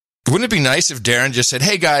Wouldn't it be nice if Darren just said,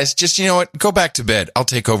 hey, guys, just, you know what, go back to bed. I'll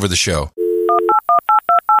take over the show.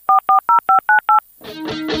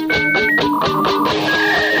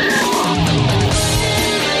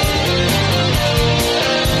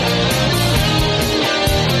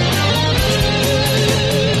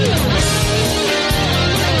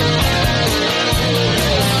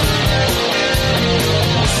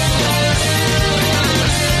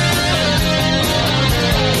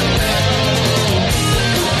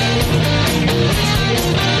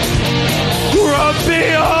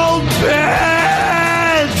 Grumpy Old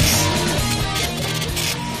Beds!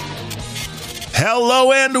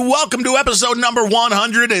 Hello and welcome to episode number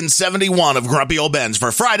 171 of Grumpy Old Bens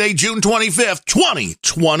for Friday, June 25th,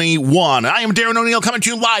 2021. I am Darren O'Neill coming to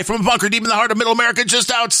you live from a bunker deep in the heart of Middle America,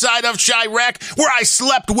 just outside of Chirac, where I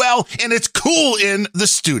slept well and it's cool in the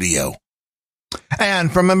studio.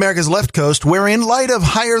 And from America's left coast, where in light of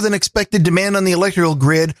higher than expected demand on the electrical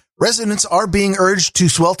grid, residents are being urged to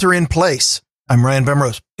swelter in place. I'm Ryan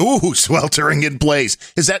Bemrose. Ooh, sweltering in place.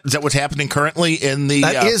 Is that what's happening currently in the...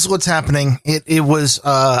 That is what's happening. It was,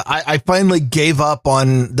 I finally gave up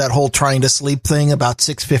on that whole trying to sleep thing about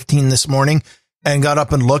 6:15 this morning and got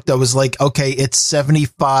up and looked. I was like, okay, it's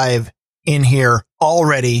 75 in here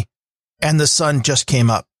already. And the sun just came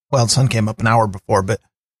up. Well, the sun came up an hour before, but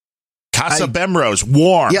Casa Bemrose,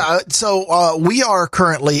 warm. Yeah, so we are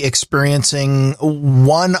currently experiencing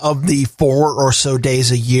one of the 4 or so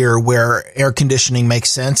days a year where air conditioning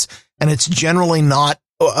makes sense, and it's generally not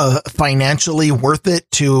financially worth it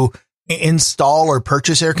to install or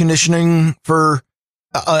purchase air conditioning for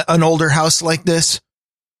an older house like this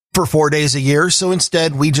for 4 days a year. So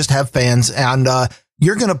instead, we just have fans, and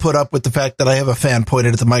you're going to put up with the fact that I have a fan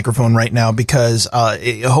pointed at the microphone right now because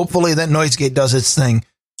hopefully that noise gate does its thing.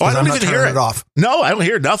 Oh, I don't even hear it off. No, I don't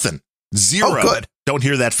hear nothing. Zero. Oh, good. Don't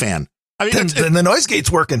hear that fan. I mean, then the noise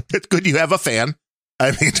gate's working. It's good you have a fan. I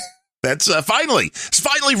mean, that's finally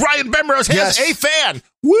Ryan Bemrose has a fan.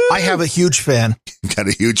 Woo! I have a huge fan. Got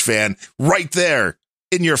a huge fan right there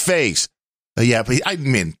in your face. Yeah, but I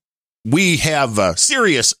mean, we have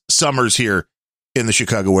serious summers here in the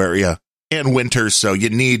Chicago area and winters, so you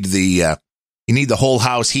need the whole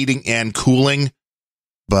house heating and cooling.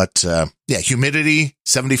 But, yeah, humidity,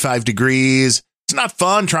 75 degrees. It's not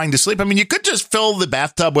fun trying to sleep. I mean, you could just fill the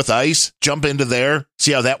bathtub with ice, jump into there,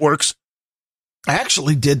 see how that works. I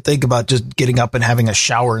actually did think about just getting up and having a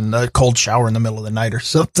cold shower in the middle of the night or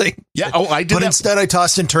something. Yeah. Oh, I did. But instead I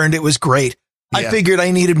tossed and turned. It was great. Yeah. I figured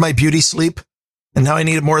I needed my beauty sleep, and now I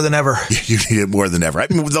need it more than ever. You need it more than ever. I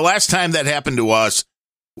mean, the last time that happened to us,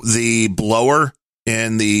 the blower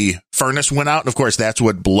in the furnace went out. And of course, that's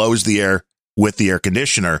what blows the air with the air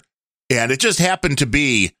conditioner. And it just happened to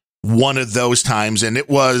be one of those times. And it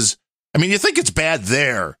was, I mean, you think it's bad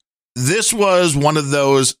there. This was one of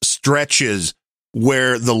those stretches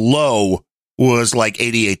where the low was like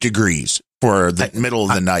 88 degrees for the middle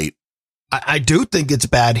of the night. I do think it's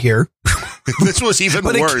bad here. This was even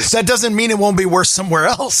worse. That doesn't mean it won't be worse somewhere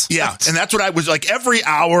else. Yeah. And that's what I was like every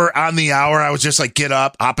hour on the hour. I was just like, get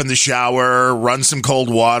up, hop in the shower, run some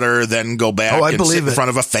cold water, then go back and sit in front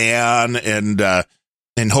of a fan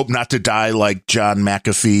and hope not to die like John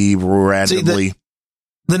McAfee randomly. See,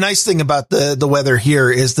 the nice thing about the weather here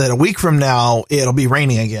is that a week from now, it'll be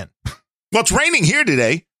raining again. Well, it's raining here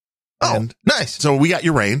today. Oh, nice. So we got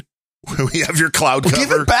your rain. We have your cloud cover. Give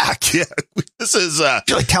it back. Yeah. This is, I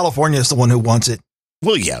feel like California is the one who wants it.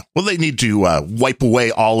 Well, yeah. Well, they need to wipe away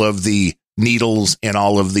all of the needles and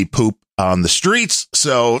all of the poop on the streets.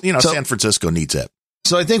 So, San Francisco needs it.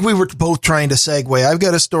 So I think we were both trying to segue. I've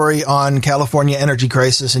got a story on California energy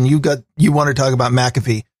crisis, and you want to talk about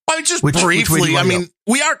McAfee. I mean, just briefly. I mean,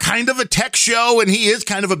 we are kind of a tech show, and he is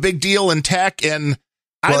kind of a big deal in tech. And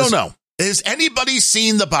I don't know. Has anybody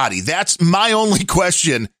seen the body? That's my only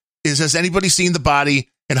question. Has anybody seen the body,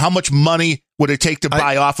 and how much money would it take to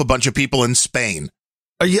buy off a bunch of people in Spain?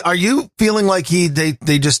 Are you feeling like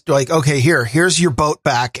they just like, okay, here's your boat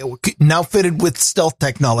back now fitted with stealth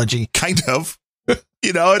technology? Kind of,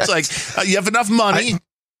 it's like you have enough money.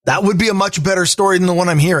 That would be a much better story than the one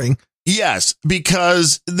I'm hearing. Yes,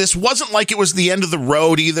 because this wasn't like it was the end of the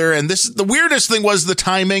road either. And the weirdest thing was the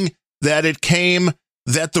timing that it came,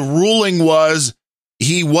 that the ruling was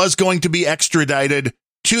he was going to be extradited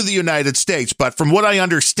to the United States. But from what I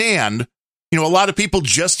understand, a lot of people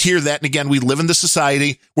just hear that. And again, we live in the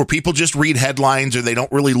society where people just read headlines or they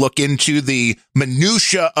don't really look into the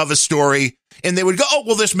minutia of a story. And they would go, oh,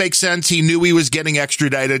 well, this makes sense. He knew he was getting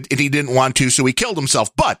extradited and he didn't want to, so he killed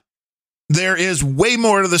himself. But there is way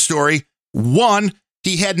more to the story. One,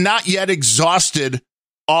 he had not yet exhausted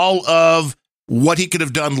all of what he could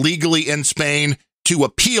have done legally in Spain. to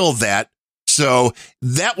appeal that. So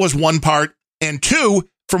that was one part. And two,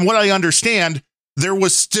 from what I understand, there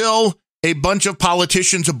was still a bunch of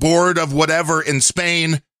politicians aboard of whatever in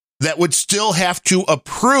Spain that would still have to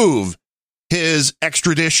approve his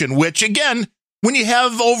extradition, which again, when you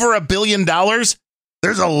have over $1 billion,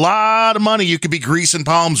 there's a lot of money you could be greasing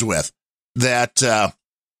palms with. That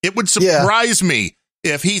it would surprise me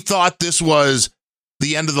if he thought this was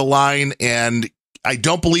the end of the line, and I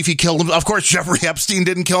don't believe he killed him. Of course, Jeffrey Epstein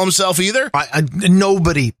didn't kill himself either.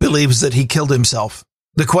 Nobody believes that he killed himself.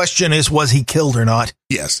 The question is, was he killed or not?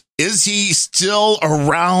 Yes. Is he still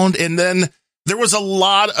around? And then there was a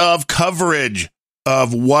lot of coverage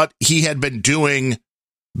of what he had been doing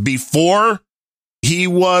before he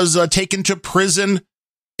was taken to prison.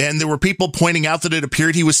 And there were people pointing out that it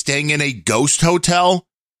appeared he was staying in a ghost hotel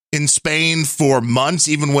in Spain for months,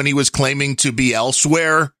 even when he was claiming to be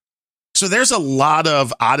elsewhere. So there's a lot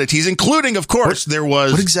of oddities, including, of course,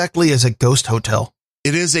 what exactly is a ghost hotel?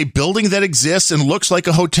 It is a building that exists and looks like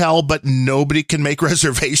a hotel, but nobody can make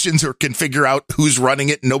reservations or can figure out who's running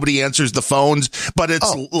it. Nobody answers the phones, but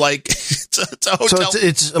it's like it's a hotel. So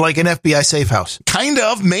it's like an FBI safe house. Kind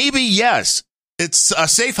of, maybe, yes. It's a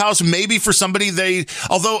safe house, maybe for somebody they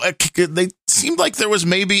seemed like there was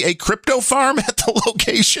maybe a crypto farm at the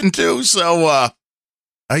location too. So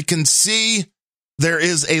I can see there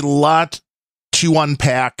is a lot to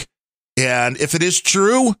unpack. And if it is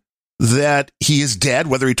true that he is dead,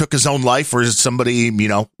 whether he took his own life or somebody,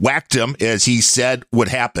 whacked him, as he said would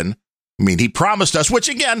happen. I mean, he promised us, which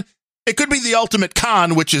again, it could be the ultimate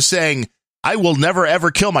con, which is saying, I will never, ever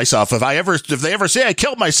kill myself. If they ever say I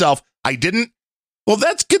killed myself, I didn't. Well,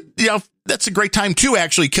 that's good. That's a great time to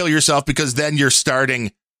actually kill yourself, because then you're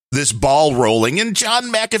starting this ball rolling. And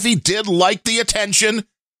John McAfee did like the attention.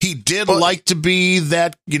 He did like to be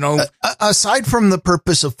that, aside from the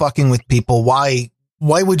purpose of fucking with people, why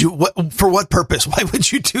would you, for what purpose? Why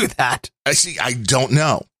would you do that? I don't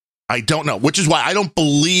know, which is why I don't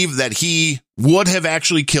believe that he would have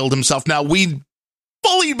actually killed himself. Now, we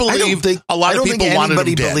fully believe a lot of people wanted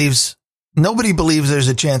him dead. Nobody believes there's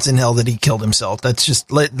a chance in hell that he killed himself. That's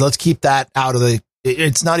just, let's keep that out of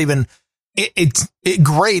it's not even, it's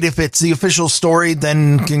great if it's the official story,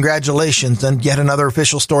 then congratulations, then yet another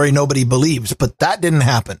official story nobody believes, but that didn't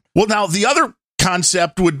happen. Well, now the other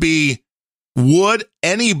concept would be, would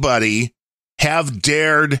anybody have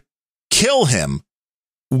dared kill him?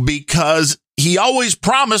 Because he always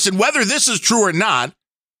promised, and whether this is true or not,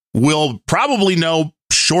 we'll probably know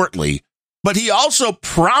shortly, but he also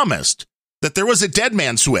promised that there was a dead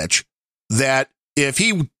man switch, that if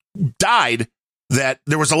he died, that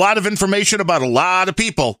there was a lot of information about a lot of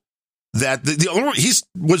people, that he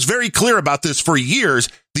was very clear about this for years.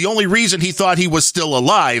 The only reason he thought he was still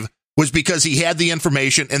alive was because he had the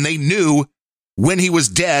information, and they knew when he was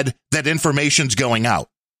dead that information's going out.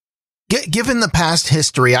 Given the past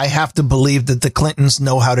history, I have to believe that the Clintons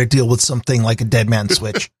know how to deal with something like a dead man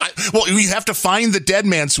switch. Well, you have to find the dead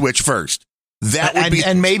man switch first. That would be,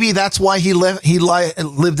 and maybe that's why he lived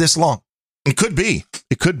this long. It could be.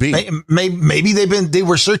 Maybe they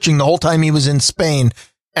were searching the whole time he was in Spain,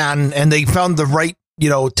 and they found the right,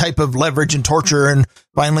 type of leverage and torture, and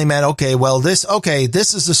finally meant,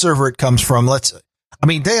 this is the server it comes from.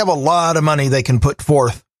 They have a lot of money they can put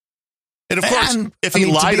forth. And of course, if he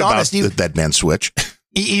lied about the dead man switch,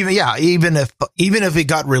 even if it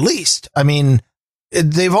got released,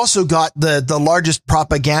 they've also got the largest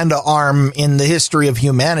propaganda arm in the history of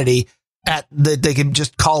humanity that they could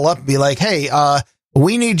just call up and be like, hey,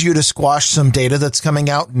 we need you to squash some data that's coming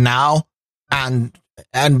out now. And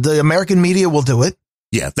the American media will do it.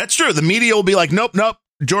 Yeah, that's true. The media will be like, nope.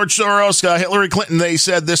 George Soros, Hillary Clinton, they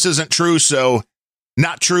said this isn't true. So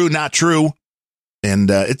not true.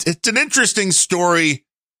 And it's an interesting story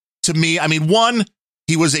to me. One,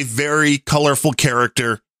 he was a very colorful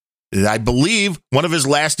character. I believe one of his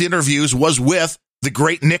last interviews was with the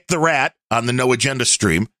great Nick the Rat on the No Agenda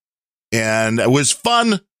stream. And it was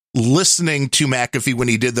fun listening to McAfee when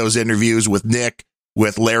he did those interviews with Nick,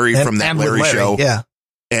 with Larry from that Larry show. Yeah.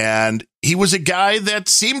 And he was a guy that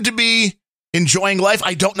seemed to be enjoying life.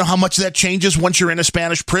 I don't know how much that changes once you're in a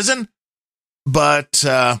Spanish prison, but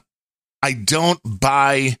I don't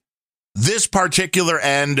buy this particular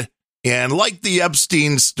end. And like the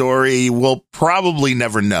Epstein story, we'll probably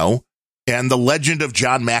never know. And the legend of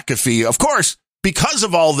John McAfee, of course, because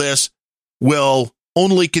of all this, will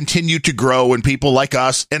only continue to grow. And people like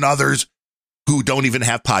us and others who don't even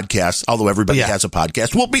have podcasts, although everybody has a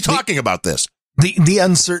podcast, will be talking about this. The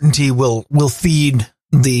uncertainty will feed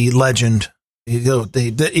the legend.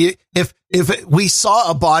 if we saw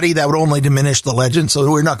a body, that would only diminish the legend. So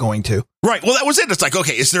we're not going to. Right. Well, that was it. It's like,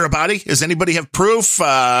 okay, is there a body? Does anybody have proof?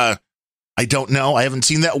 I don't know. I haven't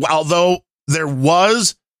seen that. Although there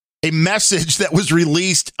was a message that was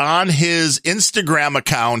released on his Instagram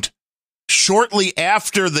account shortly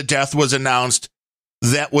after the death was announced.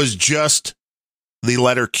 That was just the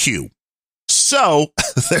letter Q. So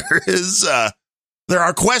there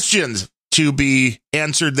are questions to be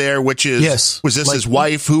answered there, which is, yes. Was this his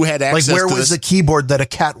wife who had access to this? Like, where was the keyboard that a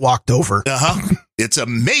cat walked over? It's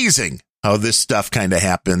amazing how this stuff kind of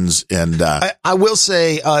happens. And I will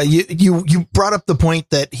say, you brought up the point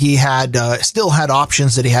that he had still had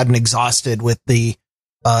options that he hadn't exhausted with the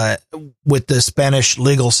Spanish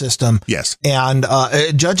legal system. Yes. And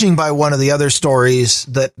judging by one of the other stories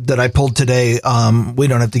that I pulled today, we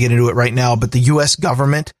don't have to get into it right now, but the U.S.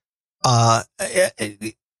 government,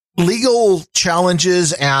 legal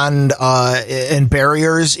challenges and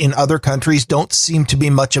barriers in other countries don't seem to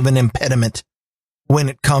be much of an impediment when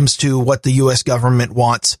it comes to what the U.S. government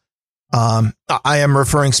wants. I am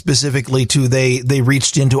referring specifically to they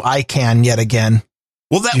reached into ICANN yet again.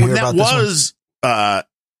 Well, that was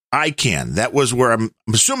ICANN. That was where I'm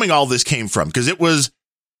assuming all this came from, because it was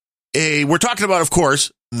we're talking about, of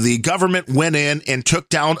course, the government went in and took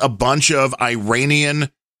down a bunch of Iranian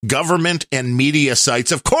government and media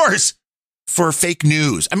sites, of course, for fake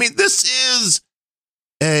news. I mean, this is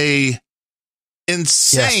a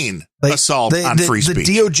insane assault on free speech.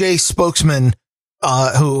 The DOJ spokesman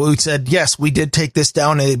who said, yes, we did take this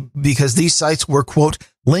down because these sites were, quote,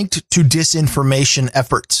 linked to disinformation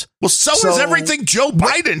efforts. Well, so is everything Joe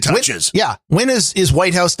Biden touches. When is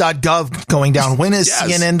whitehouse.gov going down? When is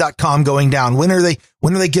CNN.com going down? When are they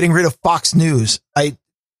getting rid of Fox News?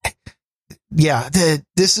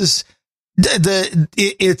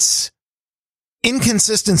 It's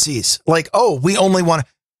inconsistencies. Like, we only want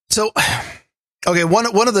to. Okay, one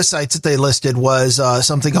of the sites that they listed was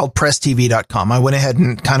something called presstv.com. I went ahead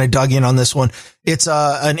and kind of dug in on this one. It's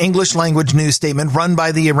an English language news statement run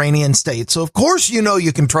by the Iranian state. So, of course,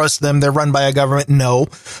 you can trust them. They're run by a government. No,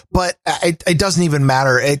 but it doesn't even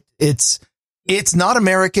matter. It's not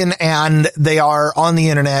American, and they are on the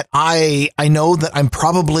internet. I know that I'm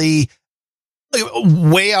probably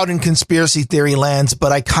way out in conspiracy theory lands,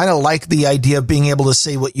 but I kind of like the idea of being able to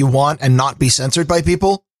say what you want and not be censored by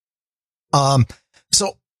people.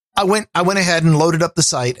 So I went ahead and loaded up the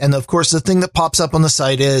site. And of course, the thing that pops up on the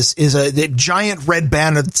site is a giant red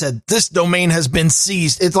banner that said, this domain has been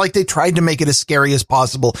seized. It's like they tried to make it as scary as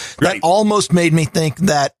possible. Right. That almost made me think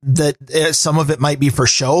that some of it might be for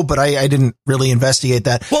show, but I didn't really investigate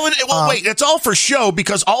that. Well, wait, it's all for show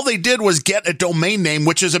because all they did was get a domain name,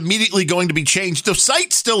 which is immediately going to be changed. The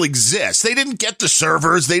site still exists. They didn't get the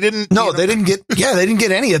servers. They didn't. No, they didn't get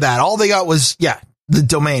any of that. All they got was, the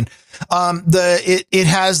domain. It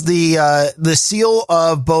has the seal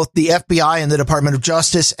of both the FBI and the Department of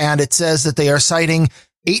Justice, and it says that they are citing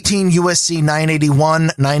 18 USC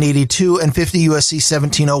 981, 982, and 50 USC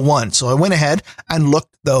 1701. So I went ahead and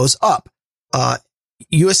looked those up.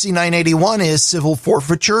 USC 981 is civil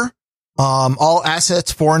forfeiture. All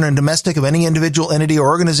assets, foreign and domestic, of any individual, entity, or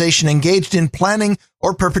organization engaged in planning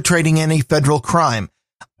or perpetrating any federal crime.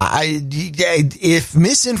 If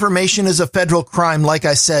misinformation is a federal crime, like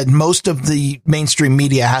I said, most of the mainstream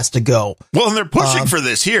media has to go. Well, and they're pushing for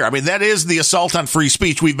this here. I mean, that is the assault on free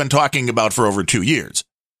speech we've been talking about for over 2 years.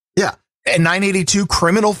 Yeah. And 982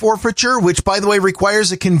 criminal forfeiture, which, by the way,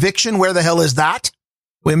 requires a conviction. Where the hell is that?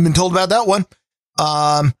 We haven't been told about that one.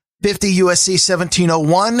 50 USC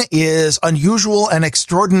 1701 is unusual and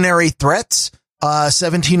extraordinary threats.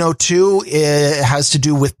 1702 has to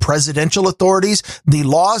do with presidential authorities. The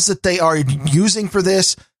laws that they are using for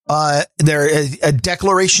this, they're a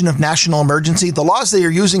declaration of national emergency. The laws they are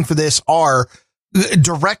using for this are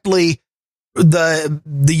directly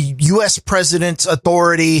the U.S. president's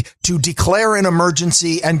authority to declare an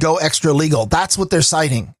emergency and go extra legal. That's what they're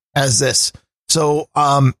citing as this. So,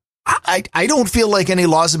 I don't feel like any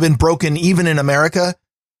laws have been broken even in America,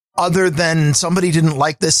 other than somebody didn't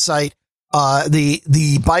like this site.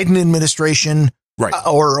 The Biden administration, right,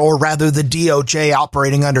 or rather the DOJ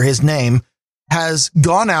operating under his name, has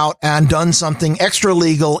gone out and done something extra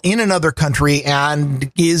legal in another country and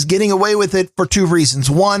is getting away with it for two reasons.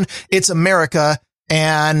 One, it's America,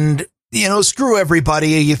 and screw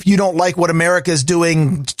everybody. If you don't like what America is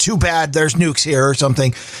doing, too bad, there's nukes here or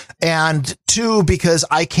something. And two, because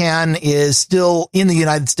ICANN is still in the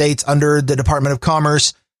United States under the Department of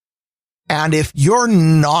Commerce. And if you're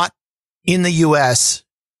not in the U.S.,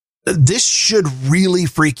 this should really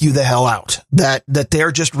freak you the hell out that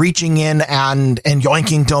they're just reaching in and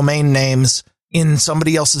yoinking domain names in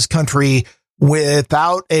somebody else's country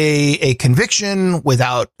without a conviction, with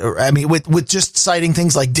just citing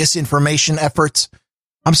things like disinformation efforts.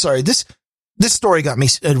 I'm sorry, this story got me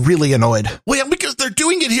really annoyed. Well, yeah, because they're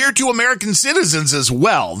doing it here to American citizens as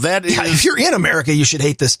well. That is, if you're in America, you should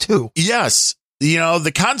hate this too. Yes.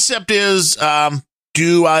 The concept is,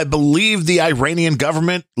 do I believe the Iranian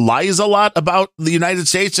government lies a lot about the United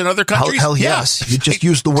States and other countries? Hell yes. You just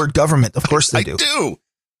use the word government. Of course they do. I do.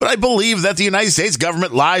 But I believe that the United States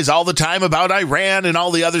government lies all the time about Iran and all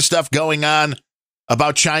the other stuff going on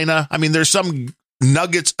about China. I mean, there's some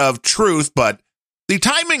nuggets of truth, but the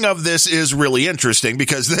timing of this is really interesting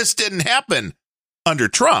because this didn't happen under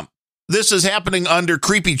Trump. This is happening under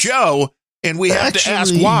Creepy Joe, and we have to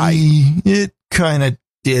ask why. It kind of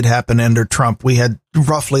did happen under Trump. We had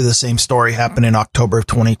roughly the same story happen in October of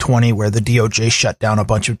 2020 where the DOJ shut down a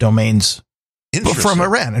bunch of domains from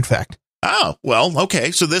Iran, in fact. Oh, well,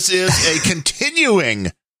 okay. So this is a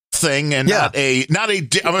continuing thing and not a,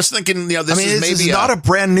 I was thinking, this is not a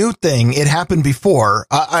brand new thing. It happened before.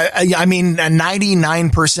 I mean,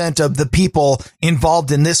 99% of the people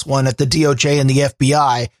involved in this one at the DOJ and the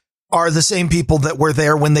FBI are the same people that were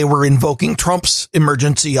there when they were invoking Trump's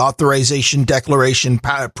emergency authorization declaration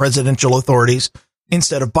presidential authorities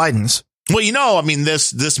instead of Biden's. Well,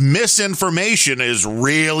 this misinformation is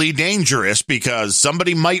really dangerous because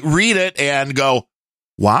somebody might read it and go,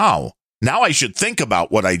 wow, now I should think about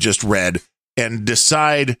what I just read and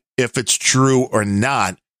decide if it's true or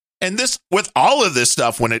not. And this, with all of this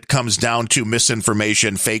stuff, when it comes down to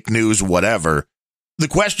misinformation, fake news, whatever, the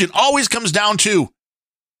question always comes down to,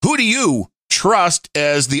 who do you trust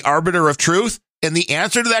as the arbiter of truth? And the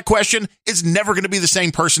answer to that question is never going to be the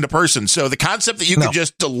same person to person. So the concept that you can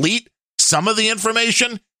just delete some of the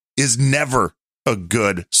information is never a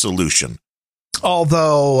good solution.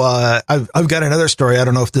 Although I've got another story. I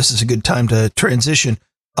don't know if this is a good time to transition.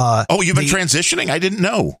 You've been transitioning? I didn't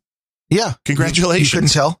know. Yeah. Congratulations. You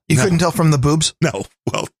couldn't tell? You couldn't tell from the boobs? No.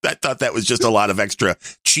 Well, I thought that was just a lot of extra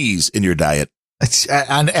cheese in your diet.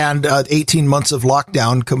 And 18 months of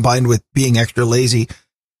lockdown combined with being extra lazy.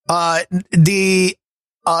 This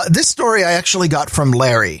story I actually got from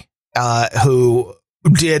Larry, who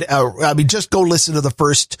did, just go listen to the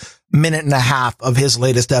first minute and a half of his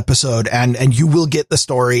latest episode and you will get the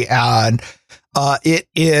story. And,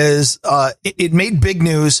 it made big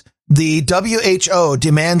news. The WHO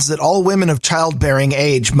demands that all women of childbearing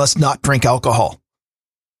age must not drink alcohol,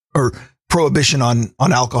 or prohibition on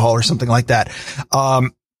alcohol or something like that.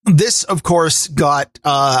 This, of course, got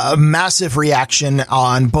a massive reaction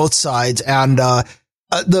on both sides. And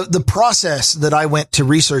the process that I went to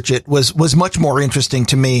research it was much more interesting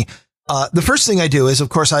to me. The first thing I do is, of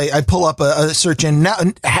course, I pull up a search engine. Now,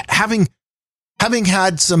 having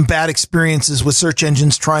had some bad experiences with search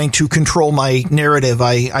engines trying to control my narrative,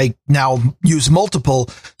 I now use multiple.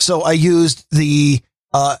 So I used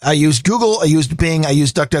I used Google, I used Bing, I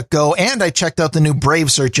used DuckDuckGo, and I checked out the new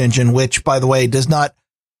Brave search engine, which, by the way, does not,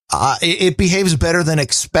 it behaves better than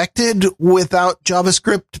expected without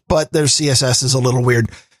JavaScript, but their CSS is a little weird.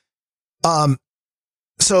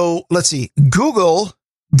 So let's see. Google,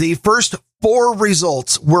 the first 4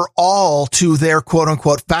 results were all to their quote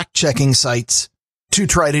unquote fact checking sites to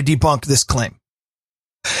try to debunk this claim.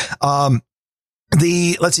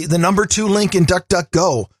 The number 2 link in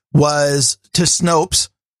DuckDuckGo was to Snopes.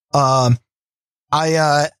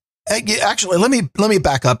 Actually, let me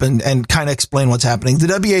back up and kind of explain what's happening. The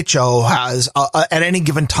WHO has, at any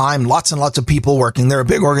given time, lots and lots of people working. They're a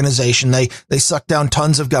big organization. They suck down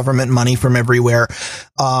tons of government money from everywhere.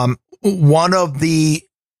 One of the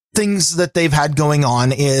things that they've had going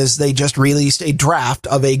on is they just released a draft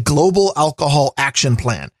of a global alcohol action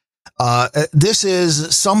plan. This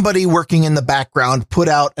is somebody working in the background put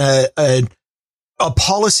out a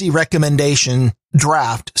policy recommendation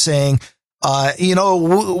draft saying, they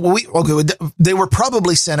were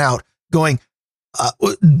probably sent out going,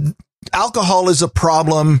 alcohol is a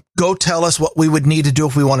problem. Go tell us what we would need to do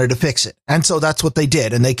if we wanted to fix it. And so that's what they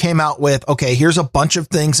did. And they came out with, okay, here's a bunch of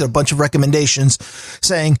things, a bunch of recommendations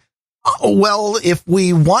saying, well, if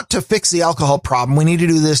we want to fix the alcohol problem, we need to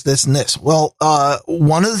do this, this, and this. Well,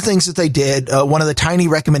 one of the things that they did, one of the tiny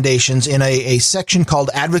recommendations in a section called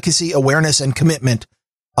Advocacy, Awareness, and Commitment,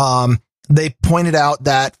 they pointed out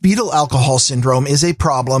that fetal alcohol syndrome is a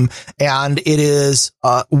problem, and it is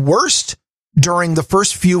worst during the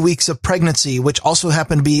first few weeks of pregnancy, which also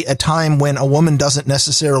happen to be a time when a woman doesn't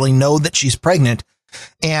necessarily know that she's pregnant.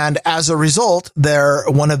 And as a result,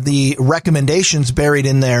 one of the recommendations buried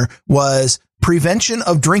in there was prevention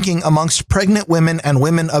of drinking amongst pregnant women and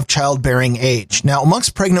women of childbearing age. Now,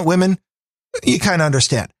 amongst pregnant women, you kind of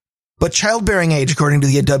understand. but childbearing age, according to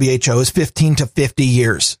the WHO, is 15 to 50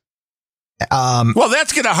 years. Well,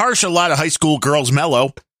 that's going to harsh a lot of high school girls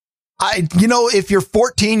mellow. If you're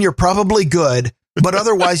 14, you're probably good, but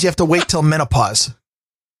otherwise you have to wait till menopause.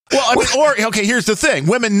 Well, okay, here's the thing.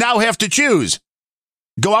 Women now have to choose.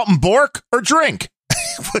 Go out and bork or drink.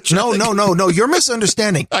 No. You're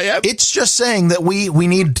misunderstanding. I am? It's just saying that we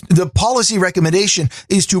need, the policy recommendation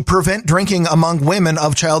is to prevent drinking among women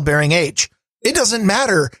of childbearing age. It doesn't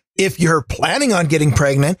matter if you're planning on getting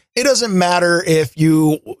pregnant. It doesn't matter if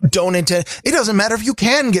you don't intend. It doesn't matter if you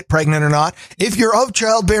can get pregnant or not. If you're of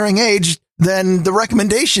childbearing age, then the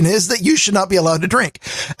recommendation is that you should not be allowed to drink.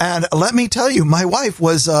 And let me tell you, my wife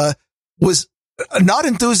was not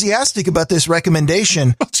enthusiastic about this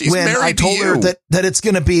recommendation when I told her that it's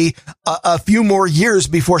going to be a few more years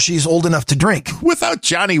before she's old enough to drink. Without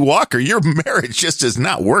Johnny Walker, your marriage just is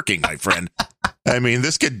not working, my friend. I mean,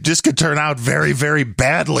 this could turn out very, very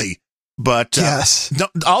badly. But yes,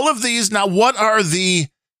 all of these now, what are the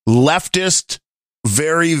leftist,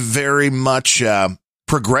 very, very much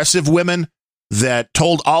progressive women that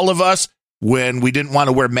told all of us when we didn't want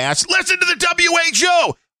to wear masks, listen to the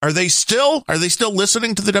WHO? Are they still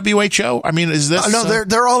listening to the WHO? I mean, is this? No,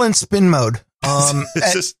 they're all in spin mode.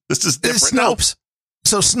 This is different now. Snopes.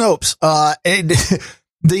 So Snopes,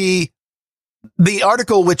 the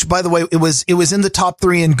article, which by the way, it was in the top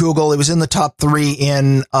 3 in Google. It was in the top 3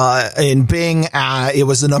 in Bing. It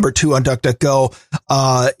was the number 2 on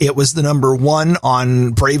DuckDuckGo. It was the number 1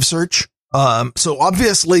 on Brave Search. So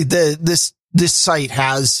obviously this site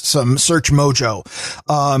has some search mojo.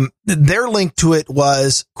 Their link to it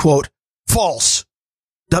was, quote, false.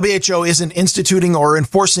 WHO isn't instituting or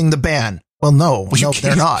enforcing the ban. Well, no,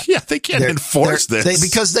 they're not. Yeah, they can't enforce this.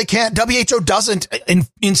 Because they can't. WHO doesn't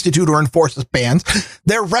institute or enforce bans.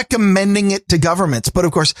 They're recommending it to governments. But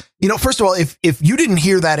of course, first of all, if you didn't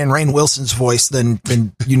hear that in Rainn Wilson's voice, then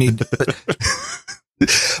you need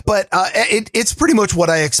but it's pretty much what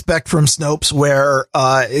I expect from Snopes, where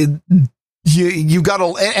you got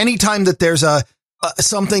to, anytime that there's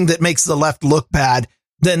something that makes the left look bad,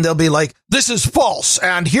 then they'll be like, this is false,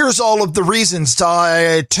 and here's all of the reasons.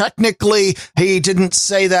 Technically, he didn't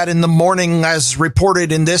say that in the morning as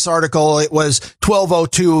reported in this article. It was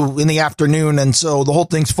 12:02 in the afternoon, and so the whole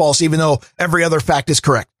thing's false, even though every other fact is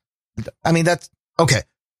correct. I mean, that's okay.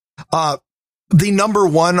 The number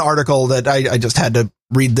 1 article that I just had to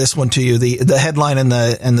read this one to you. The headline and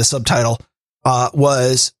the subtitle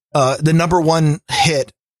was the number 1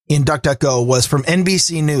 hit in DuckDuckGo was from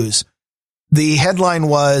NBC News. The headline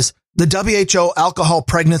was, the WHO alcohol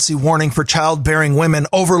pregnancy warning for childbearing women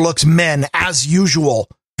overlooks men as usual.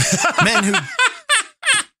 Men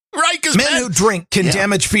who drink can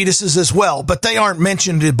damage fetuses as well, but they aren't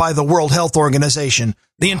mentioned by the World Health Organization.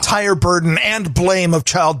 The entire burden and blame of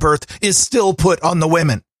childbirth is still put on the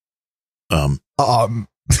women. Yeah,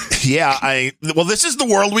 this is the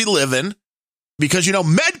world we live in. Because,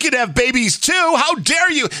 men can have babies, too. How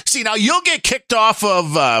dare you? See, now you'll get kicked off of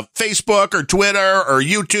Facebook or Twitter or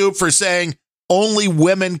YouTube for saying only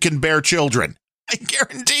women can bear children. I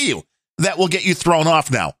guarantee you that will get you thrown off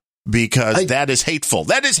now because that is hateful.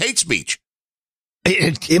 That is hate speech.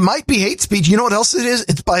 It might be hate speech. You know what else it is?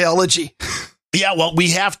 It's biology. Yeah, well, we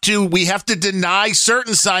have to deny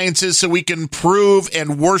certain sciences so we can prove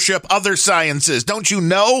and worship other sciences. Don't you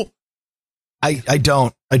know? I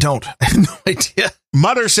don't. I have no idea.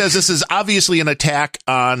 Mutter says this is obviously an attack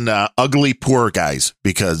on ugly poor guys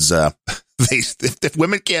because if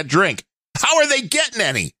women can't drink, how are they getting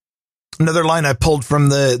any? Another line I pulled from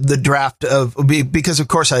the draft because of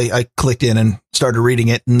course I clicked in and started reading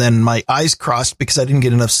it, and then my eyes crossed because I didn't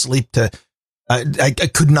get enough sleep to. I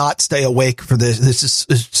could not stay awake for this. This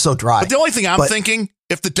is so dry. But the only thing I'm thinking,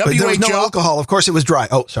 if the WHO, there was no alcohol, of course it was dry.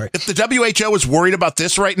 Oh, sorry. If the WHO is worried about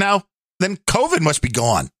this right now, then COVID must be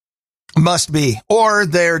gone. Must be. Or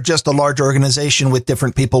they're just a large organization with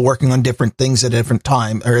different people working on different things at a different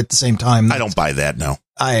time or at the same time. I don't buy that, no.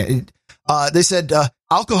 They said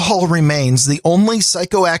alcohol remains the only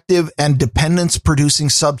psychoactive and dependence-producing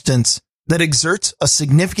substance that exerts a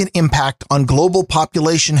significant impact on global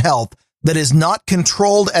population health that is not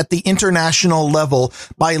controlled at the international level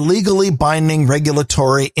by legally binding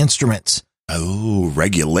regulatory instruments. Oh,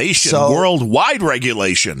 regulation. Worldwide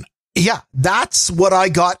regulation. Yeah, that's what I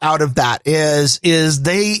got out of that is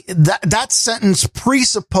that sentence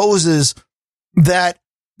presupposes that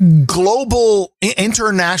global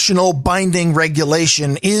international binding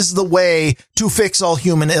regulation is the way to fix all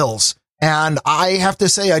human ills. And I have to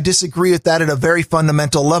say, I disagree with that at a very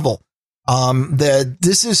fundamental level.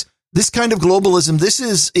 This is This kind of globalism, this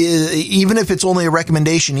is, even if it's only a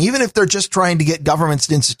recommendation, even if they're just trying to get governments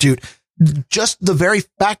to institute, just the very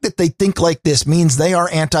fact that they think like this means they are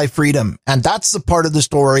anti-freedom. And that's the part of the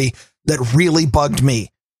story that really bugged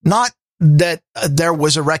me. Not that there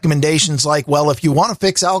was a recommendations like, well, if you want to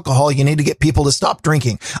fix alcohol, you need to get people to stop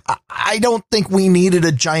drinking. I don't think we needed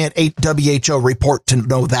a giant WHO report to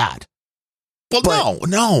know that. Well,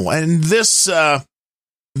 no. And this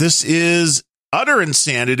is utter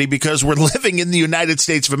insanity because we're living in the United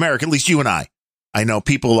States of America, at least you and I. I know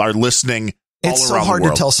people are listening all it's around so hard the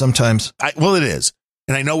world. to tell sometimes. Well, it is.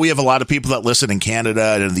 And I know we have a lot of people that listen in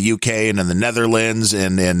Canada and in the UK and in the Netherlands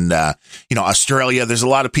and in, Australia. There's a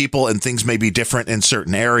lot of people and things may be different in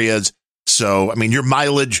certain areas. So, I mean, your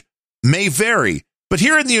mileage may vary. But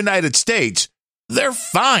here in the United States, they're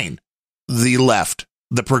fine. The left,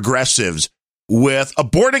 the progressives, with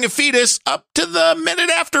aborting a fetus up to the minute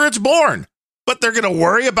after it's born. But they're going to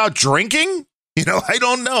worry about drinking? I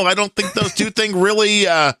don't know. I don't think those two things really,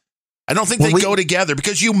 I don't think they go together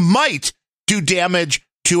because you might do damage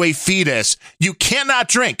to a fetus. You cannot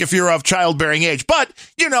drink if you're of childbearing age. But,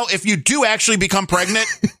 if you do actually become pregnant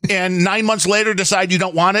and 9 months later decide you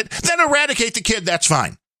don't want it, then eradicate the kid. That's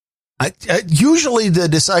fine. Usually the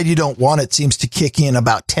decide you don't want it seems to kick in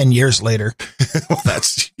about 10 years later. Well,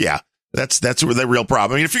 that's where the real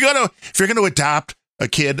problem. I mean, if you're going to adopt a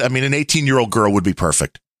kid, I mean, an 18-year-old girl would be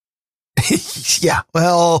perfect. Yeah.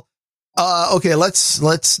 Well, okay.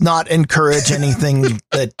 Let's not encourage anything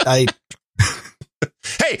that I.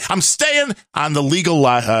 Hey, I'm staying on the legal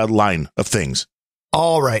line of things.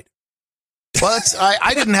 All right. Well,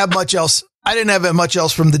 I didn't have much else. I didn't have much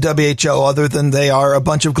else from the WHO other than they are a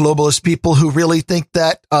bunch of globalist people who really think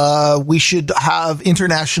that we should have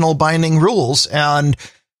international binding rules. And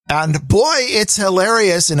boy, it's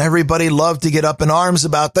hilarious. And everybody loved to get up in arms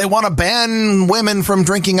about they want to ban women from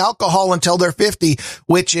drinking alcohol until they're 50,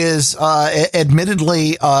 which is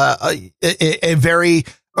admittedly a very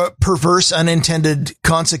perverse, unintended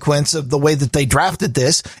consequence of the way that they drafted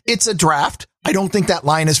this. It's a draft. I don't think that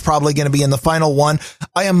line is probably going to be in the final one.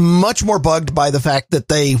 I am much more bugged by the fact that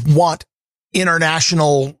they want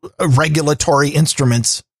international regulatory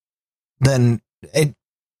instruments than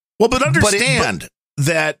but understand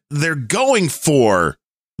that they're going for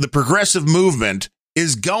the progressive movement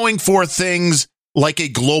is going for things like a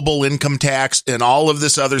global income tax and all of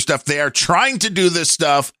this other stuff. They are trying to do this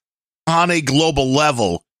stuff on a global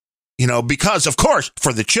level, because, of course,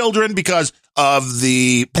 for the children, because of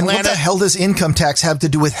the planet. And what the hell does income tax have to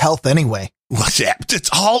do with health anyway? It's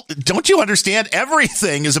all, don't you understand?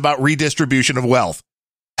 Everything is about redistribution of wealth.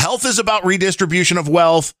 Health is about redistribution of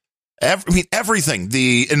wealth. Everything,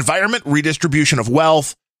 the environment, redistribution of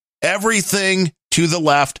wealth, everything to the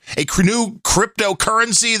left, a new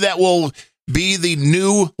cryptocurrency that will be the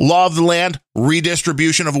new law of the land,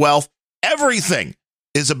 redistribution of wealth. Everything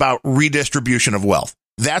is about redistribution of wealth.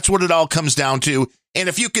 That's what it all comes down to. And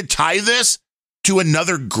if you could tie this to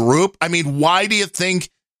another group, I mean, why do you think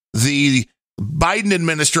the Biden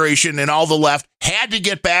administration and all the left had to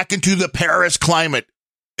get back into the Paris Climate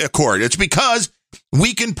Accord? It's because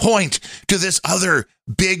we can point to this other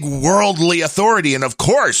big worldly authority. And of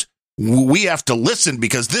course, we have to listen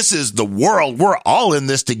because this is the world. We're all in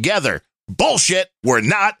this together. Bullshit. We're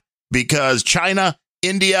not, because China,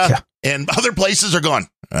 India, and other places are going,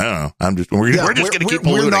 I don't know. We're just going to keep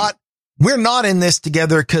polluting. We're not in this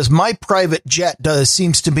together because my private jet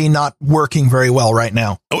seems to be not working very well right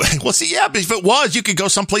now. Oh, well, see, yeah, but if it was, you could go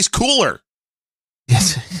someplace cooler.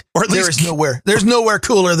 Yes. Or at least there's nowhere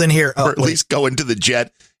cooler than here. Or at least go into the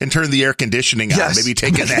jet and turn the air conditioning on. Yes. Maybe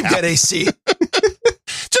take a nap. Get AC.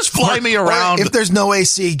 Just fly me around. Or if there's no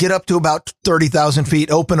AC, get up to about 30,000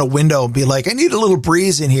 feet, open a window and be like, I need a little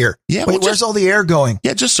breeze in here. Yeah. Wait, where's all the air going?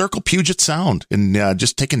 Yeah, just circle Puget Sound and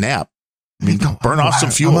just take a nap. I mean, burn off some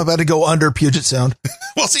fuel. I'm about to go under Puget Sound.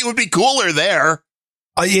 Well, see, it would be cooler there.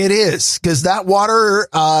 It is, because that water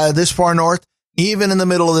this far north, even in the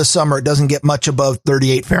middle of the summer, it doesn't get much above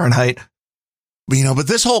 38 Fahrenheit. But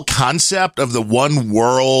this whole concept of the one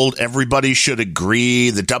world, everybody should agree,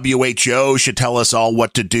 the WHO should tell us all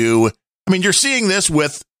what to do. I mean, you're seeing this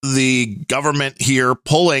with the government here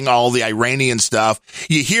pulling all the Iranian stuff.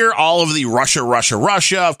 You hear all of the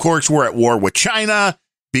Russia. Of course, we're at war with China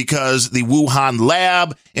because the Wuhan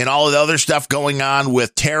lab and all of the other stuff going on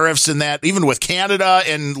with tariffs and that, even with Canada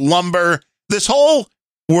and lumber. This whole,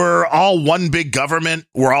 we're all one big government.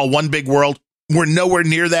 We're all one big world. We're nowhere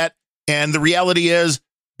near that. And the reality is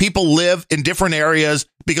people live in different areas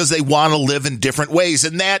because they want to live in different ways.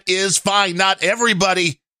 And that is fine. Not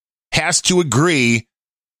everybody has to agree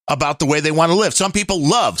about the way they want to live. Some people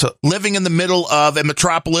love living in the middle of a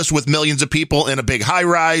metropolis with millions of people in a big high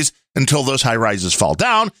rise until those high rises fall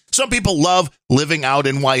down. Some people love living out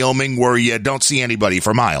in Wyoming where you don't see anybody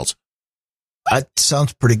for miles. That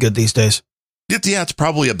sounds pretty good these days. Yeah, it's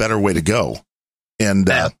probably a better way to go. And,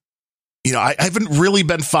 I haven't really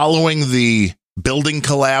been following the building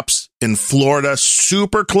collapse in Florida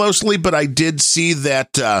super closely, but I did see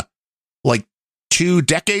that like 2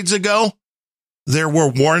 decades ago, there were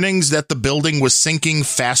warnings that the building was sinking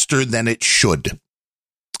faster than it should.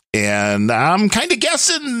 And I'm kind of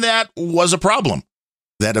guessing that was a problem.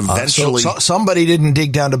 That eventually somebody didn't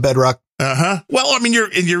dig down to bedrock. Well, I mean,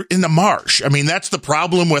 you're in the marsh. I mean, that's the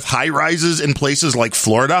problem with high rises in places like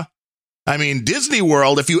Florida. I mean, Disney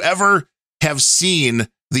World, if you ever have seen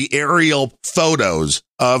the aerial photos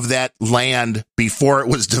of that land before it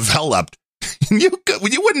was developed, you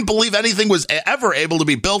wouldn't believe anything was ever able to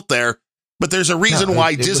be built there. But there's a reason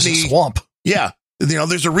why Disney was a swamp. Yeah.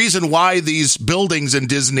 There's a reason why these buildings in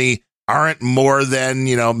Disney aren't more than,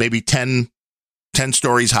 maybe 10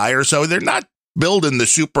 stories high or so. They're not building the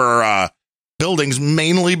super buildings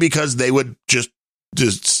mainly because they would just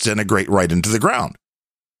disintegrate right into the ground.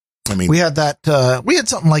 I mean, we had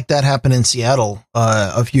something like that happen in Seattle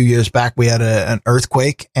a few years back. We had an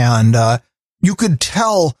earthquake, and you could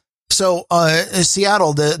tell. So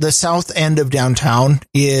Seattle, the south end of downtown,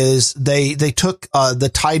 is they took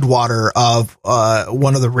the tidewater of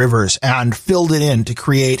one of the rivers and filled it in to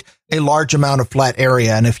create a large amount of flat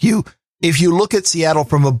area. And if you look at Seattle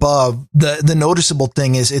from above, the noticeable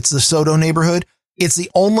thing is it's the SoDo neighborhood. It's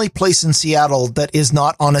the only place in Seattle that is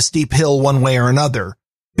not on a steep hill one way or another,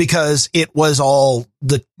 because it was all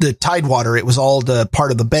the tidewater. It was all the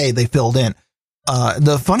part of the bay they filled in.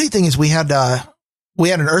 The funny thing is we had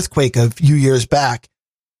an earthquake a few years back.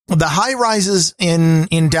 The high rises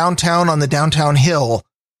in downtown on the downtown hill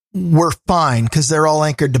were fine because they're all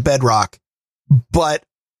anchored to bedrock. But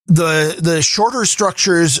the shorter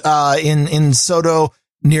structures in SoDo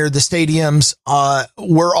near the stadiums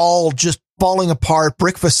were all just falling apart,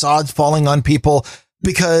 brick facades falling on people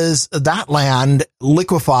because that land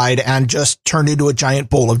liquefied and just turned into a giant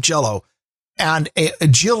bowl of Jell-O. And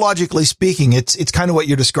geologically speaking, it's kind of what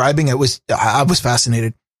you're describing. I was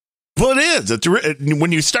fascinated. Well, it is.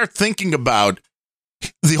 When you start thinking about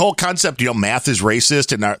the whole concept, math is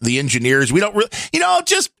racist, and the engineers, we don't really,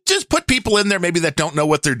 just put people in there maybe that don't know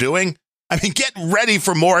what they're doing. I mean, get ready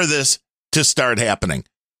for more of this to start happening.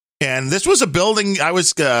 And this was a building I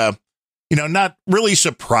was, not really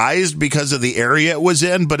surprised because of the area it was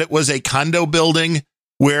in, but it was a condo building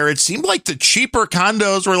where it seemed like the cheaper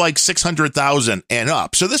condos were like $600,000 and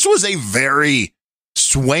up. So this was a very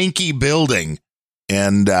swanky building.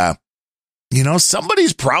 And,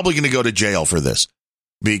 somebody's probably going to go to jail for this,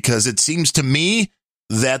 because it seems to me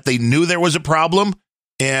that they knew there was a problem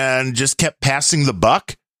and just kept passing the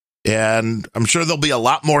buck. And I'm sure there'll be a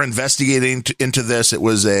lot more investigating into this. It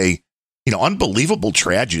was a, unbelievable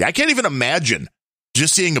tragedy. I can't even imagine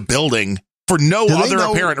just seeing a building for no other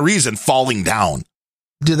apparent reason falling down.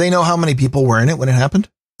 Do they know how many people were in it when it happened?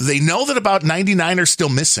 They know that about 99 are still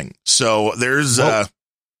missing. So there's,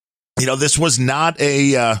 this was not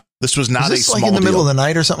a small like in the middle of the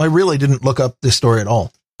night or something? I really didn't look up this story at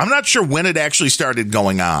all. I'm not sure when it actually started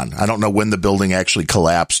going on. I don't know when the building actually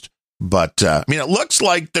collapsed, but it looks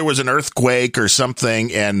like there was an earthquake or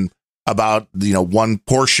something, and about, one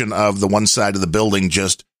portion of the one side of the building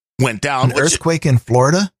just went down. An earthquake in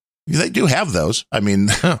Florida? They do have those. I mean,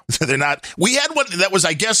 they're not. We had one that was,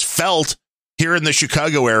 I guess, felt here in the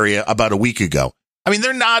Chicago area about a week ago. I mean,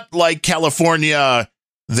 they're not like California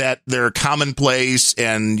that they're commonplace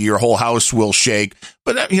and your whole house will shake.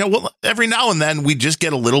 But, every now and then we just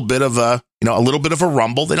get a little bit of a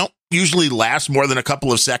rumble. They don't usually last more than a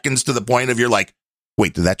couple of seconds to the point of you're like,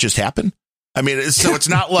 wait, did that just happen? I mean, so it's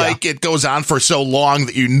not like it goes on for so long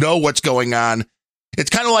that you know what's going on. It's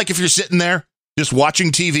kind of like if you're sitting there just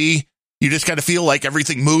watching TV, you just kind of feel like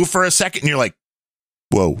everything moved for a second and you're like,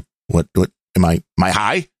 whoa, what am I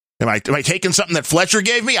high? Am I taking something that Fletcher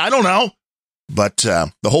gave me? I don't know. But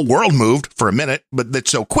the whole world moved for a minute, but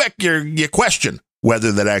it's so quick, you question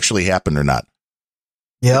whether that actually happened or not.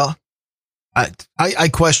 Yeah. I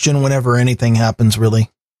question whenever anything happens, really.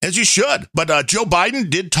 As you should. But Joe Biden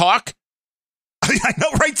did talk. I know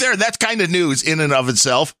right there, that's kind of news in and of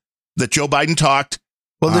itself, that Joe Biden talked.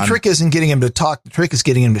 Well, the trick isn't getting him to talk. The trick is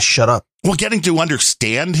getting him to shut up. Well, getting to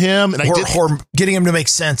understand him. And or getting him to make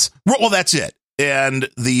sense. Well, that's it. And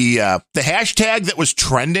the hashtag that was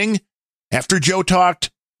trending after Joe talked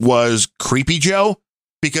was Creepy Joe.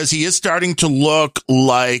 because he is starting to look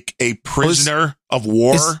like a prisoner of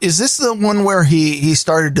war. Is this the one where he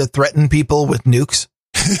started to threaten people with nukes?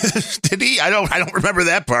 Did he? I don't remember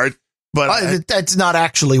that part. But that's not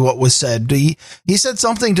actually what was said. He said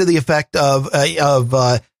something to the effect of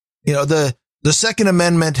the Second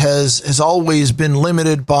Amendment has always been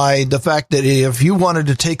limited by the fact that if you wanted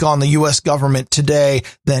to take on the U.S. government today,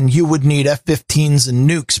 then you would need F-15s and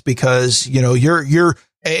nukes because,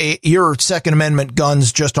 your Second Amendment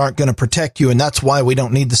guns just aren't going to protect you. And that's why we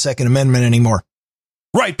don't need the Second Amendment anymore.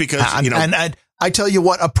 Right. Because, and I tell you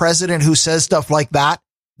what, a president who says stuff like that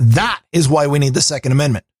is why we need the Second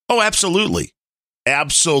Amendment. Oh, absolutely.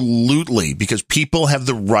 Absolutely. Because people have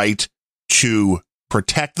the right to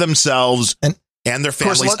protect themselves and their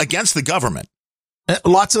families against the government.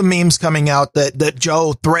 Lots of memes coming out that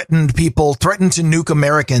Joe threatened to nuke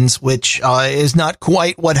Americans, which is not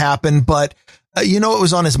quite what happened. But, it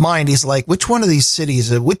was on his mind. He's like, which one of these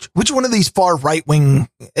cities, which one of these far right wing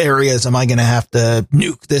areas am I going to have to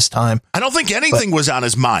nuke this time? I don't think anything was on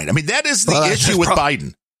his mind. I mean, that is the issue with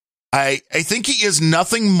Biden. I think he is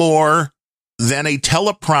nothing more than a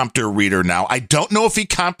teleprompter reader now. I don't know if he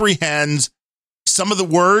comprehends some of the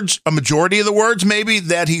words, a majority of the words, maybe,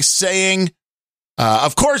 that he's saying.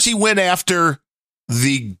 Of course, he went after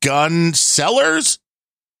the gun sellers,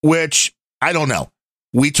 which I don't know.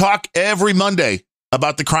 We talk every Monday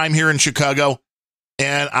about the crime here in Chicago,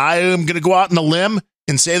 and I am going to go out on a limb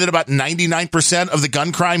and say that about 99% of the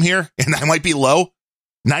gun crime here, and I might be low,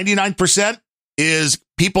 99% is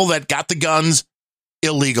people that got the guns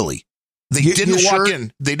illegally. They didn't walk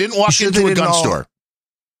in. They didn't walk into a gun store.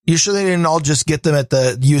 You sure they didn't all just get them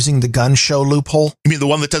using the gun show loophole? You mean the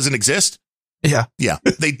one that doesn't exist? Yeah. Yeah.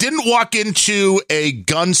 They didn't walk into a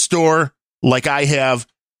gun store like I have.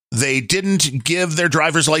 They didn't give their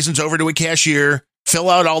driver's license over to a cashier, fill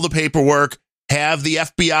out all the paperwork, have the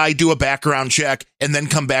FBI do a background check, and then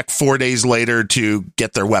come back 4 days later to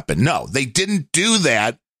get their weapon. No, they didn't do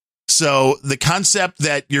that. So the concept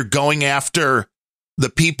that you're going after the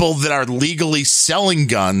people that are legally selling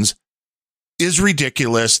guns is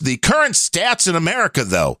ridiculous. The current stats in America,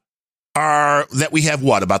 though, are that we have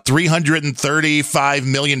about 335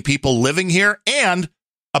 million people living here and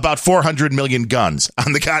about 400 million guns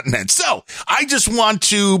on the continent. So I just want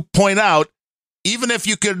to point out, even if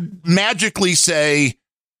you could magically say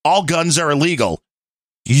all guns are illegal,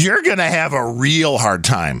 you're going to have a real hard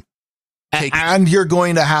time. And you're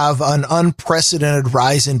going to have an unprecedented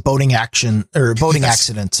rise in boating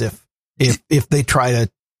accidents if they try to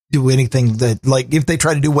do anything if they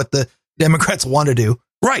try to do what the Democrats want to do.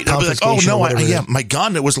 Right. They'll be like, oh, no, my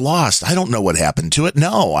gun, it was lost. I don't know what happened to it.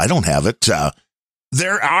 No, I don't have it.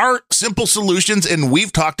 There are simple solutions, and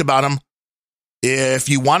we've talked about them. If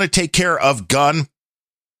you want to take care of gun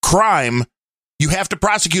crime, you have to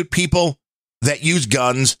prosecute people that use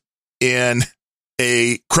guns in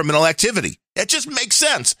a criminal activity. It just makes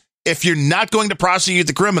sense. If you're not going to prosecute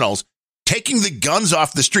the criminals, taking the guns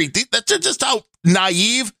off the street, that's just how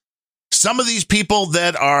naive some of these people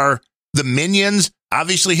that are the minions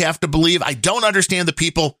obviously have to believe. I don't understand the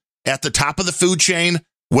people at the top of the food chain,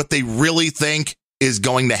 what they really think is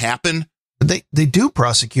going to happen. They do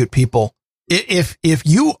prosecute people. If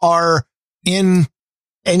you are in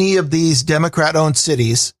any of these Democrat-owned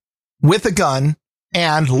cities with a gun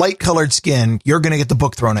and light-colored skin, you're going to get the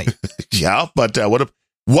book thrown at you. Yeah, but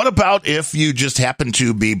what about if you just happen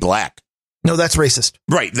to be black? No, that's racist.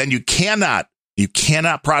 Right, then you cannot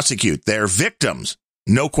prosecute. They're victims,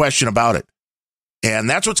 no question about it. And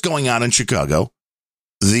that's what's going on in Chicago.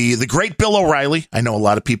 The great Bill O'Reilly, I know a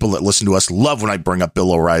lot of people that listen to us love when I bring up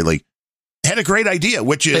Bill O'Reilly, had a great idea,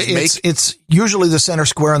 which is it's usually the center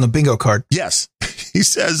square on the bingo card. Yes. He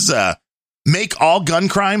says, make all gun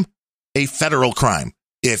crime a federal crime.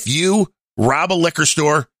 If you rob a liquor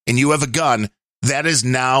store and you have a gun, that is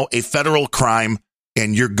now a federal crime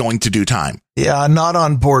and you're going to do time. Yeah, I'm not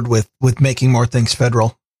on board with making more things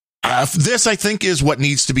federal. This, I think, is what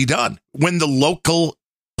needs to be done. When the local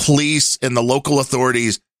police and the local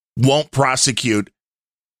authorities won't prosecute,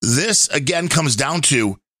 this again comes down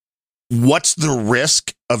to what's the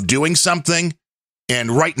risk of doing something. And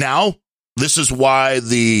right now, this is why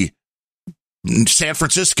San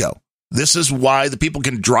Francisco, this is why the people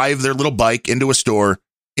can drive their little bike into a store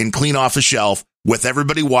and clean off a shelf with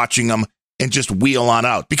everybody watching them and just wheel on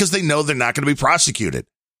out because they know they're not going to be prosecuted.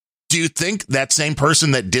 Do you think that same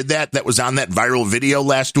person that did that was on that viral video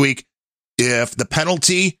last week, if the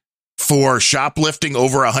penalty for shoplifting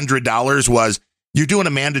over $100 was you're doing a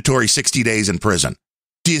mandatory 60 days in prison?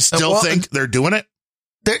 Do you still think they're doing it?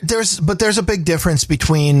 There's a big difference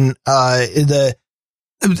between how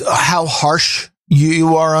harsh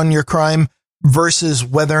you are on your crime versus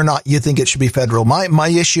whether or not you think it should be federal. My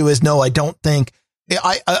issue is no, I don't think,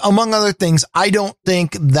 among other things, I don't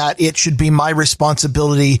think that it should be my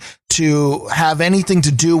responsibility to have anything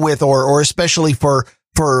to do with, or especially for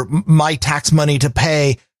my tax money to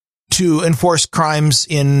pay to enforce crimes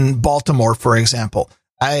in Baltimore, for example,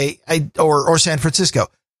 or San Francisco.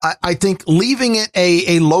 I think leaving it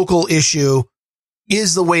a local issue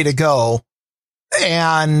is the way to go.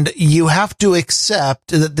 And you have to accept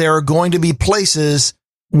that there are going to be places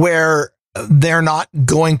where they're not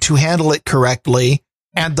going to handle it correctly.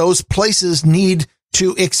 And those places need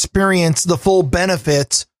to experience the full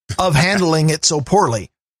benefits of handling it so poorly.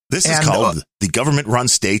 This is called the government-run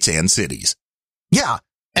states and cities. Yeah.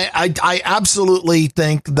 I absolutely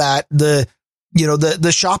think that the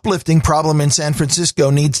shoplifting problem in San Francisco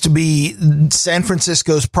needs to be San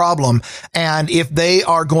Francisco's problem. And if they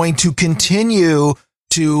are going to continue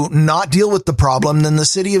to not deal with the problem, then the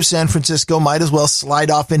city of San Francisco might as well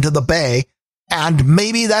slide off into the Bay. And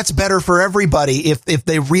maybe that's better for everybody if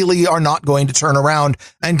they really are not going to turn around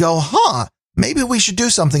and go, maybe we should do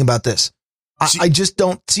something about this. I just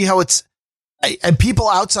don't see how and people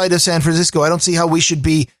outside of San Francisco, I don't see how we should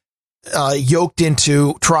be yoked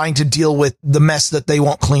into trying to deal with the mess that they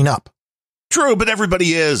won't clean up. True, but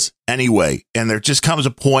everybody is anyway. And there just comes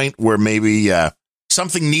a point where maybe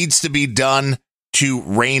something needs to be done to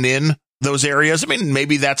rein in those areas. I mean,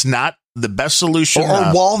 maybe that's not the best solution.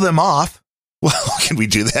 Or wall them off. Well, can we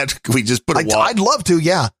do that? Can we just put a wall? I'd love to,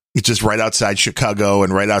 yeah. It's just right outside Chicago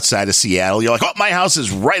and right outside of Seattle. You're like, oh, my house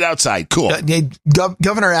is right outside. Cool.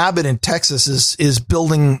 Governor Abbott in Texas is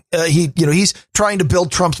building. He's trying to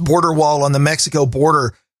build Trump's border wall on the Mexico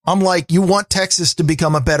border. I'm like, you want Texas to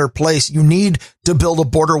become a better place. You need to build a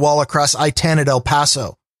border wall across I-10 at El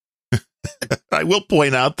Paso. I will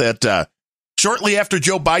point out that shortly after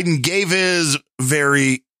Joe Biden gave his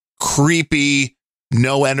very creepy,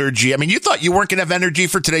 no energy. I mean, you thought you weren't going to have energy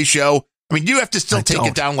for today's show. I mean, you have to still take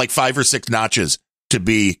it down like 5 or 6 notches to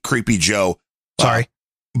be Creepy Joe. Sorry.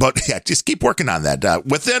 But yeah, just keep working on that.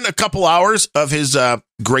 Within a couple hours of his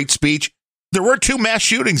great speech, there were 2 mass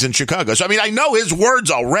shootings in Chicago. So, I mean, I know his words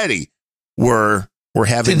already were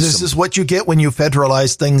having This is what you get when you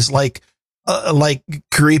federalize things like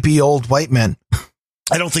creepy old white men.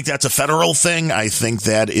 I don't think that's a federal thing. I think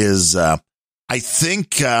that is,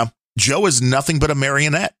 Joe is nothing but a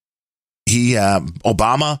marionette.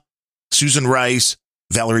 Obama, Susan Rice,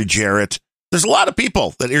 Valerie Jarrett. There's a lot of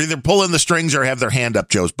people that are either pulling the strings or have their hand up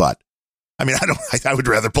Joe's butt. I mean, I would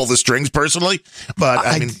rather pull the strings personally, but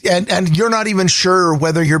I mean, and you're not even sure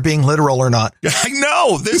whether you're being literal or not. I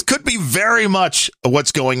know this could be very much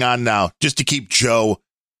what's going on now, just to keep Joe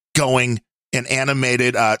going and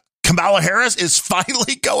animated. Kamala Harris is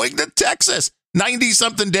finally going to Texas 90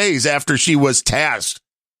 something days after she was tasked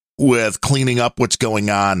with cleaning up what's going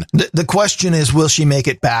on. The question is, will she make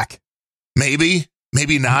it back? Maybe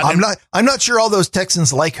not. I'm not sure all those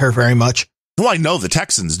Texans like her very much. Well, I know the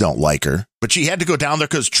Texans don't like her, but she had to go down there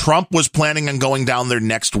because Trump was planning on going down there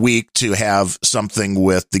next week to have something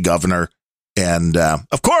with the governor. And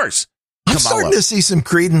of course, I'm starting to see some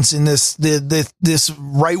credence in this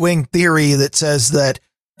right wing theory that says that,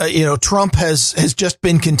 Trump has just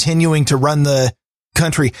been continuing to run the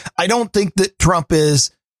country. I don't think that Trump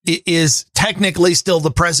is technically still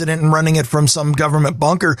the president and running it from some government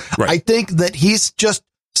bunker. Right. I think that he's just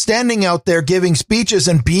standing out there giving speeches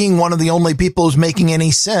and being one of the only people who's making any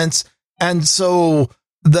sense. And so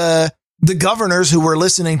the governors who were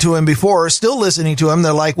listening to him before are still listening to him.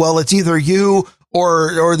 They're like, well, it's either you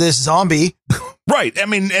or this zombie. Right. I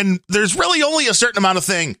mean, and there's really only a certain amount of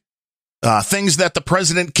things that the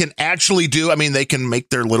president can actually do. I mean, they can make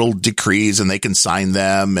their little decrees and they can sign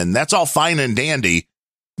them, and that's all fine and dandy.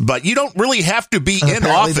 But you don't really have to be in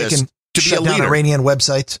office to be a leader. Iranian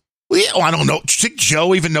websites. Well, I don't know. Do you think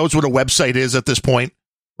Joe even knows what a website is at this point?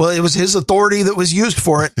 Well, it was his authority that was used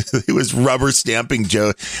for it. It was rubber stamping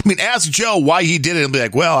Joe. I mean, ask Joe why he did it and be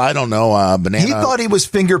like, well, I don't know. Banana. He thought he was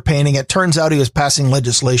finger painting. It turns out he was passing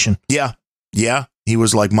legislation. Yeah. He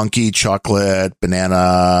was like monkey, chocolate,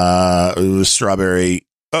 banana, strawberry.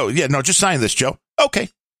 Oh, yeah. No, just sign this, Joe. Okay.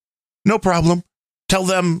 No problem. Tell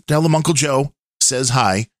them Uncle Joe says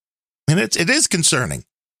hi. And it is concerning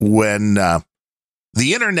when the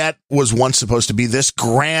internet was once supposed to be this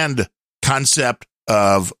grand concept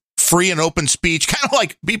of free and open speech, kind of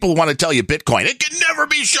like people want to tell you Bitcoin. It can never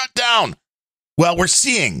be shut down. Well, we're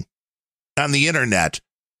seeing on the internet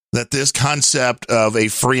that this concept of a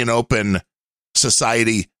free and open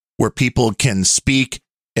society where people can speak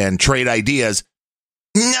and trade ideas,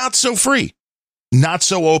 not so free, not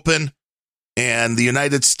so open. and the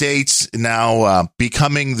United States now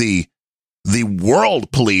becoming the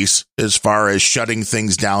world police as far as shutting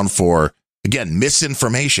things down for, again,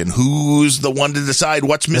 misinformation. Who's the one to decide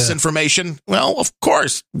what's misinformation? Well, of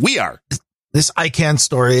course, we are. This ICANN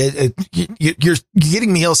story, you're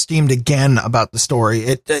getting me all steamed again about the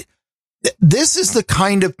story. This is the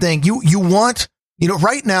kind of thing you want.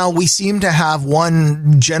 Right now we seem to have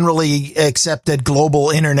one generally accepted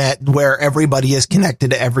global internet where everybody is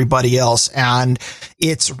connected to everybody else. And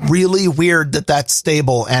it's really weird that that's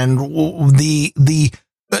stable. And the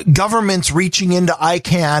governments reaching into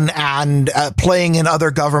ICANN and playing in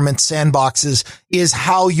other government sandboxes is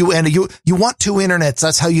how you end. You want two internets.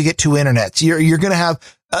 That's how you get two internets. You're going to have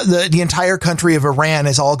the entire country of Iran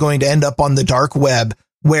is all going to end up on the dark web,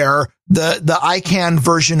 where the ICANN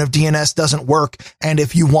version of DNS doesn't work. And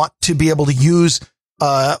if you want to be able to use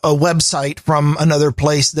a website from another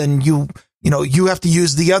place, then you have to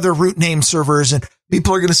use the other root name servers, and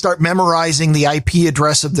people are going to start memorizing the IP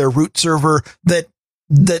address of their root server that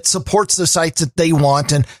supports the sites that they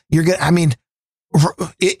want. And I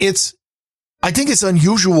think it's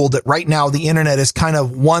unusual that right now the internet is kind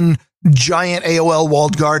of one giant AOL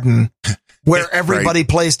walled garden where everybody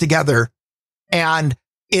plays together, and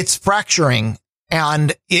it's fracturing.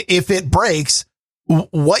 And if it breaks,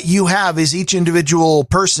 what you have is each individual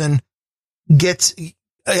person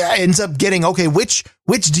ends up getting, okay, which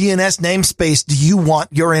DNS namespace do you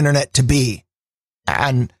want your internet to be?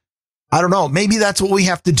 And I don't know. Maybe that's what we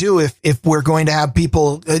have to do if we're going to have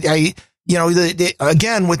people,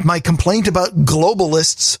 again, with my complaint about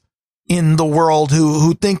globalists in the world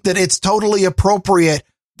who think that it's totally appropriate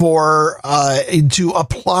to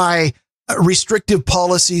apply restrictive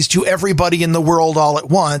policies to everybody in the world all at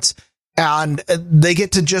once. And they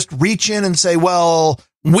get to just reach in and say, well,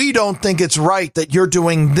 we don't think it's right that you're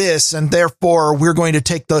doing this, and therefore we're going to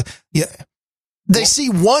take they see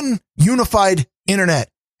one unified internet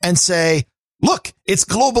and say, look, it's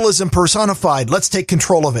globalism personified. Let's take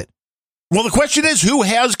control of it. Well, the question is, who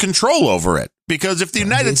has control over it? Because if the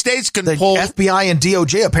United States can pull FBI and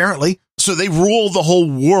DOJ, apparently, so they rule the whole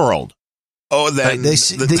world. Oh, then they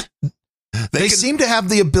seem to have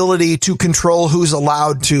the ability to control who's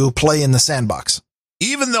allowed to play in the sandbox.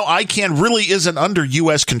 Even though ICANN really isn't under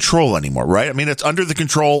U.S. control anymore, right? I mean, it's under the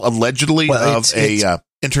control, allegedly, of a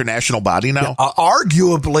international body now.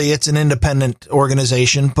 Arguably, it's an independent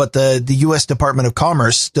organization, but the U.S. Department of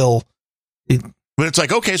Commerce still. But it's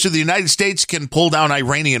like, okay, so the United States can pull down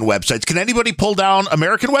Iranian websites. Can anybody pull down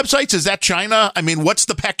American websites? Is that China? I mean, what's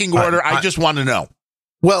the pecking order? I just want to know.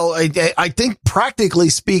 Well, I think practically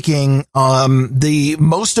speaking,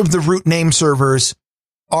 most of the root name servers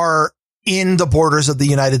are in the borders of the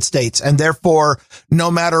United States, and therefore,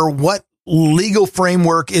 no matter what legal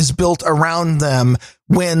framework is built around them,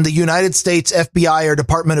 when the United States FBI or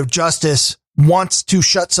Department of Justice wants to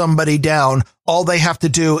shut somebody down, all they have to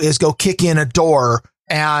do is go kick in a door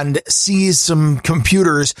and seize some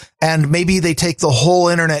computers, and maybe they take the whole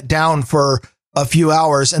internet down for a few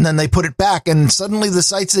hours, and then they put it back, and suddenly the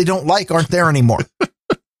sites they don't like aren't there anymore.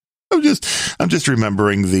 I'm just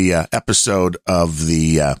remembering the episode of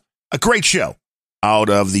a great show out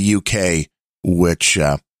of the UK, which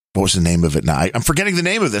what was the name of it now? I'm forgetting the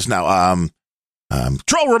name of this now.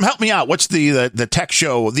 Troll Room, help me out. What's the tech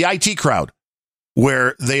show, the IT Crowd,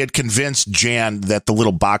 where they had convinced Jan that the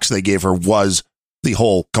little box they gave her was the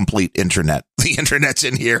whole complete internet. The internet's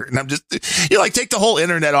in here. And I'm just, take the whole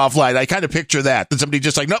internet offline. I kind of picture that. And somebody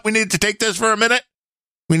just like, nope, we need to take this for a minute.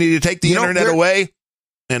 We need to take the internet away.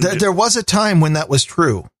 And there was a time when that was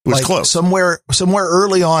true. It was close. Somewhere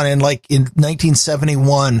early on in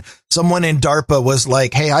 1971, someone in DARPA was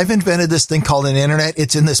like, hey, I've invented this thing called an internet.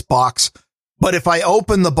 It's in this box. But if I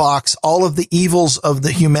open the box, all of the evils of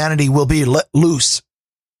the humanity will be let loose.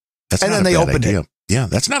 And then they opened it. Yeah,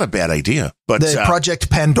 that's not a bad idea. But the Project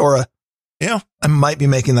Pandora. Yeah, I might be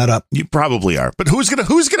making that up. You probably are. But who's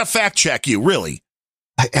gonna fact check you? Really?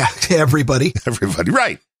 Everybody. Everybody.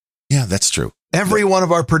 Right. Yeah, that's true. Every one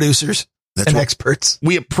of our producers and experts.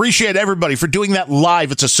 We appreciate everybody for doing that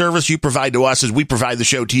live. It's a service you provide to us as we provide the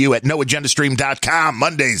show to you at noagendastream.com,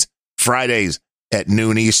 Mondays, Fridays at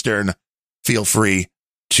noon Eastern. Feel free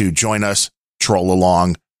to join us, troll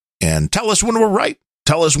along, and tell us when we're right.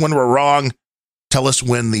 Tell us when we're wrong. Tell us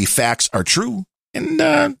when the facts are true.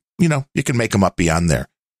 And, you can make them up beyond there.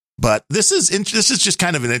 But this is just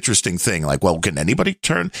kind of an interesting thing. Like, well, can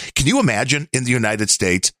you imagine in the United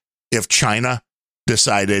States if China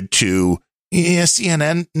decided to,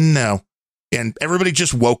 CNN? No. And everybody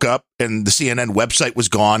just woke up and the CNN website was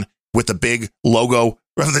gone with the big logo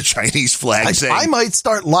of the Chinese flag saying, I might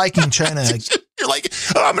start liking China You're like,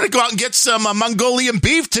 oh, I'm going to go out and get some Mongolian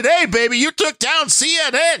beef today, baby. You took down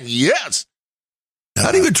CNN. Yes.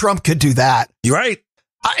 Not even Trump could do that. You're right.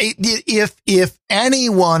 If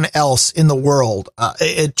anyone else in the world,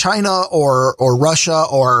 China or Russia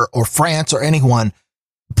or France or anyone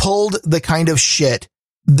pulled the kind of shit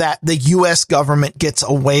that the U.S. government gets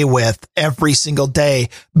away with every single day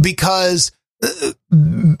because,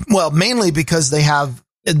 mainly because they have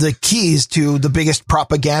the keys to the biggest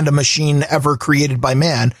propaganda machine ever created by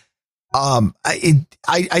man.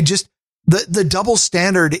 The double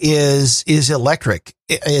standard is electric.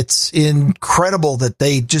 It's incredible that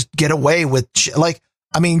they just get away with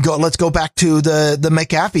let's go back to the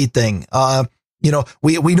McAfee thing.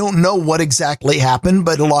 We don't know what exactly happened,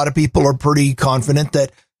 but a lot of people are pretty confident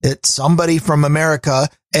that somebody from America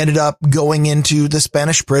ended up going into the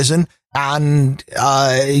Spanish prison and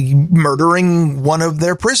murdering one of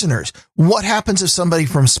their prisoners. What happens if somebody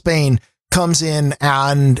from Spain comes in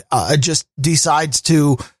and just decides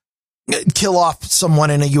to kill off someone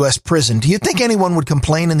in a U.S. prison? Do you think anyone would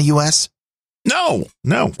complain in the U.S.? No,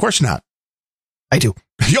 of course not. I do.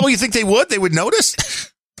 Oh, you think they would? They would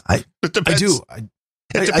notice? I do.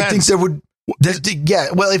 I think there would. Yeah.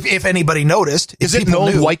 Well, if anybody noticed, is it an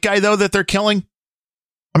old white guy though that they're killing?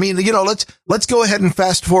 I mean, let's go ahead and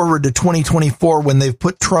fast forward to 2024 when they've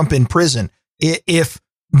put Trump in prison. If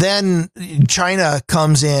then China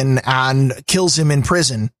comes in and kills him in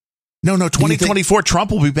prison. No, 2024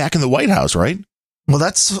 Trump will be back in the White House, right? Well,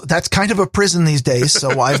 that's kind of a prison these days.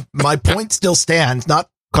 So my point still stands. Not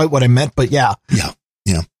quite what I meant, but yeah. Yeah.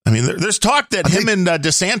 I mean, there's talk that him and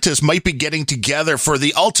DeSantis might be getting together for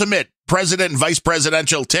the ultimate president and vice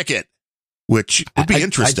presidential ticket, which would be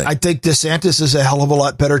interesting. I think DeSantis is a hell of a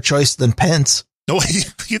lot better choice than Pence. No,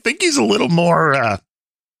 you think he's a little more,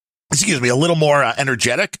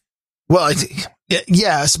 energetic? Well,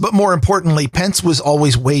 yes, but more importantly, Pence was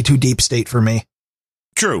always way too deep state for me.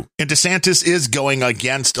 True. And DeSantis is going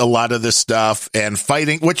against a lot of this stuff and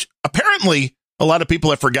fighting, which apparently a lot of people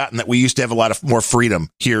have forgotten that we used to have a lot of more freedom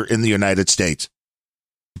here in the United States.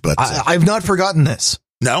 But I've not forgotten this.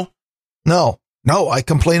 No, I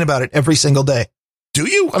complain about it every single day. Do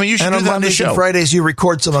you? I mean, you should and do on that Mondays on the show. And Fridays, you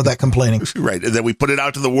record some of that complaining. Right. And then we put it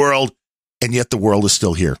out to the world, and yet the world is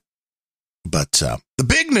still here. But the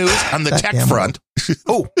big news on the tech front.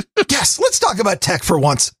 Oh, yes. Let's talk about tech for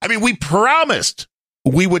once. I mean, we promised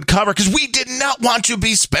we would cover because we did not want to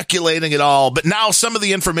be speculating at all. But now some of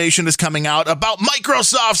the information is coming out about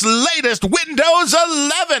Microsoft's latest Windows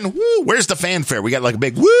 11. Woo, where's the fanfare? We got like a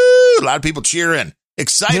big woo, a lot of people cheering.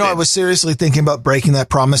 Excited. I was seriously thinking about breaking that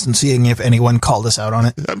promise and seeing if anyone called us out on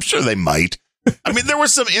it. I'm sure they might. I mean, there were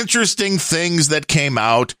some interesting things that came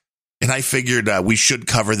out, and I figured we should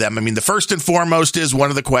cover them. I mean, the first and foremost is one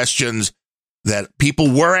of the questions that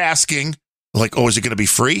people were asking, like, oh, is it going to be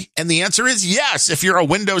free? And the answer is yes. If you're a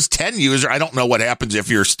Windows 10 user, I don't know what happens if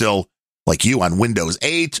you're still like you on Windows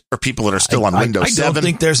 8 or people that are still on Windows 7. I don't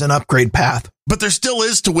think there's an upgrade path. But there still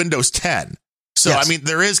is to Windows 10. So, yes. I mean,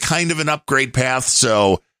 there is kind of an upgrade path.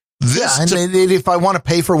 So, if I want to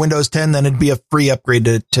pay for Windows 10, then it'd be a free upgrade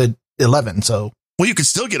to 11. So, well, you can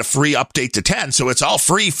still get a free update to 10. So it's all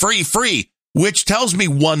free, which tells me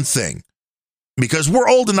one thing, because we're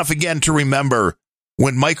old enough again to remember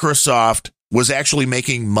when Microsoft was actually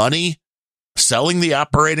making money selling the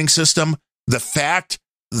operating system. The fact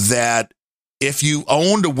that if you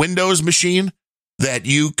owned a Windows machine, that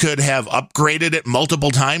you could have upgraded it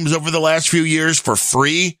multiple times over the last few years for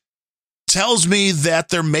free tells me that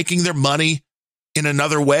they're making their money in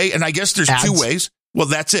another way. And I guess there's two ways. Well,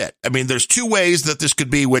 that's it. I mean, there's two ways that this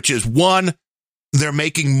could be, which is one, they're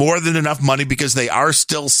making more than enough money because they are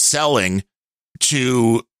still selling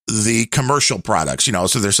to the commercial products,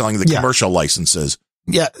 so they're selling the commercial licenses.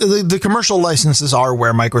 Yeah, the commercial licenses are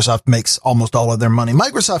where Microsoft makes almost all of their money.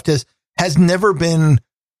 Microsoft has never been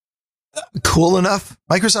cool enough.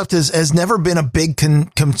 Microsoft has never been a big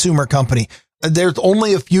consumer company. There's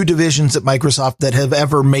only a few divisions at Microsoft that have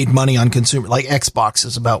ever made money on consumer, like Xbox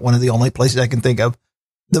is about one of the only places I can think of.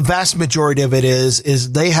 The vast majority of it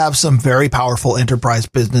is they have some very powerful enterprise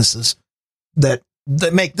businesses that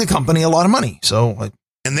make the company a lot of money. So,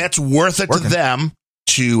 and that's worth it to them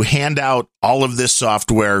to hand out all of this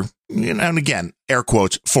software, and again, air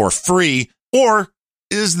quotes, for free, or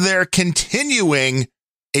is there continuing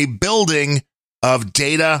a building of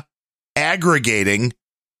data aggregating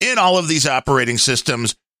in all of these operating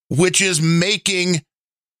systems, which is making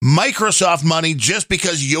Microsoft money just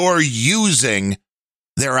because you're using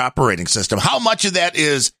their operating system? How much of that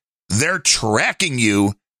is they're tracking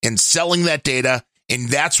you and selling that data, and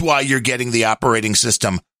that's why you're getting the operating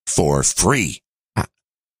system for free?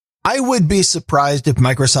 I would be surprised if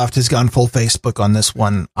Microsoft has gone full Facebook on this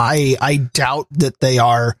one. I doubt that they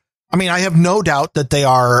are. I mean, I have no doubt that they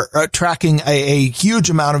are tracking a huge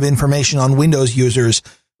amount of information on Windows users.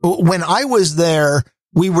 When I was there,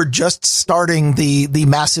 we were just starting the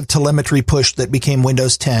massive telemetry push that became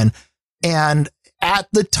Windows 10. And at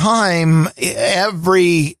the time,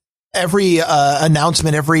 every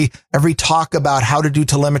announcement, every talk about how to do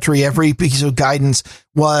telemetry, every piece of guidance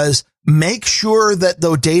was make sure that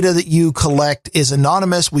the data that you collect is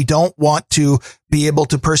anonymous. We don't want to be able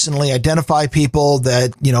to personally identify people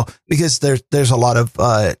that, because there's a lot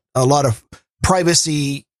of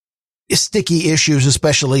privacy sticky issues,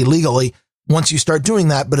 especially legally, once you start doing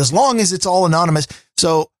that. But as long as it's all anonymous.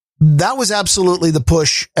 So that was absolutely the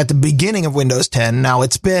push at the beginning of Windows 10. Now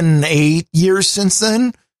it's been 8 years since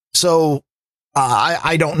then. So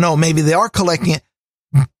I don't know. Maybe they are collecting it,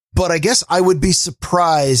 but I guess I would be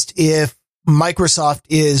surprised if Microsoft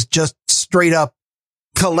is just straight up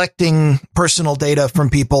collecting personal data from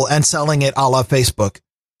people and selling it a la Facebook.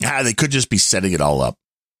 They could just be setting it all up.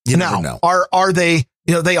 You never know. Are they,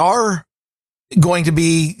 they are going to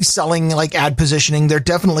be selling like ad positioning. They're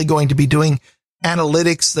definitely going to be doing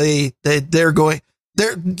analytics.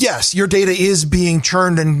 Yes, your data is being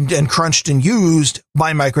churned and crunched and used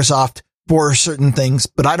by Microsoft for certain things,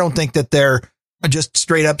 but I don't think that they're just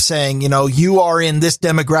straight up saying, you are in this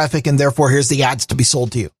demographic and therefore here's the ads to be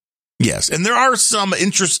sold to you. Yes. And there are some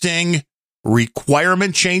interesting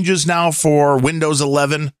requirement changes now for Windows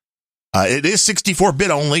 11. It is 64-bit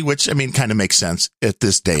only, which kind of makes sense at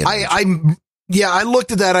this day. I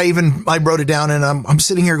looked at that. I wrote it down and I'm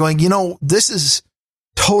sitting here going, this is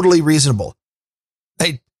totally reasonable.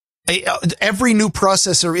 Every new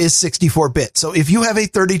processor is 64-bit. So if you have a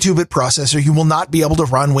 32-bit processor, you will not be able to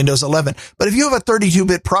run Windows 11. But if you have a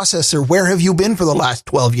 32-bit processor, where have you been for the last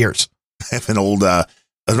 12 years? I have an old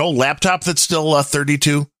laptop that's still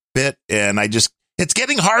 32-bit, and it's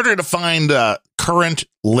getting harder to find current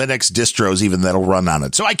Linux distros even that'll run on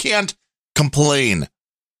it. So I can't complain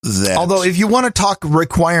that. Although if you want to talk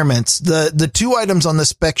requirements, the two items on the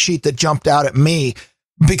spec sheet that jumped out at me,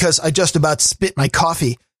 because I just about spit my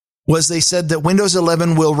coffee, was they said that Windows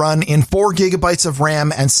 11 will run in 4 gigabytes of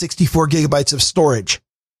RAM and 64 gigabytes of storage.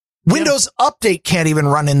 Yeah. Windows Update can't even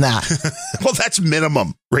run in that. Well, that's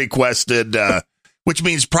minimum requested, which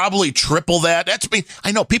means probably triple that.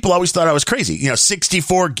 I know people always thought I was crazy.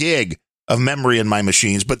 64 gig of memory in my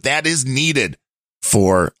machines, but that is needed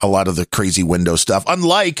for a lot of the crazy Windows stuff.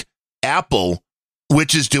 Unlike Apple,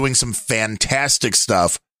 which is doing some fantastic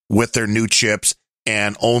stuff with their new chips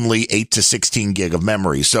and only 8 to 16 gig of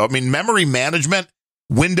memory. So, memory management,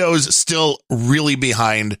 Windows still really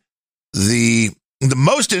behind. The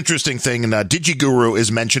most interesting thing, and DigiGuru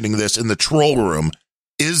is mentioning this in the troll room,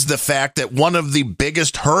 is the fact that one of the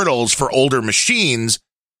biggest hurdles for older machines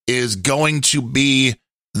is going to be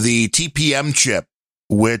the TPM chip,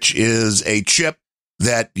 which is a chip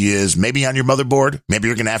that is maybe on your motherboard. Maybe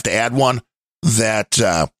you're going to have to add one that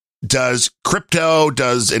does crypto,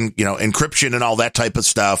 does encryption and all that type of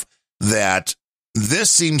stuff. That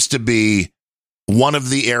this seems to be one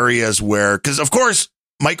of the areas where, because of course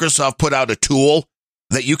Microsoft put out a tool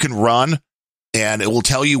that you can run and it will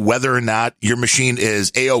tell you whether or not your machine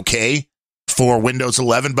is A-OK for Windows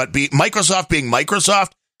 11. But Microsoft being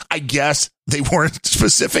Microsoft, I guess they weren't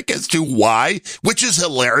specific as to why, which is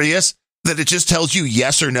hilarious that it just tells you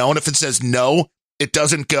yes or no. And if it says no, it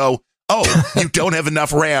doesn't go, oh, you don't have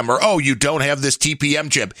enough RAM, or, oh, you don't have this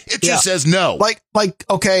TPM chip. It just says no. Like,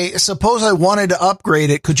 okay, suppose I wanted to upgrade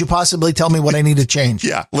it. Could you possibly tell me what I need to change?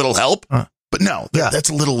 Yeah, little help. But no, that's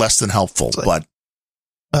a little less than helpful. But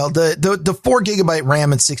well, the 4 gigabyte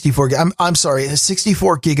RAM and 64, I'm sorry,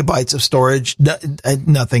 64 gigabytes of storage,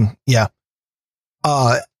 nothing. Yeah.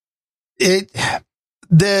 The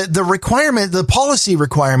requirement, the policy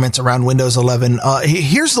requirements around Windows 11,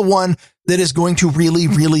 here's the one that is going to really,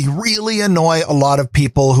 really, really annoy a lot of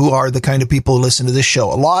people who are the kind of people who listen to this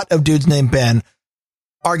show. A lot of dudes named Ben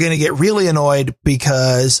are going to get really annoyed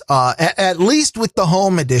because, at least with the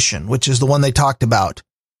Home Edition, which is the one they talked about,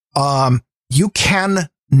 you can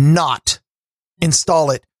not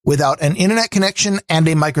install it without an internet connection and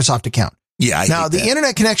a Microsoft account. Yeah. Now, the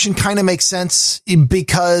internet connection kind of makes sense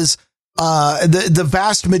because the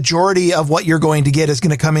vast majority of what you're going to get is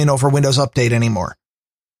going to come in over Windows Update anymore.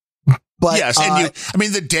 But yes, and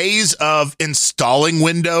the days of installing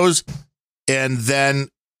Windows and then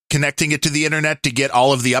connecting it to the internet to get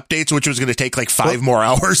all of the updates, which was going to take like 5 more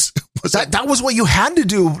hours. That was what you had to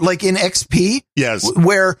do, like in XP. Yes,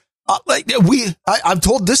 where I've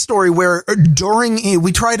told this story where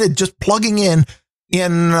we tried to just plugging in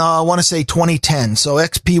in I want to say 2010. So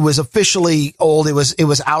XP was officially old. It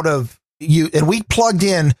was out of you, and we plugged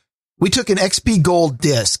in. We took an XP Gold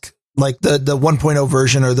disc, like the 1.0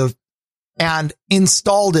 version and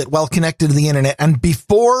installed it while connected to the internet. And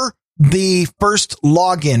before the first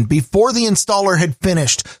login, before the installer had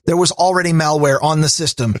finished, there was already malware on the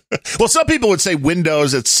system. Well, some people would say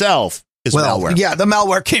Windows itself is malware. Yeah, the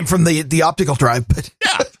malware came from the optical drive, but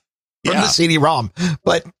from the CD-ROM.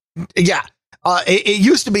 But yeah, it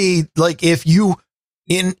used to be like if you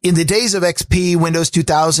in the days of XP, Windows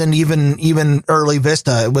 2000, even early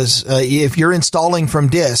Vista, it was if you're installing from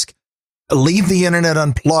disk, leave the internet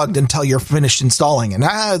unplugged until you're finished installing. And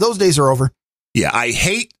those days are over. Yeah, I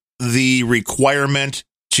hate the requirement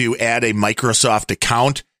to add a Microsoft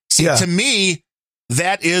account. See, to me,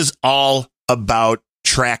 that is all about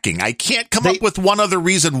tracking. I can't come up with one other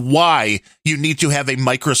reason why you need to have a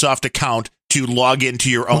Microsoft account to log into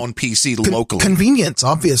your own PC locally. Convenience,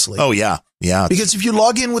 obviously. Oh, yeah. Yeah. Because if you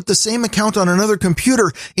log in with the same account on another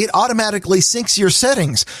computer, it automatically syncs your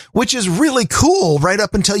settings, which is really cool right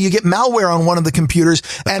up until you get malware on one of the computers,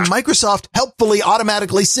 and Microsoft helpfully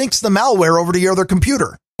automatically syncs the malware over to your other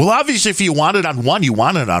computer. Well, obviously, if you want it on one, you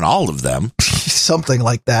want it on all of them. Something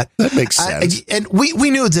like that. That makes sense. And we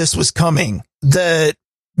knew this was coming.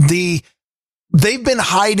 They've been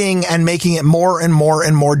hiding and making it more and more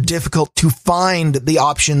and more difficult to find the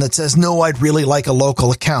option that says, no, I'd really like a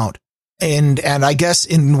local account. And I guess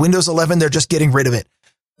in Windows 11, they're just getting rid of it.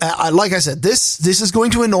 Like I said, this is going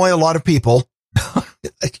to annoy a lot of people,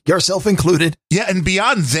 yourself included. Yeah. And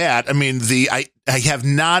beyond that, I mean, I have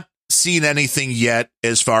not seen anything yet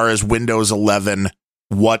as far as Windows 11,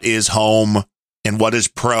 what is home and what is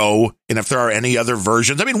pro, and if there are any other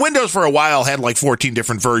versions. I mean, Windows for a while had like 14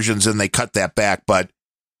 different versions and they cut that back. But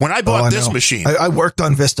when I bought this machine, I worked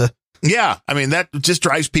on Vista. Yeah, I mean, that just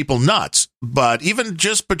drives people nuts. But even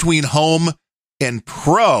just between home and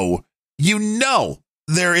pro,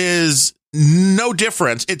 there is no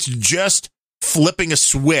difference. It's just flipping a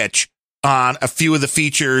switch on a few of the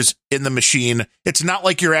features in the machine. It's not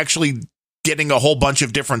like you're actually getting a whole bunch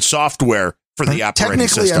of different software for the operating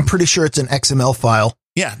system. Technically, I'm pretty sure it's an XML file.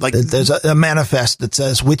 Yeah, like there's a manifest that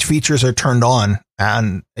says which features are turned on,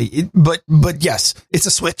 but yes, it's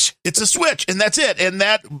a switch. It's a switch, and that's it. And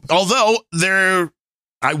that, although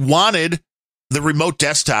I wanted the remote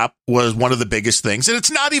desktop was one of the biggest things, and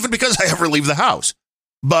it's not even because I ever leave the house,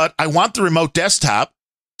 but I want the remote desktop.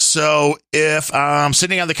 So if I'm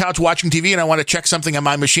sitting on the couch watching TV and I want to check something on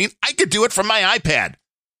my machine, I could do it from my iPad.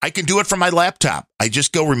 I can do it from my laptop. I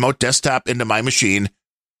just go remote desktop into my machine,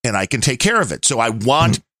 and I can take care of it. So I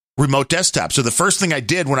want remote desktop. So the first thing I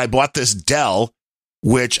did when I bought this Dell,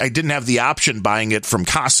 which I didn't have the option buying it from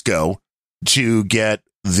Costco to get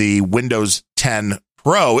the Windows 10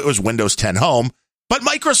 Pro, it was Windows 10 Home, but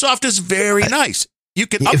Microsoft is very nice. You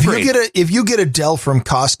can upgrade. If you get a Dell from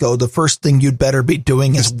Costco, the first thing you'd better be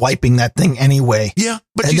doing is wiping that thing anyway. Yeah,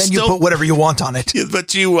 but and then you put whatever you want on it. Yeah,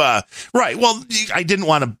 but right. Well, I didn't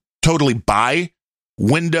want to totally buy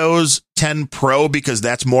Windows 10 Pro because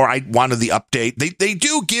that's more. I wanted the update. They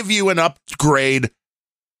do give you an upgrade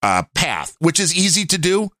path, which is easy to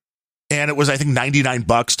do, and it was I think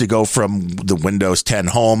 $99 to go from the Windows 10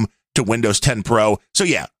 Home to Windows 10 Pro. So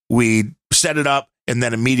yeah, we set it up and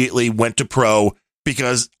then immediately went to Pro.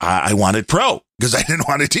 Because I wanted Pro, because I didn't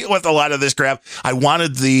want to deal with a lot of this crap. I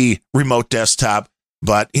wanted the remote desktop,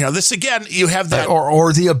 but this again, you have that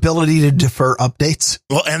or the ability to defer updates.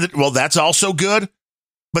 Well, that's also good.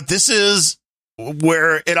 But this is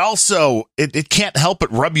where it also it can't help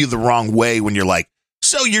but rub you the wrong way when you're like,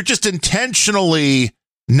 so you're just intentionally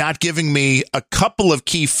not giving me a couple of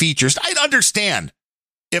key features. I'd understand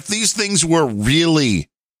if these things were really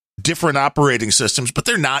different operating systems, but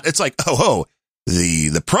they're not. It's like,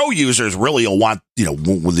 the pro users really will want,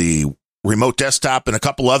 the remote desktop and a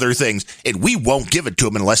couple other things, and we won't give it to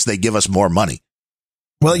them unless they give us more money.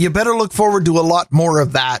 Well, you better look forward to a lot more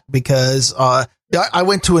of that because I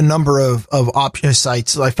went to a number of option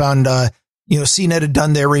sites. I found, CNET had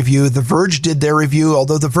done their review. The Verge did their review,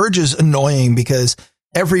 although The Verge is annoying because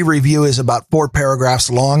every review is about 4 paragraphs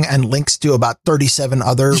long and links to about 37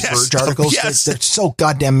 other Verge articles. Yes. There's so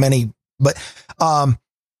goddamn many, but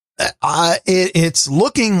it's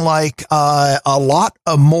looking like a lot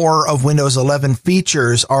more of Windows 11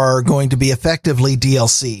 features are going to be effectively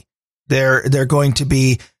DLC. They're going to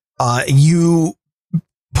be you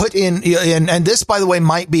put in, and this, by the way,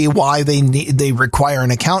 might be why they require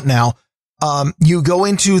an account now. You go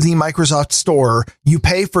into the Microsoft Store, you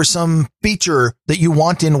pay for some feature that you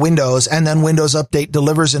want in Windows, and then Windows Update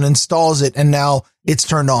delivers and installs it, and now it's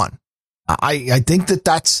turned on. I think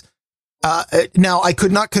that's Now, I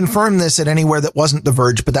could not confirm this at anywhere that wasn't The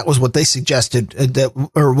Verge, but that was what they suggested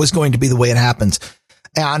or was going to be the way it happens.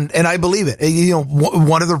 And I believe it.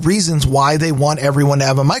 One of the reasons why they want everyone to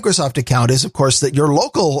have a Microsoft account is, of course, that your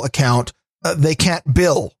local account, they can't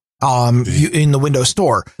bill in the Windows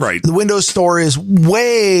Store. Right. The Windows Store is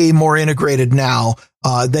way more integrated now.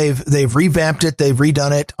 They've revamped it. They've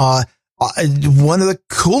redone it. One of the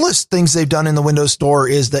coolest things they've done in the Windows Store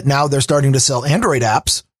is that now they're starting to sell Android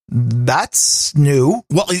apps. That's new.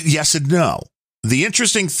 Well, yes and no. The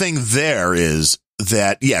interesting thing there is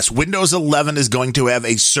that, yes, Windows 11 is going to have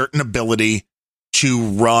a certain ability to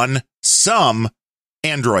run some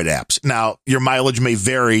Android apps. Now, your mileage may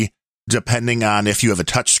vary depending on if you have a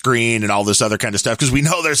touch screen and all this other kind of stuff, because we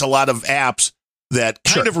know there's a lot of apps that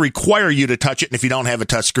kind of require you to touch it. And if you don't have a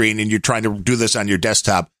touch screen and you're trying to do this on your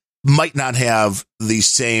desktop, might not have the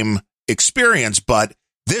same experience. But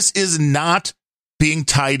this is not being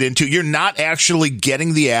tied into, you're not actually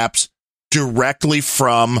getting the apps directly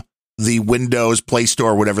from the Windows Play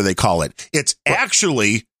Store, whatever they call it. It's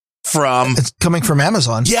actually it's coming from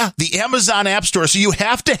Amazon. Yeah, the Amazon App Store. So you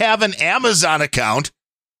have to have an Amazon account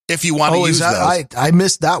if you want to use those. I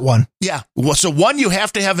missed that one. Yeah. Well, so one, you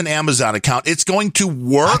have to have an Amazon account. It's going to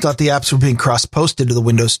work. I thought the apps were being cross-posted to the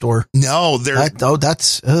Windows Store. No, they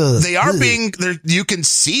are being, you can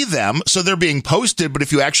see them. So they're being posted. But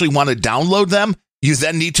if you actually want to download them, you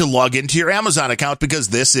then need to log into your Amazon account because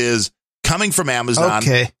this is coming from Amazon.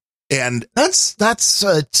 Okay. And that's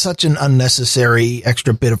such an unnecessary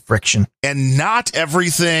extra bit of friction. And not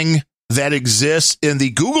everything that exists in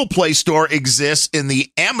the Google Play Store exists in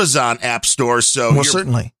the Amazon App Store. So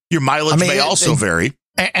certainly your mileage may also vary.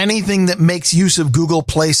 Anything that makes use of Google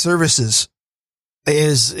Play services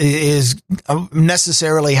is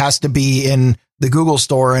necessarily has to be in the Google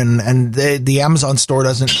Store, and the Amazon Store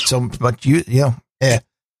doesn't so much.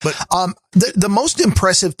 But the most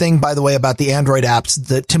impressive thing, by the way, about the Android apps,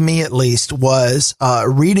 that to me at least, was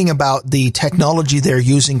reading about the technology they're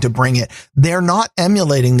using to bring it. They're not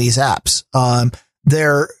emulating these apps.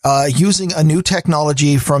 They're using a new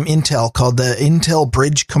technology from Intel called the Intel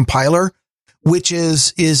Bridge Compiler, which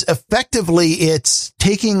is effectively, it's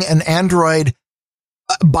taking an Android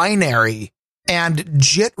binary and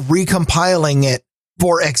JIT recompiling it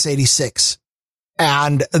for x86.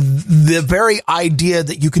 And the very idea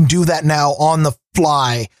that you can do that now on the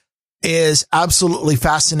fly is absolutely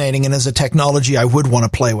fascinating, and is a technology I would want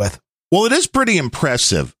to play with. Well, it is pretty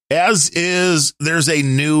impressive, as is there's a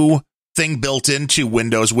new thing built into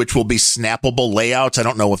Windows, which will be snappable layouts. I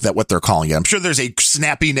don't know what they're calling it. I'm sure there's a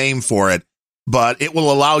snappy name for it, but it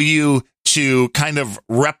will allow you to kind of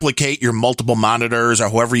replicate your multiple monitors or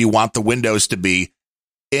however you want the windows to be.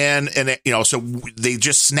 And so they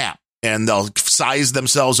just snap. And they'll size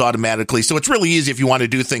themselves automatically. So it's really easy if you want to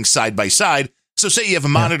do things side by side. So say you have a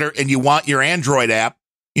monitor and you want your Android app,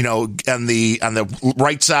 on the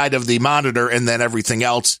right side of the monitor, and then everything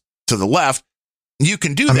else to the left. You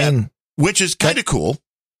can do that, which is kind of cool.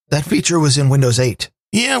 That feature was in Windows 8.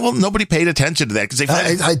 Yeah, well, nobody paid attention to that because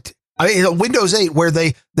they Windows 8, where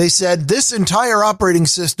they said this entire operating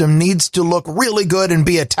system needs to look really good and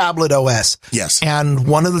be a tablet OS. Yes. And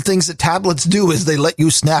one of the things that tablets do is they let you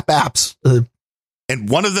snap apps. And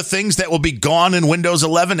one of the things that will be gone in Windows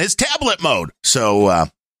 11 is tablet mode. So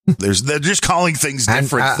they're just calling things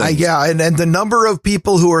different things. Yeah, and the number of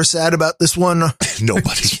people who are sad about this one.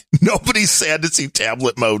 Nobody's sad to see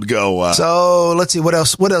tablet mode go. So let's see, what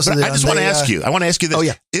else? I just want to ask you. I want to ask you this. Oh,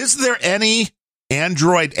 yeah. Is there any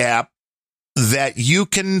Android app that you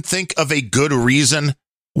can think of a good reason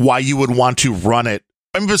why you would want to run it?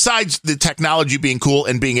 I mean, besides the technology being cool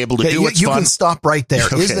and being able to do it, you can stop right there.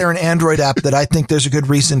 Okay. Is there an Android app that I think there's a good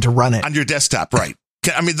reason to run it on your desktop? Right.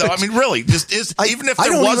 I mean, really, just even if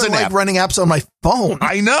there was an app running apps on my phone.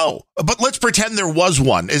 I know, but let's pretend there was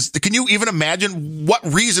one. Can you even imagine what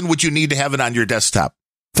reason would you need to have it on your desktop?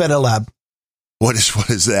 FediLab. What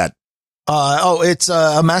is that? It's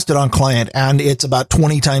a Mastodon client, and it's about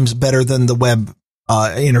 20 times better than the web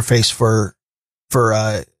interface for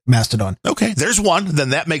Mastodon. Okay, there's one.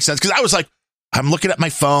 Then that makes sense, because I was like, I'm looking at my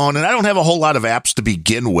phone, and I don't have a whole lot of apps to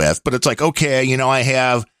begin with, but it's like, okay, I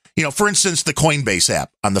have, for instance, the Coinbase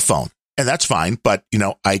app on the phone, and that's fine, but,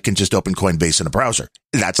 I can just open Coinbase in a browser.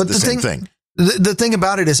 That's the same thing. The thing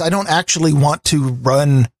about it is I don't actually want to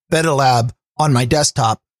run FediLab on my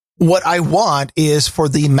desktop. What I want is for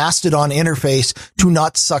the Mastodon interface to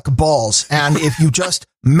not suck balls. And if you just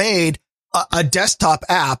made a desktop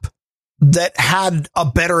app that had a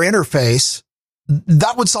better interface,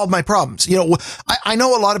 that would solve my problems. I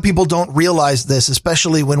know a lot of people don't realize this,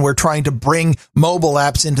 especially when we're trying to bring mobile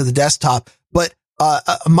apps into the desktop, but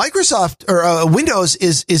Microsoft or Windows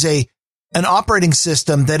is an operating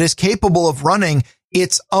system that is capable of running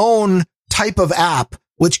its own type of app,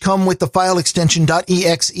 which come with the file extension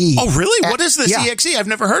 .exe. Oh, really? What is this exe? I've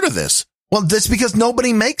never heard of this. Well, that's because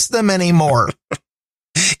nobody makes them anymore.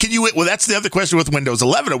 Well, that's the other question with Windows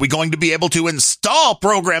 11. Are we going to be able to install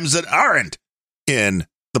programs that aren't in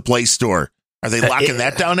the Play Store? Are they locking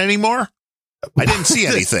that down anymore? I didn't see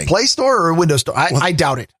anything. Play Store or Windows Store? I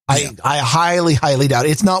doubt it. Yeah. I highly, highly doubt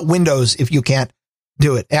it. It's not Windows if you can't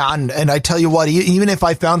do it. And I tell you what, even if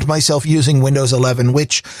I found myself using Windows 11,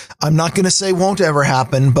 which I'm not going to say won't ever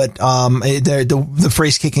happen, but the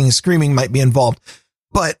phrase kicking and screaming might be involved.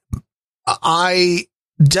 But I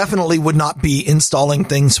definitely would not be installing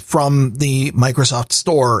things from the Microsoft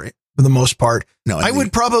Store for the most part. No, I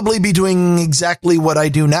would probably be doing exactly what I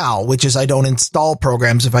do now, which is I don't install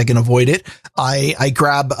programs if I can avoid it. I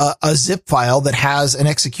grab a zip file that has an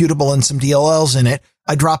executable and some DLLs in it.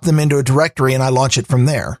 I drop them into a directory and I launch it from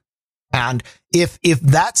there. And if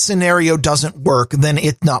that scenario doesn't work, then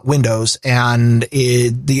it's not Windows and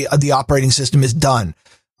the operating system is done.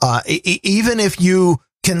 Even if you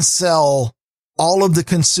can sell all of the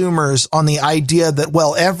consumers on the idea that,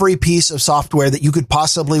 well, every piece of software that you could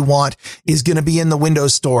possibly want is going to be in the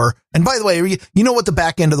Windows Store. And by the way, you know what the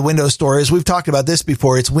back end of the Windows Store is? We've talked about this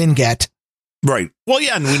before. It's Winget. Right. Well,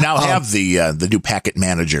 yeah, and we now have the new packet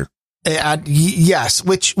manager. Yes,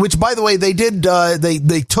 which by the way, they did.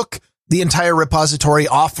 They took the entire repository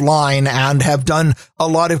offline and have done a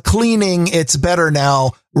lot of cleaning. It's better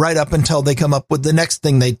now, right up until they come up with the next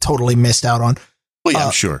thing they totally missed out on. Well, yeah,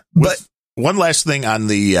 I'm sure. But one last thing on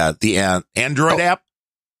the Android app.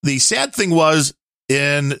 The sad thing was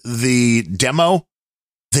in the demo,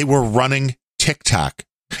 they were running TikTok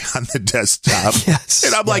on the desktop. Yes.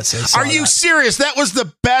 And I'm like, are you serious? That was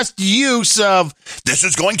the best use of this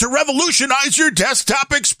is going to revolutionize your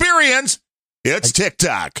desktop experience. It's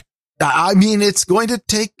TikTok. I mean, it's going to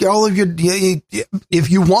take all of your, if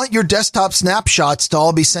you want your desktop snapshots to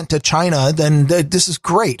all be sent to China, then this is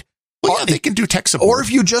great. Well, yeah, they can do tech support. Or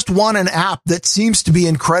if you just want an app that seems to be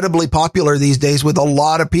incredibly popular these days with a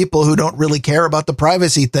lot of people who don't really care about the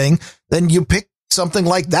privacy thing, then you pick something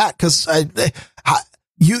like that because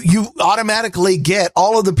you automatically get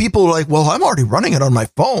all of the people who are like, well, I'm already running it on my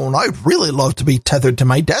phone. I'd really love to be tethered to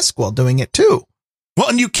my desk while doing it too. Well,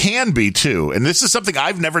 and you can be too. And this is something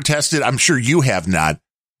I've never tested. I'm sure you have not.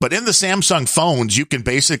 But in the Samsung phones, you can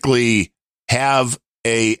basically have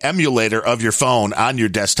a emulator of your phone on your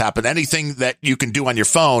desktop, and anything that you can do on your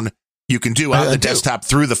phone, you can do on the desktop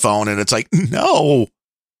through the phone. And it's like, no.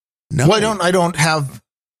 Well, I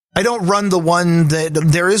don't run the one that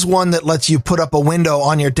there is one that lets you put up a window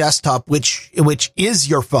on your desktop, which is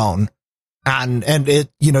your phone. And it,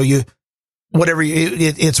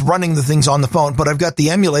 it's running the things on the phone, but I've got the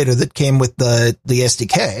emulator that came with the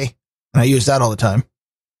SDK and I use that all the time.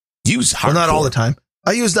 Well, not all the time.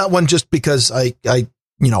 I use that one just because I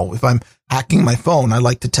if I'm hacking my phone, I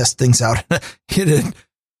like to test things out in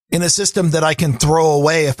a system that I can throw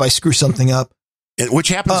away if I screw something up. Which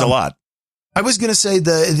happens a lot. I was going to say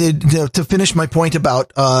to finish my point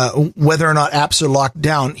about whether or not apps are locked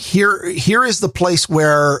down. Here is the place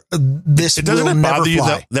where this will never fly. Doesn't it bother you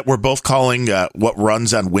that we're both calling what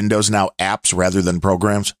runs on Windows now apps rather than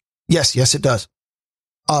programs? Yes, it does.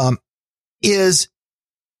 Is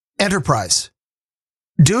Enterprise.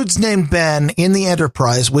 Dudes named Ben in the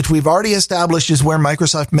Enterprise, which we've already established is where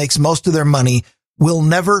Microsoft makes most of their money, will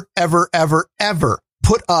never, ever, ever, ever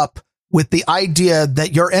put up with the idea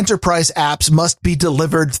that your enterprise apps must be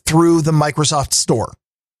delivered through the Microsoft Store.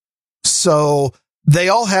 So they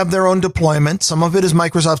all have their own deployment. Some of it is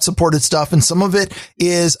Microsoft supported stuff, and some of it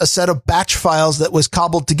is a set of batch files that was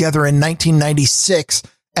cobbled together in 1996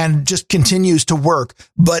 and just continues to work.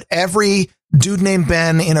 But every dude named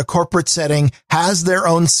Ben in a corporate setting has their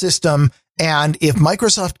own system. And if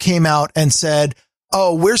Microsoft came out and said,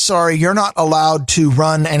 oh, we're sorry, you're not allowed to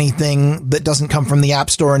run anything that doesn't come from the App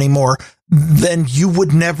Store anymore, then you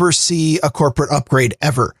would never see a corporate upgrade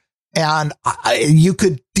ever. And you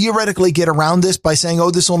could theoretically get around this by saying,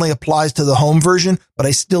 oh, this only applies to the home version, but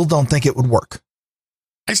I still don't think it would work.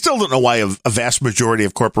 I still don't know why a vast majority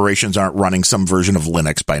of corporations aren't running some version of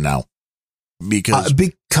Linux by now.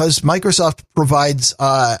 Because Microsoft provides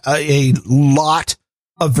a lot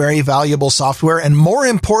of very valuable software. And more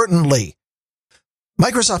importantly,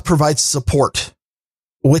 Microsoft provides support,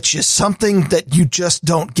 which is something that you just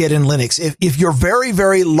don't get in Linux. If you're very,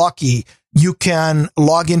 very lucky, you can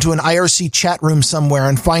log into an IRC chat room somewhere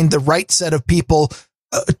and find the right set of people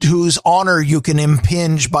whose honor you can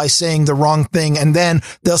impinge by saying the wrong thing, and then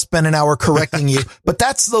they'll spend an hour correcting you. But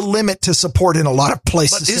that's the limit to support in a lot of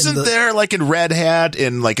places. But isn't there, like in Red Hat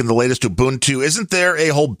and like in the latest Ubuntu, isn't there a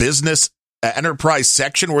whole business enterprise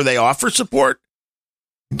section where they offer support?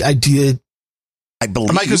 I believe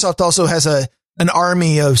Microsoft also has an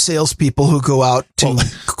army of salespeople who go out to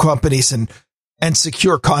companies and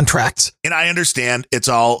secure contracts. And I understand it's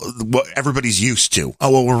all what everybody's used to. Oh,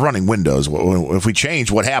 well, we're running Windows. If we change,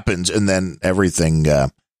 what happens? And then everything,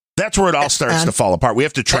 that's where it all starts to fall apart. We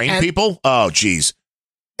have to train people. Oh, geez.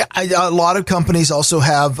 A lot of companies also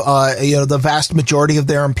have, the vast majority of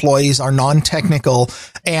their employees are non-technical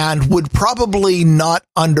and would probably not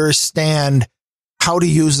understand how to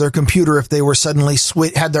use their computer if they were suddenly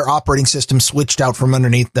had their operating system switched out from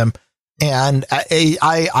underneath them. And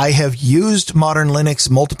I have used modern Linux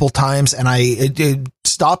multiple times, and I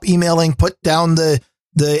stop emailing, put down the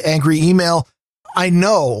angry email. I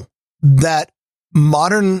know that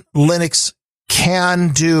modern Linux can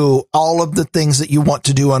do all of the things that you want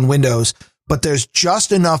to do on Windows, but there's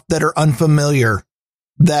just enough that are unfamiliar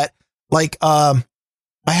that, like, I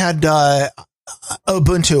had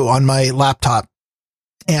Ubuntu on my laptop,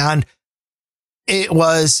 and it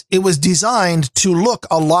was designed to look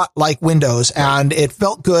a lot like Windows, and it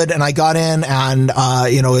felt good. And I got in and,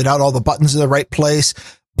 it had all the buttons in the right place,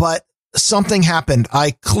 but something happened.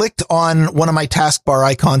 I clicked on one of my taskbar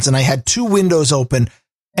icons and I had two windows open,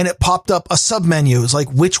 and it popped up a submenu. It's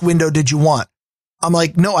like, which window did you want? I'm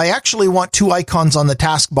like, no, I actually want two icons on the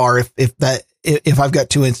taskbar. If I've got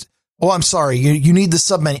two. Oh, I'm sorry. You need the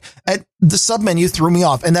submenu. And the submenu threw me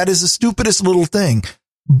off. And that is the stupidest little thing,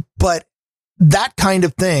 but that kind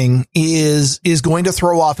of thing is going to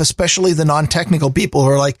throw off, especially the non-technical people who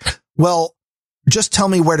are like, well, just tell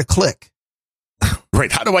me where to click.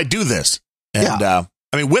 Right. How do I do this?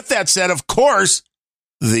 And, with that said, of course,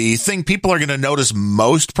 the thing people are going to notice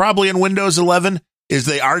most probably in Windows 11 is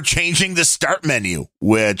they are changing the start menu,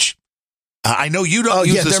 which I know you don't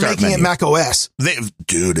use the start menu. They're making it Mac OS.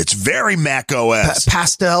 Dude, it's very Mac OS.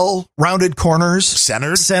 Pastel, rounded corners.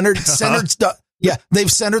 Centered stuff. Yeah, they've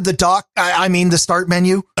centered the dock. The start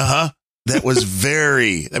menu. That was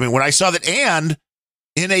when I saw that, and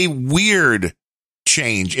in a weird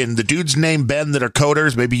change in the dude's name, Ben, that are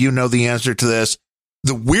coders, maybe you know the answer to this.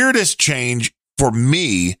 The weirdest change for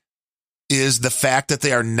me is the fact that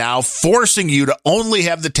they are now forcing you to only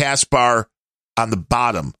have the taskbar on the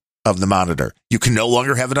bottom of the monitor. You can no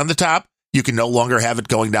longer have it on the top. You can no longer have it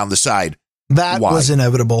going down the side. That was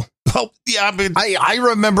inevitable. Well, yeah, I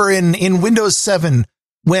remember in Windows 7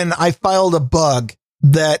 when I filed a bug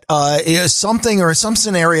that some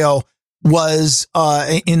scenario was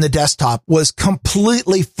in the desktop was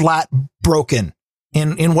completely flat broken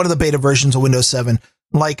in one of the beta versions of Windows 7.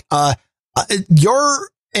 Like your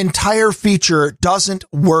entire feature doesn't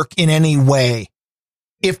work in any way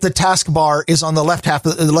if the taskbar is on the left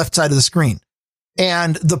side of the screen.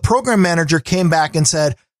 And the program manager came back and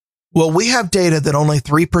said, well, we have data that only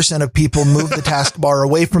 3% of people move the taskbar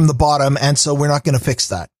away from the bottom, and so we're not going to fix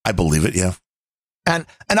that. I believe it, yeah. And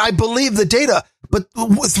I believe the data, but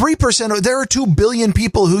 3%, there are 2 billion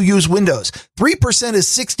people who use Windows. 3% is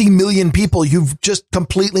 60 million people you've just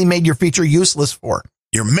completely made your feature useless for.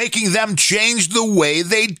 You're making them change the way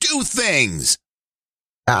they do things.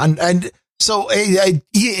 And so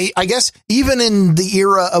I guess even in the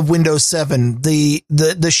era of Windows 7,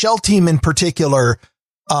 the shell team in particular,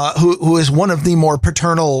 who is one of the more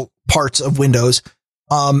paternal parts of Windows,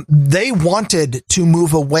 they wanted to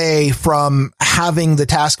move away from having the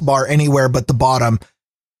taskbar anywhere but the bottom.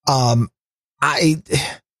 I've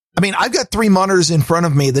got 3 monitors in front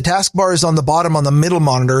of me. The taskbar is on the bottom on the middle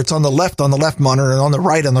monitor. It's on the left monitor, and on the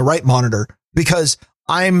right monitor, because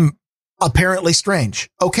I'm apparently strange.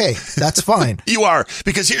 Okay, that's fine. You are,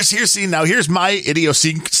 because here's my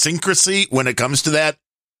idiosyncrasy when it comes to that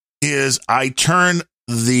is I turn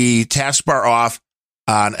the taskbar off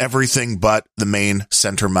on everything but the main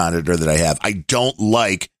center monitor that I have. I don't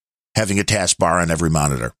like having a taskbar on every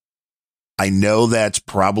monitor. I know that's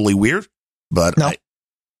probably weird, but no.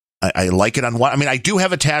 I like it on one. I mean, I do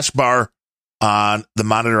have a taskbar on the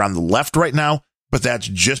monitor on the left right now, but that's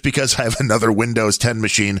just because I have another Windows 10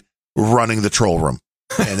 machine running the troll room.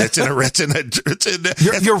 And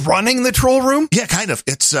you're running the troll room? Yeah, kind of.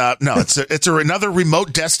 It's another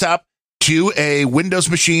remote desktop to a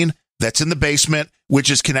Windows machine that's in the basement,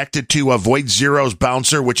 which is connected to a Void Zero's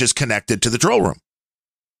bouncer, which is connected to the troll room.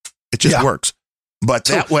 It just works. But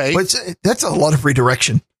that way, that's a lot of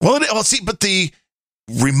redirection. But the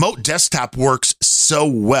remote desktop works so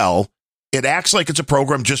well. It acts like it's a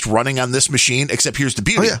program just running on this machine, except here's the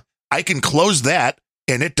beauty. I can close that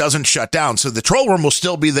and it doesn't shut down. So the control room will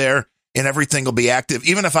still be there and everything will be active.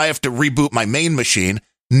 Even if I have to reboot my main machine,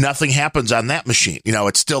 nothing happens on that machine.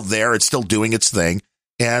 It's still there. It's still doing its thing.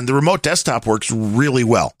 And the remote desktop works really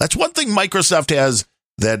well. That's one thing Microsoft has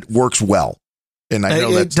that works well. And I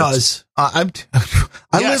know it does. I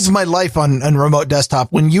live my life on remote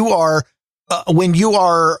desktop. When you are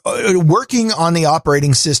working on the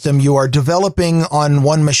operating system, you are developing on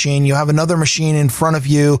one machine. You have another machine in front of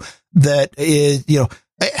you that is,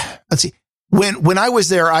 let's see. When I was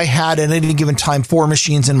there, I had at any given time 4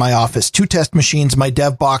 machines in my office, 2 test machines, my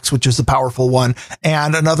dev box, which is the powerful one,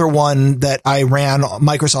 and another one that I ran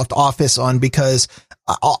Microsoft Office on, because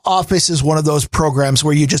Office is one of those programs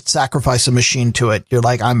where you just sacrifice a machine to it. You're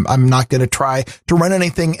like, I'm not going to try to run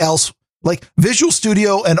anything else. Like Visual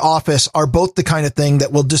Studio and Office are both the kind of thing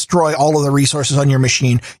that will destroy all of the resources on your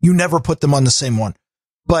machine. You never put them on the same one.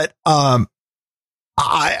 But,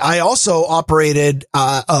 I also operated,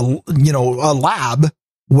 a lab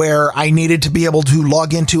where I needed to be able to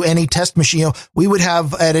log into any test machine. We would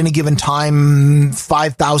have at any given time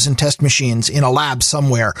 5,000 test machines in a lab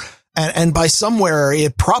somewhere. And by somewhere,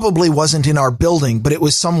 it probably wasn't in our building, but it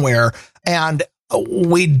was somewhere. And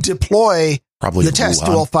we deploy probably the test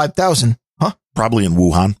to all 5,000. Huh? Probably in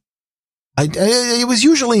Wuhan. It was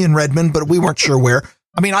usually in Redmond, but we weren't sure where.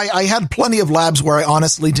 I mean, I had plenty of labs where I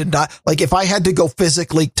honestly did not, like if I had to go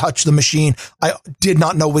physically touch the machine, I did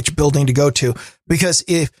not know which building to go to, because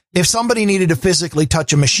if somebody needed to physically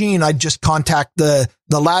touch a machine, I'd just contact the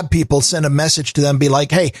lab people, send a message to them, be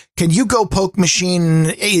like, hey, can you go poke machine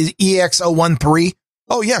EX013?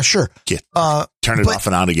 Oh yeah, sure. Yeah. Turn it off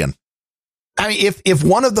and on again. I mean, if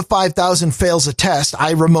one of the 5,000 fails a test,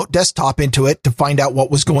 I remote desktop into it to find out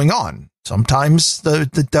what was going on. Sometimes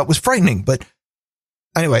that was frightening, but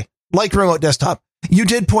anyway, like remote desktop, you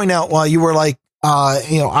did point out while you were like,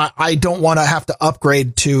 I don't want to have to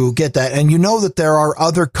upgrade to get that. And that there are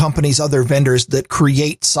other companies, other vendors that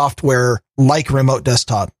create software like remote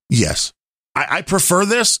desktop. Yes. I prefer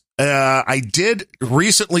this. I did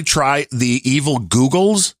recently try the evil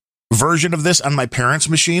Google's version of this on my parents'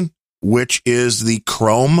 machine, which is the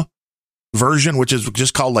Chrome version, which is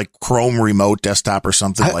just called like Chrome Remote Desktop or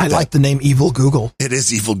something like that. I like the name Evil Google. It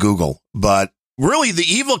is Evil Google, but really, the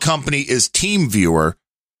evil company is TeamViewer,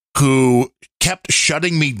 who kept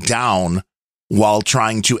shutting me down while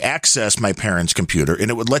trying to access my parents' computer. And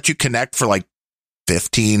it would let you connect for like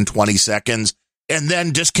 15, 20 seconds and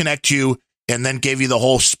then disconnect you, and then gave you the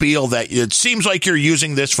whole spiel that it seems like you're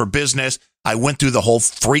using this for business. I went through the whole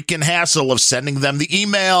freaking hassle of sending them the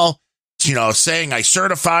email, saying I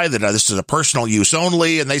certify that this is a personal use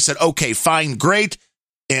only. And they said, okay, fine, great.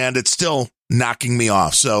 And it's still knocking me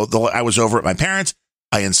off. So I was over at my parents.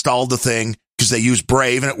 I installed the thing because they use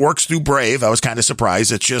Brave, and it works through Brave. I was kind of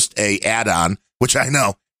surprised. It's just a add-on, which I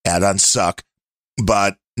know add-ons suck,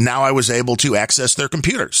 but now I was able to access their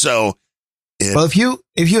computer. So well, if you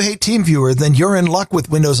hate TeamViewer, then you're in luck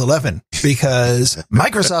with Windows 11, because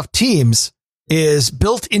Microsoft Teams is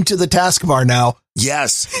built into the taskbar now.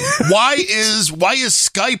 Yes. Why is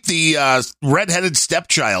Skype the redheaded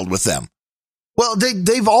stepchild with them? Well,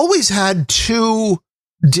 they've always had 2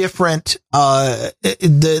 different,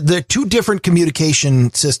 the 2 different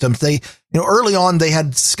communication systems. They, early on they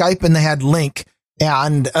had Skype and they had Link,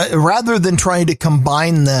 and rather than trying to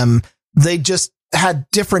combine them, they just had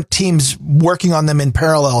different teams working on them in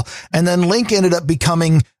parallel. And then Link ended up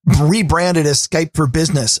becoming rebranded as Skype for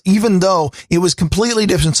Business, even though it was completely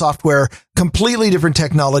different software, completely different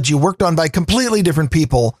technology, worked on by completely different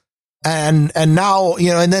people. And now,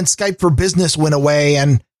 and then Skype for Business went away,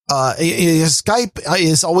 and Skype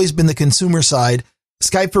has always been the consumer side.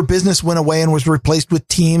 Skype for Business went away and was replaced with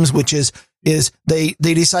Teams, which is they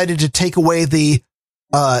decided to take away the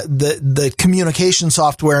communication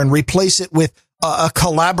software and replace it with a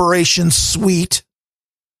collaboration suite,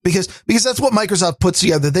 because that's what Microsoft puts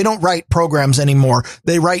together. They don't write programs anymore.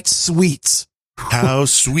 They write suites. How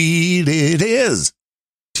sweet it is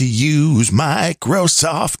to use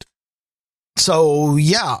Microsoft. So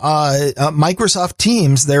yeah, Microsoft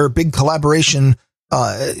Teams, their big collaboration,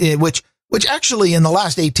 which actually in the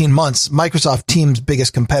last 18 months, Microsoft Teams'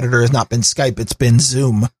 biggest competitor has not been Skype, it's been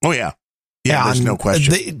Zoom. Oh yeah. Yeah, there's no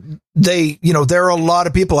question. They, there are a lot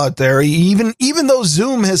of people out there, even though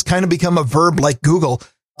Zoom has kind of become a verb like Google,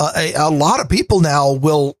 a lot of people now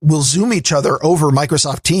will Zoom each other over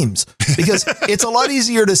Microsoft Teams, because it's a lot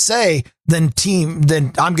easier to say than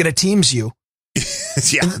I'm going to Teams you.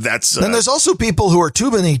 Yeah, that's. Then there's also people who are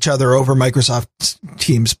tubing each other over Microsoft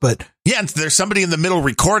Teams, but yeah, and there's somebody in the middle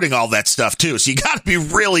recording all that stuff too. So you got to be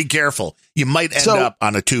really careful. You might end up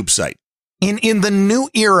on a tube site. in the new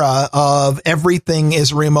era of everything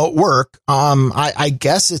is remote work, I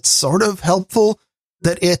guess it's sort of helpful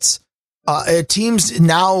that it's Teams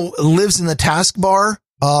now lives in the taskbar.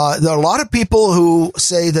 There are a lot of people who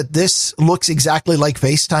say that this looks exactly like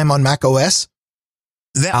FaceTime on Mac OS.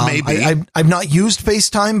 That may be. I've not used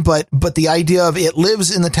FaceTime, but the idea of it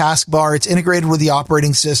lives in the taskbar, it's integrated with the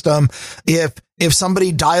operating system. If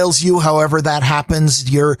somebody dials you, however that happens,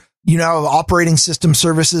 operating system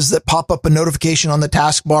services that pop up a notification on the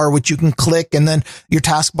taskbar, which you can click, and then your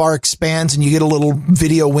taskbar expands and you get a little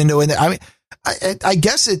video window in there. I mean, I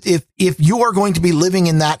guess if you are going to be living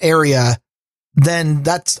in that area, then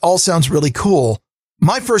that all sounds really cool.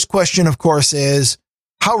 My first question, of course, is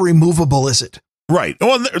how removable is it? Right.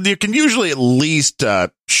 Well, you can usually at least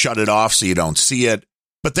shut it off so you don't see it,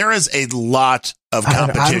 but there is a lot of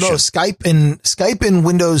competition. I don't know. Skype in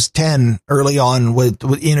Windows 10 early on with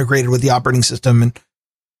integrated with the operating system, and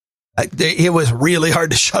it was really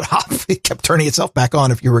hard to shut off. It kept turning itself back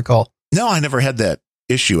on, if you recall. No, I never had that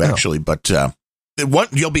issue actually, but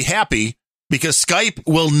you'll be happy because Skype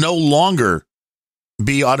will no longer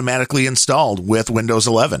be automatically installed with Windows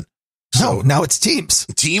 11. So now it's Teams.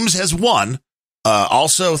 Teams has won.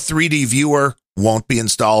 Also, 3D Viewer won't be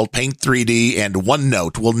installed. Paint 3D and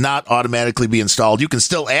OneNote will not automatically be installed. You can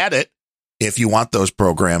still add it if you want those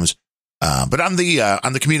programs. But on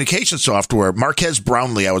the communication software, Marquez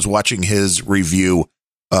Brownlee, I was watching his review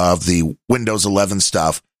of the Windows 11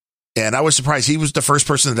 stuff, and I was surprised. He was the first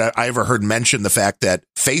person that I ever heard mention the fact that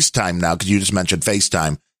FaceTime now, because you just mentioned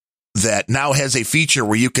FaceTime, that now has a feature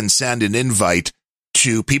where you can send an invite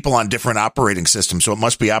to people on different operating systems. So it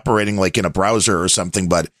must be operating like in a browser or something.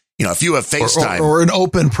 But, if you have FaceTime or an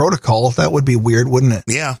open protocol, that would be weird, wouldn't it?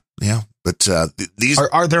 Yeah. Yeah. But these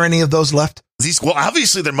are there any of those left? Well,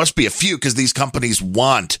 obviously there must be a few because these companies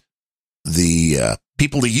want the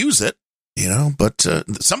people to use it, but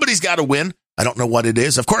somebody's got to win. I don't know what it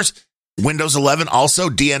is. Of course, Windows 11 also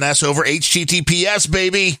DNS over HTTPS,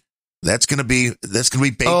 baby. That's going to be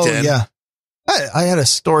baked in. Yeah. I had a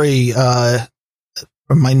story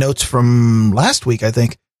from my notes from last week, I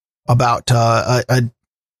think, about a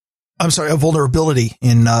vulnerability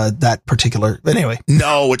in that particular. But anyway,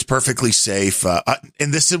 no, it's perfectly safe.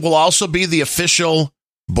 And this will also be the official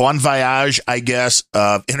bon voyage, I guess,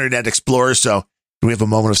 of Internet Explorer. So do we have a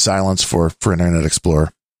moment of silence for Internet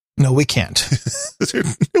Explorer? No, we can't.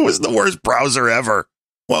 It was the worst browser ever.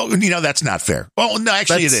 Well, that's not fair. Well, no,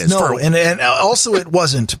 actually it is. No, and also it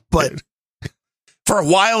wasn't, but for a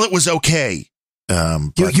while it was okay.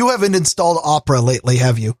 You haven't installed Opera lately,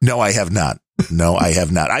 have you? No, I have not.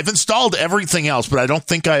 I've installed everything else, but I don't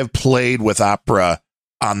think I have played with Opera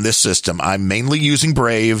on this system. I'm mainly using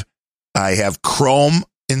Brave. I have Chrome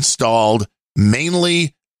installed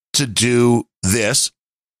mainly to do this,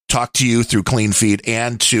 talk to you through Clean Feed,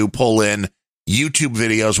 and to pull in YouTube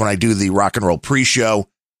videos when I do the rock and roll pre-show.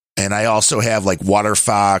 And I also have like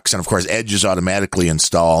WaterFox, and of course Edge is automatically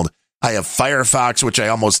installed. I have Firefox, which I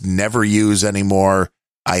almost never use anymore.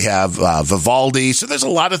 I have Vivaldi. So there's a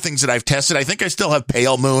lot of things that I've tested. I think I still have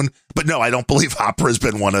Pale Moon, but no, I don't believe Opera has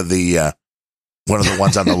been one of the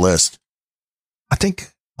ones on the list. I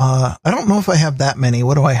think I don't know if I have that many.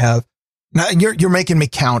 What do I have? Now you're making me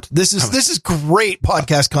count. This is great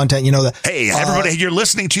podcast content. You know that. Hey, everybody, you're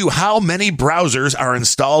listening to how many browsers are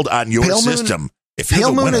installed on your system.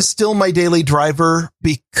 Pale Moon is still my daily driver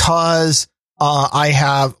because I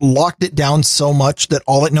have locked it down so much that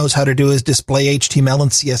all it knows how to do is display HTML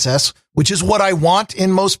and CSS, which is what I want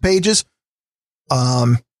in most pages.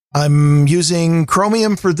 I'm using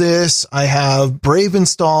Chromium for this. I have Brave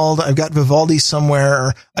installed. I've got Vivaldi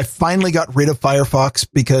somewhere. I finally got rid of Firefox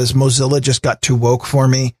because Mozilla just got too woke for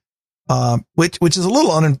me, which is a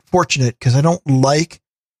little unfortunate because I don't like.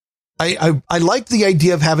 I like the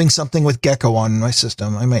idea of having something with Gecko on my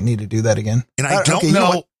system. I might need to do that again. And I don't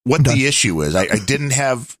know what the issue is. I didn't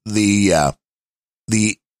have the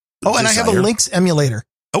and I have a Lynx emulator.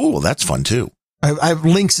 Oh, well, that's fun too. I have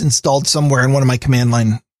Lynx installed somewhere in one of my command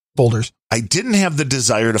line folders. I didn't have the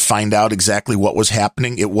desire to find out exactly what was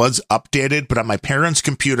happening. It was updated, but on my parents'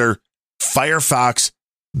 computer, Firefox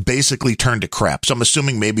basically turned to crap. So I'm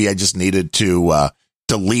assuming maybe I just needed to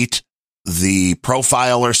delete the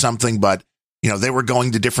profile or something, but they were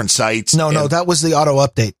going to different sites. No, that was the auto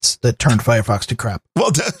updates that turned Firefox to crap.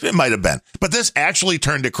 Well, it might have been, but this actually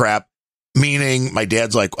turned to crap, meaning my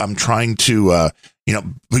dad's like, I'm trying to, he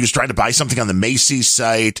was trying to buy something on the Macy's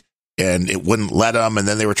site and it wouldn't let him. And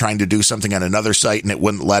then they were trying to do something on another site and it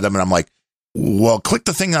wouldn't let him. And I'm like, well, click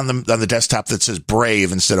the thing on the desktop that says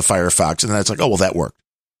Brave instead of Firefox. And then it's like, oh, well, that worked.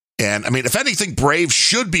 And I mean, if anything, Brave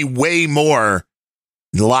should be way more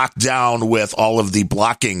locked down with all of the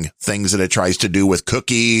blocking things that it tries to do with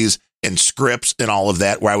cookies and scripts and all of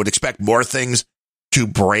that, where I would expect more things to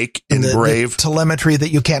break in Brave. The telemetry that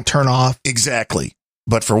you can't turn off. Exactly.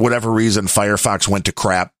 But for whatever reason, Firefox went to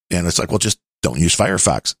crap, and it's like, well, just don't use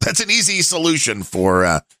Firefox. That's an easy solution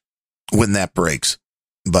for when that breaks.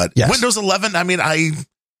 But yes. Windows 11, I mean,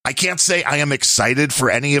 I can't say I am excited for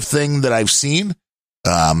anything that I've seen.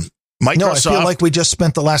 Microsoft. No, I feel like we just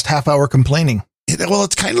spent the last half hour complaining. Well,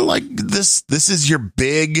 it's kind of like this is your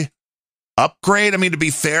big upgrade. I mean, to be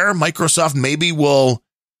fair, Microsoft maybe will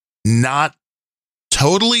not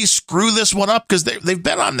totally screw this one up because they've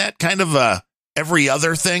been on that kind of every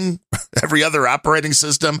other thing, every other operating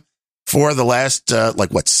system for the last,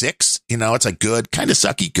 6? You know, it's like good, kind of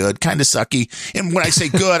sucky, good, kind of sucky. And when I say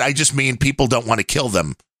good, I just mean people don't want to kill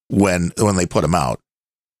them when they put them out.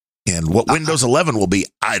 And what Windows 11 will be,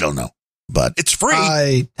 I don't know, but it's free.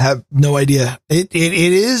 I have no idea. It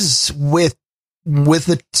is with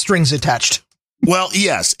the strings attached. Well,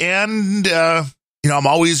 yes. And, I'm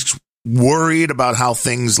always worried about how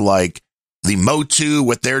things like the Motu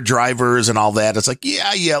with their drivers and all that. It's like,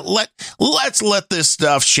 let's let this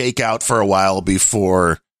stuff shake out for a while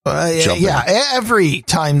before. Every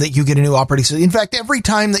time that you get a new operating system, in fact, every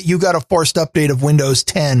time that you got a forced update of Windows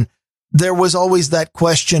 10, there was always that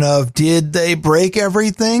question of, did they break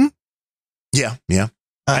everything? Yeah.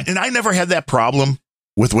 And I never had that problem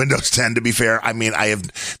with Windows 10, to be fair. I mean, I have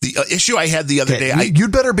the issue I had the other day.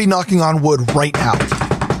 You'd better be knocking on wood right now.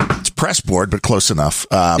 It's press board, but close enough.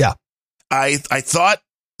 Yeah. I thought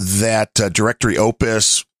that Directory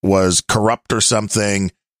Opus was corrupt or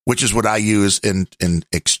something, which is what I use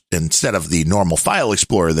instead of the normal file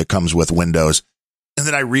explorer that comes with Windows. And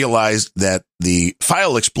then I realized that the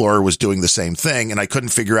file explorer was doing the same thing, and I couldn't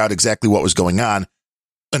figure out exactly what was going on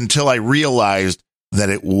until I realized that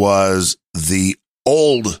it was the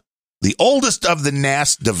oldest of the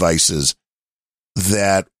NAS devices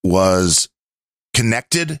that was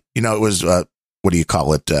connected. You know, it was, what do you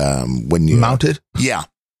call it? When you mounted? Yeah.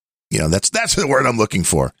 That's the word I'm looking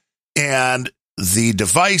for. And the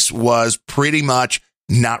device was pretty much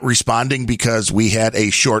not responding because we had a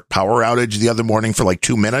short power outage the other morning for like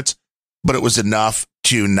 2 minutes, but it was enough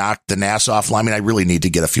to knock the NAS offline. I mean, I really need to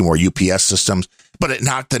get a few more UPS systems, but it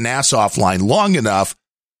knocked the NAS offline long enough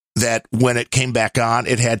that when it came back on,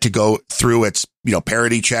 it had to go through its,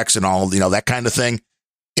 parity checks and all, that kind of thing.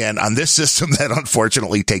 And on this system, that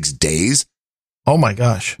unfortunately takes days. Oh my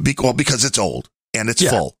gosh. Because it's old and it's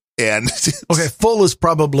full. And okay, full is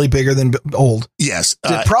probably bigger than old. Yes.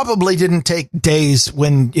 It probably didn't take days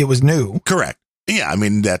when it was new. Correct. Yeah. I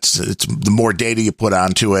mean, it's the more data you put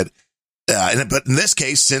onto it. But in this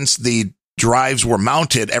case, since the drives were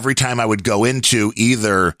mounted, every time I would go into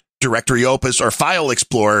either Directory Opus or File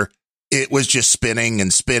Explorer, it was just spinning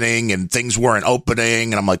and things weren't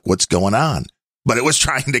opening. And I'm like, what's going on? But it was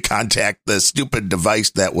trying to contact the stupid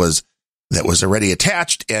device that was already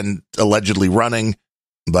attached and allegedly running.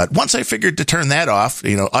 But once I figured to turn that off,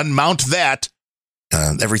 unmount that,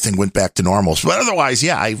 everything went back to normal. But otherwise,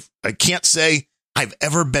 I can't say I've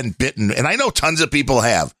ever been bitten. And I know tons of people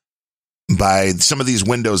have by some of these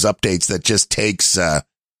Windows updates that just takes the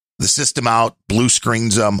system out, blue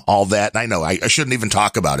screens them, all that. And I know I shouldn't even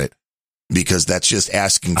talk about it because that's just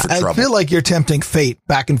asking for trouble. I feel like you're tempting fate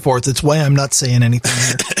back and forth. It's why I'm not saying anything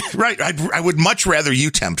here. Right. I would much rather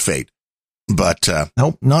you tempt fate. But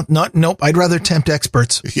nope. I'd rather tempt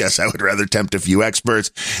experts. Yes, I would rather tempt a few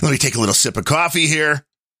experts. Let me take a little sip of coffee here.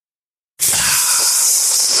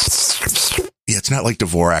 Yeah, it's not like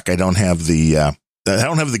Dvorak. I don't have the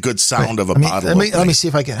good sound of a bottle. Let me see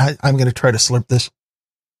if I can. I'm going to try to slurp this.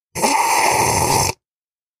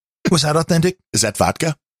 Was that authentic? Is that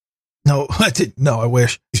vodka? No, I did. No, I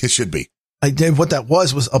wish it should be. I did. What that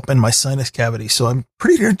was up in my sinus cavity. So I'm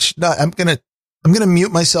pretty. I'm gonna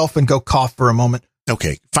mute myself and go cough for a moment.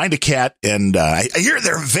 Okay, find a cat, and I hear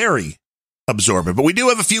they're very absorbent. But we do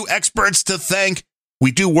have a few experts to thank.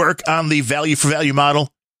 We do work on the value for value model,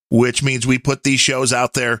 which means we put these shows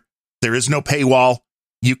out there. There is no paywall.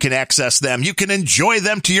 You can access them. You can enjoy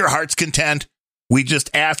them to your heart's content. We just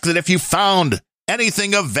ask that if you found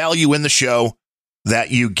anything of value in the show,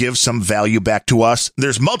 that you give some value back to us.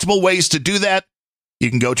 There's multiple ways to do that. You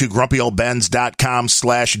can go to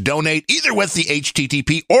grumpyoldbens.com/donate, either with the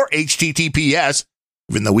HTTP or HTTPS,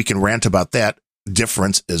 even though we can rant about that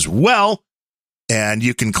difference as well. And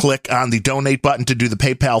you can click on the donate button to do the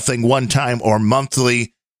PayPal thing one time or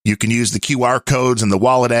monthly. You can use the QR codes and the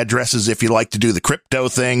wallet addresses if you like to do the crypto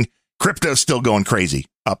thing. Crypto's still going crazy,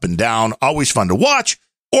 up and down, always fun to watch.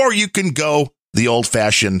 Or you can go the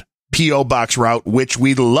old-fashioned P.O. Box route, which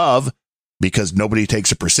we love, because nobody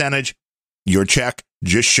takes a percentage. Your check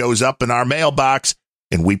just shows up in our mailbox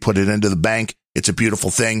and we put it into the bank. It's a beautiful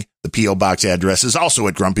thing. The P.O. Box address is also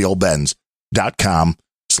at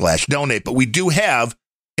grumpyoldbens.com/donate. But we do have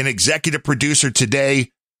an executive producer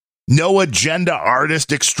today, no agenda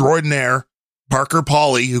artist extraordinaire, Parker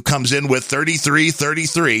Pauly, who comes in with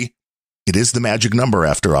 3333. It is the magic number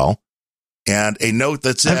after all. And a note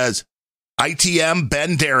that says ITM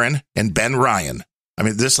Ben Darren and Ben Ryan. I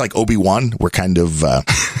mean, this like Obi-Wan. We're kind of, I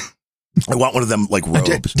want one of them like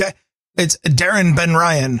robes. It's Darren Ben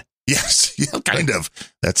Ryan. Yes, yeah, kind of.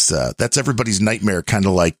 That's everybody's nightmare, kind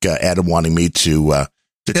of like Adam wanting me to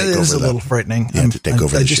take over. It is a little frightening. Yeah, to take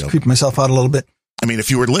over the show. I just creep myself out a little bit. I mean,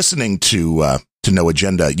 if you were listening to No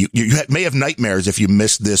Agenda, you may have nightmares if you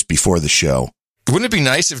missed this before the show. Wouldn't it be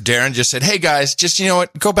nice if Darren just said, hey, guys, just, you know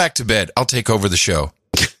what, go back to bed. I'll take over the show.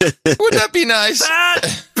 Wouldn't that be nice?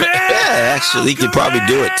 Yeah, actually, he could probably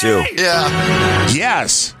do it, too. Yeah.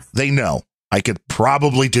 Yes, they know. I could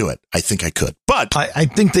probably do it. I think I could. But I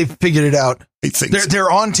think they've figured it out. I think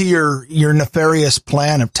they're on to your nefarious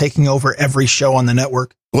plan of taking over every show on the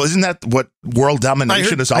network. Well, isn't that what world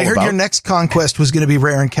domination is all about? I heard your next conquest was going to be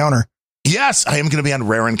Rare Encounter. Yes, I am going to be on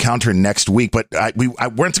Rare Encounter next week, but we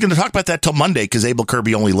weren't going to talk about that till Monday because Abel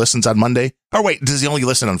Kirby only listens on Monday. Or wait, does he only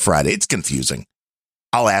listen on Friday? It's confusing.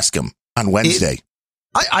 I'll ask him on Wednesday.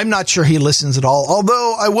 I'm not sure he listens at all,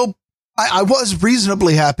 although I was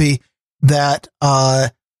reasonably happy that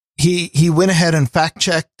he went ahead and fact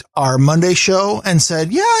checked our Monday show and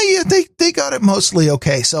said, yeah, they got it mostly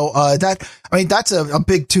okay. So that's a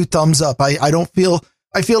big 2 thumbs up. I feel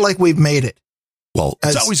like we've made it. Well,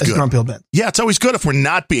 it's always good. Yeah, it's always good if we're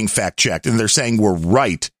not being fact checked and they're saying we're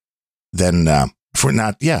right. Then if we're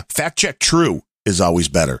not, fact check true is always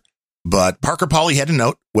better. But Parker Pauly had a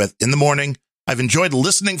note with in the morning. I've enjoyed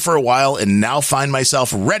listening for a while and now find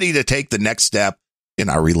myself ready to take the next step in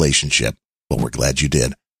our relationship. Well, we're glad you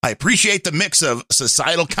did. I appreciate the mix of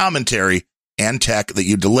societal commentary and tech that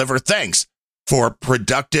you deliver. Thanks for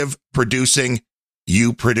productive producing,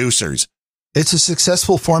 you producers. It's a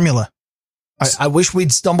successful formula. I wish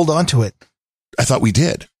we'd stumbled onto it. I thought we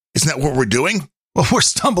did. Isn't that what we're doing? Well, we're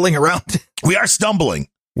stumbling around. We are stumbling.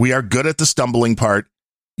 We are good at the stumbling part.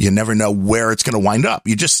 You never know where it's going to wind up.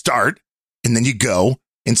 You just start and then you go.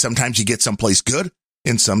 And sometimes you get someplace good.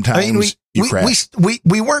 And sometimes you crash.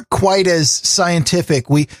 We weren't quite as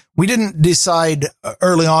scientific. We didn't decide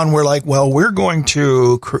early on. We're like, well, we're going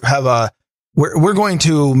to have we're going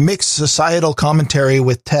to mix societal commentary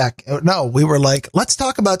with tech. No, we were like, let's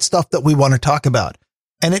talk about stuff that we want to talk about.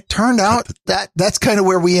 And it turned out that's kind of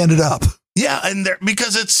where we ended up. Yeah. And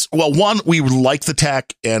because it's, well, one, we like the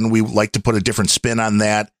tech and we like to put a different spin on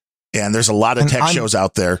that. And there's a lot of tech shows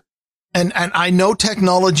out there. And I know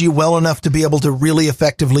technology well enough to be able to really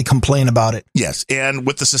effectively complain about it. Yes. And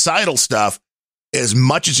with the societal stuff, as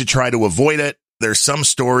much as you try to avoid it, there's some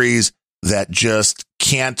stories that just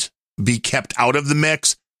can't be kept out of the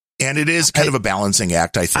mix. And it is kind of a balancing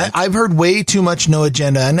act, I think. I've heard way too much No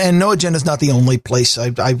Agenda, and No Agenda is not the only place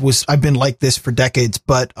I've been like this for decades,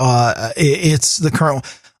 but it's the current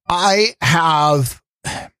one. I have,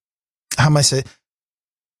 how am I saying?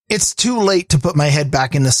 It's too late to put my head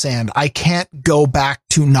back in the sand. I can't go back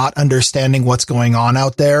to not understanding what's going on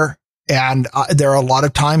out there. And there are a lot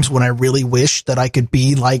of times when I really wish that I could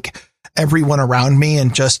be like everyone around me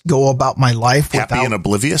and just go about my life happy and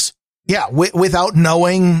oblivious. Yeah, without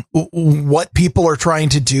knowing what people are trying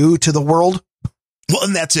to do to the world. Well,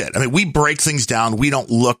 and that's it. I mean, we break things down. We don't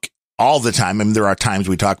look all the time. I mean, there are times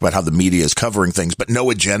we talk about how the media is covering things, but No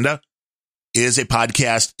Agenda is a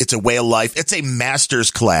podcast. It's a way of life. It's a master's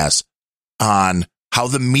class on how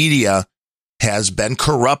the media has been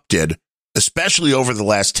corrupted, especially over the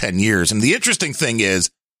last 10 years. And the interesting thing is,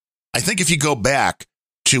 I think if you go back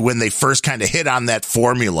to when they first kind of hit on that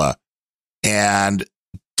formula and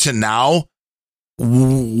to now,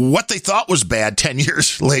 what they thought was bad 10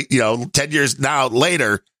 years late, 10 years now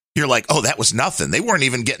later, you're like, oh, that was nothing. They weren't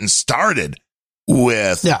even getting started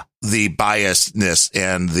with the biasness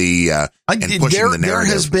and the and pushing the narrative. There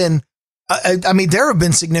has been, there have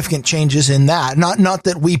been significant changes in that. Not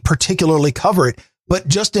that we particularly cover it, but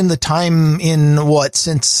just in the time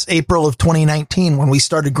since April of 2019 when we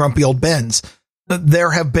started Grumpy Old Bens, there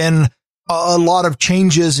have been a lot of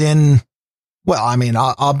changes in. Well, I mean,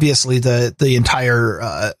 obviously the entire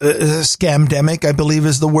scamdemic, I believe,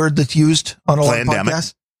 is the word that's used on a lot of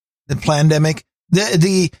podcasts. The plandemic,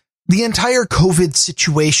 the entire COVID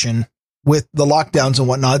situation with the lockdowns and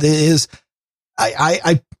whatnot is,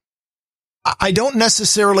 I don't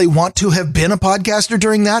necessarily want to have been a podcaster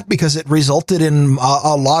during that because it resulted in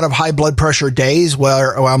a lot of high blood pressure days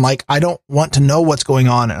where I'm like, I don't want to know what's going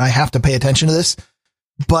on and I have to pay attention to this.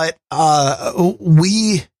 But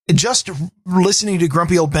we just listening to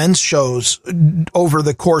Grumpy Old Ben's shows over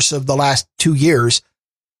the course of the last 2 years,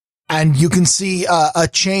 and you can see a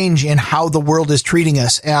change in how the world is treating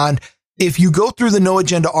us. And if you go through the No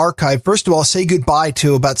Agenda archive, first of all, say goodbye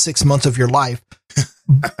to about 6 months of your life.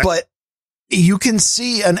 But you can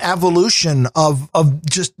see an evolution of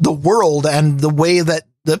just the world and the way that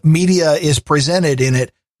the media is presented in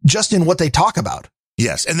it, just in what they talk about.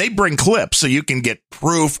 Yes. And they bring clips so you can get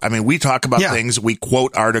proof. I mean, we talk about things, we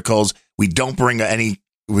quote articles. We don't bring any,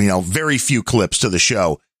 very few clips to the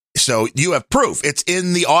show. So you have proof. It's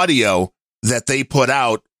in the audio that they put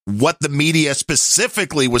out what the media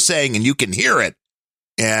specifically was saying, and you can hear it.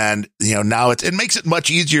 And, now it makes it much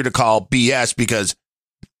easier to call BS because,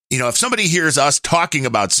 if somebody hears us talking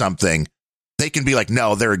about something, they can be like,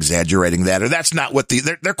 no, they're exaggerating that, or that's not what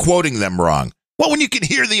they're quoting them wrong. Well, when you can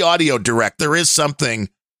hear the audio direct, there is something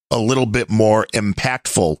a little bit more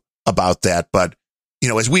impactful about that. But,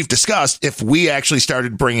 as we've discussed, if we actually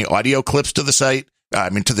started bringing audio clips to the site,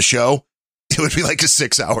 to the show, it would be like a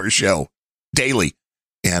 6-hour show daily.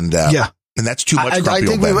 And, and that's too much. I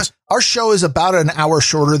think our show is about an hour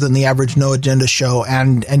shorter than the average No Agenda show.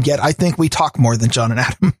 And yet I think we talk more than John and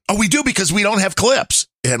Adam. Oh, we do, because we don't have clips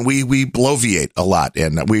and we bloviate a lot.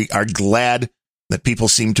 And we are glad that people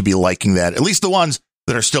seem to be liking that, at least the ones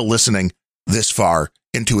that are still listening this far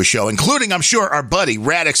into a show, including, I'm sure, our buddy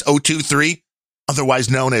Radix023, otherwise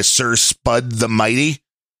known as Sir Spud the Mighty,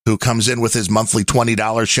 who comes in with his monthly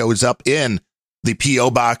 $20, shows up in the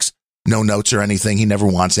P.O. box. No notes or anything. He never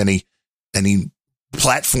wants any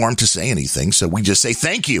platform to say anything. So we just say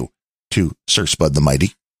thank you to Sir Spud the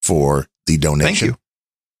Mighty for the donation. Thank you.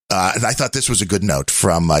 And I thought this was a good note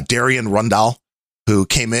from Darian Rundall, who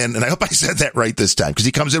came in, and I hope I said that right this time, because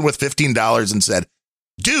he comes in with $15 and said,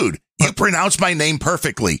 dude, you pronounced my name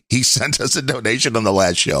perfectly. He sent us a donation on the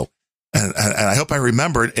last show. And I hope I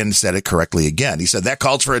remembered and said it correctly again. He said that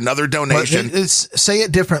calls for another donation. Say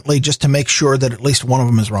it differently just to make sure that at least one of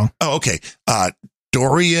them is wrong. Oh, okay.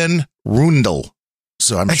 Dorian Rundle.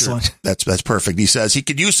 So I'm Excellent. Sure that's perfect. He says he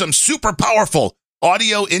could use some super powerful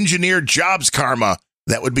audio engineer jobs karma.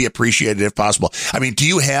 That would be appreciated if possible. I mean, do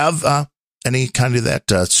you have any kind of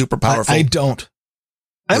that super powerful? I don't.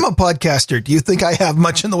 I'm a podcaster. Do you think I have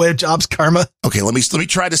much in the way of jobs karma? Okay, let me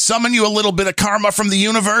try to summon you a little bit of karma from the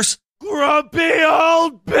universe. Grumpy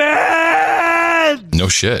Old Ben! No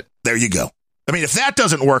shit. There you go. I mean, if that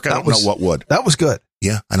doesn't work, I don't know what would. That was good.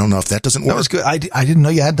 Yeah, I don't know if that doesn't work. That was good. I didn't know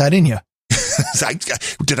you had that in you.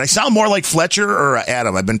 Did I sound more like Fletcher or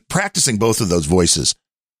Adam? I've been practicing both of those voices.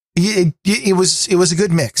 It was a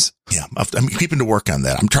good mix. Yeah, I'm keeping to work on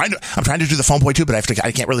that. I'm trying to do the phone boy too, but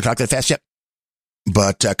I can't really talk that fast yet.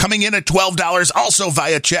 But coming in at $12, also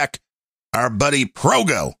via check, our buddy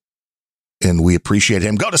Progo. And we appreciate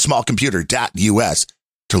him. Go to smallcomputer.us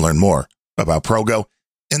to learn more about Progo.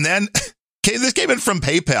 And then this came in from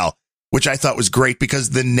PayPal, which I thought was great because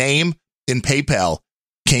the name in PayPal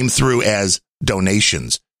came through as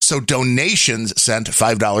donations. So donations sent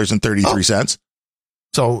 $5.33.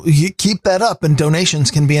 So you keep that up and donations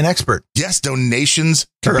can be an expert. Yes, donations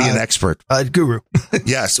can be an expert. Guru.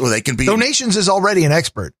 Yes, well, they can be. Donations is already an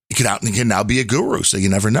expert. He can now be a guru, so you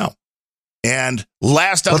never know. And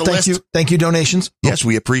last on the list. Thank you, donations. Yes,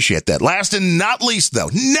 we appreciate that. Last and not least, though,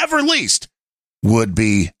 never least, would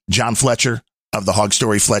be John Fletcher of the Hog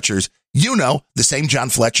Story Fletchers. The same John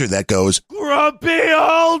Fletcher that goes, Grumpy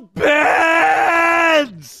Old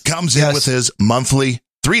Ben! Comes in with his monthly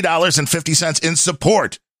 $3.50 in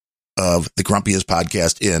support of the Grumpiest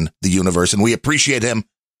podcast in the universe. And we appreciate him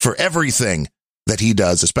for everything that he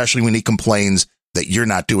does, especially when he complains that you're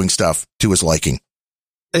not doing stuff to his liking.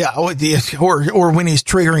 Yeah, or when he's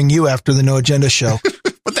triggering you after the No Agenda show.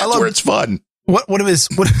 But that's where it's fun. One of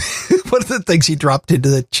the things he dropped into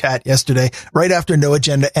the chat yesterday, right after No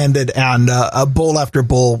Agenda ended, and a bowl after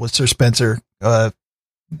bowl with Sir Spencer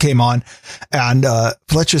came on, and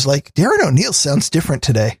Fletcher's like, Darren O'Neill sounds different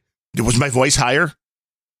today. Was my voice higher?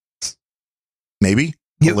 Maybe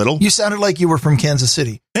a little. You sounded like you were from Kansas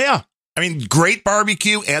City. Yeah, I mean, great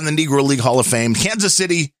barbecue and the Negro League Hall of Fame. Kansas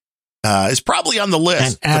City is probably on the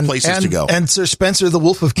list of places to go. And Sir Spencer, the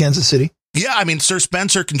Wolf of Kansas City. Yeah, I mean, Sir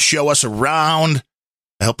Spencer can show us around.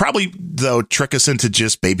 He'll probably, though, trick us into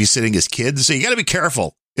just babysitting his kids. So you got to be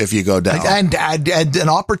careful if you go down. And an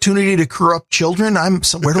opportunity to corrupt children.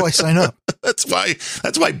 Where do I sign up? That's why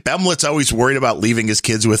Bemlet's always worried about leaving his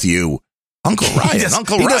kids with you. Uncle Ryan.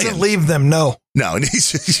 He doesn't leave them. No. No, and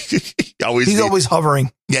he's always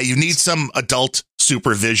hovering. Yeah, you need some adult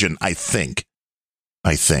supervision, I think.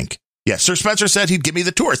 Yeah, Sir Spencer said he'd give me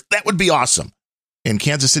the tour. That would be awesome. And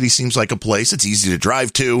Kansas City seems like a place. It's easy to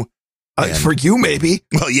drive to. For you, maybe.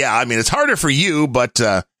 Well, yeah, I mean, it's harder for you, but,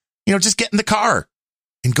 just get in the car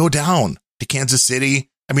and go down to Kansas City.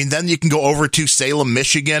 I mean, then you can go over to Salem,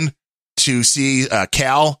 Michigan to see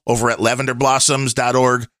Cal over at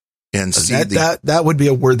lavenderblossoms.org and see that would be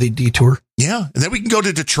a worthy detour. Yeah. And then we can go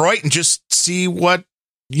to Detroit and just see what,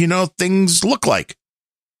 things look like.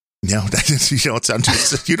 You don't sound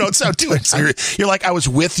too serious. You're like, I was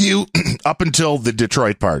with you up until the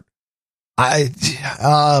Detroit part.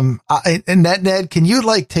 And Ned, can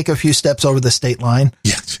you take a few steps over the state line?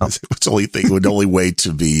 Yeah. It's the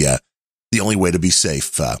only way to be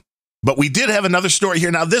safe. But we did have another story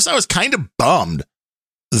here. Now, I was kind of bummed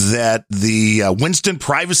that the Winston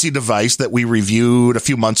privacy device that we reviewed a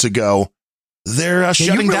few months ago, they're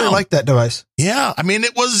shutting down. I really like that device. Yeah. I mean,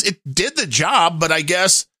 it did the job, but I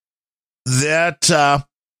guess that,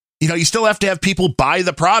 you still have to have people buy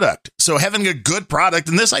the product. So having a good product,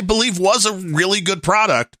 and this, I believe, was a really good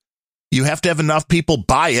product, you have to have enough people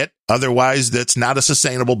buy it. Otherwise, that's not a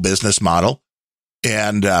sustainable business model.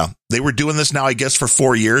 And they were doing this now, I guess, for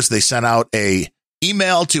 4 years. They sent out a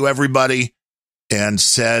email to everybody and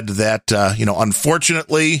said that,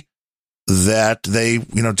 unfortunately, that they,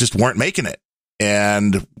 just weren't making it.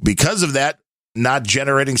 And because of that, not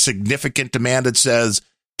generating significant demand, it says,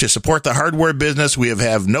 to support the hardware business, we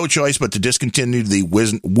have no choice but to discontinue the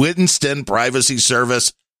Winston privacy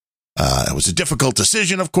service. It was a difficult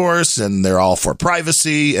decision, of course, and they're all for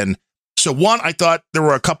privacy. And so I thought there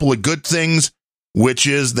were a couple of good things, which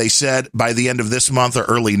is they said by the end of this month or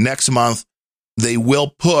early next month, they will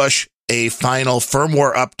push a final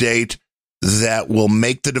firmware update that will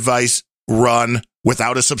make the device run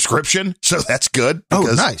without a subscription. So that's good.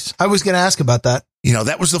 Because, nice. I was going to ask about that.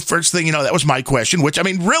 That was the first thing, that was my question, which, I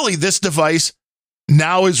mean, really, this device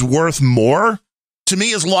now is worth more to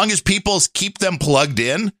me as long as people keep them plugged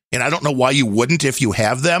in. And I don't know why you wouldn't if you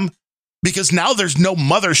have them, because now there's no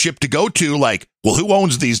mothership to go to like, well, who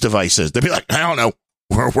owns these devices? They'd be like, I don't know.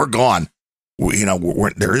 We're gone.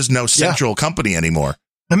 There is no central company anymore.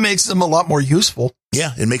 It makes them a lot more useful.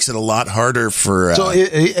 Yeah, it makes it a lot harder for... So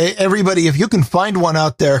everybody, if you can find one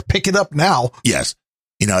out there, pick it up now. Yes.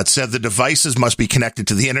 It said the devices must be connected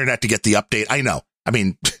to the internet to get the update. I know. I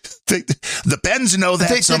mean, the Bens know that.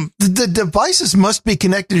 The devices must be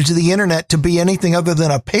connected to the internet to be anything other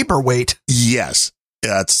than a paperweight. Yes.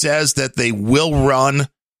 It says that they will run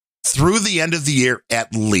through the end of the year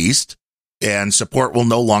at least, and support will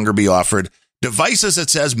no longer be offered. Devices,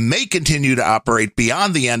 it says, may continue to operate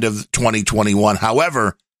beyond the end of 2021.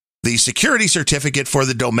 However, the security certificate for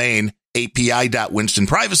the domain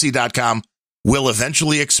api.winstonprivacy.com will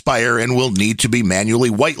eventually expire and will need to be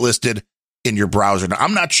manually whitelisted in your browser. Now,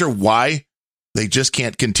 I'm not sure why they just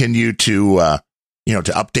can't continue to, to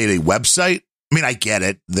update a website. I mean, I get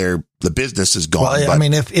it. The business is gone. Well, I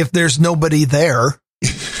mean, if there's nobody there.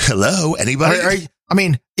 Hello, anybody? I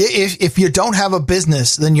mean, if you don't have a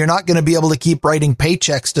business, then you're not going to be able to keep writing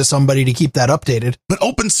paychecks to somebody to keep that updated. But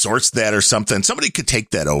open source that or something. Somebody could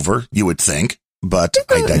take that over, you would think. But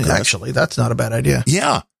I digress. Actually, that's not a bad idea.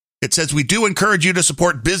 Yeah. It says we do encourage you to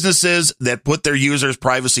support businesses that put their users'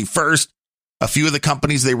 privacy first. A few of the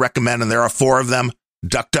companies they recommend, and there are 4 of them: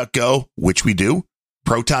 DuckDuckGo, which we do;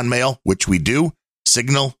 Proton Mail, which we do;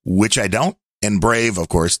 Signal, which I don't; and Brave, of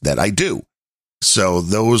course, that I do. So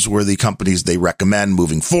those were the companies they recommend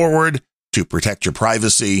moving forward to protect your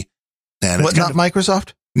privacy. And what, not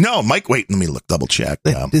Microsoft? No, Mike. Wait, let me double check.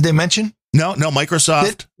 Did they mention? No,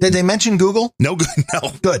 Microsoft. Did they mention Google? No.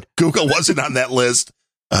 Good. Google wasn't on that list.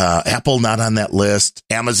 Apple not on that list.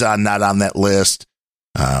 Amazon not on that list.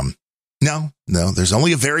 No, there's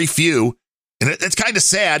only a very few. And it's kind of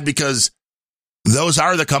sad because those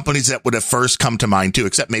are the companies that would have first come to mind too,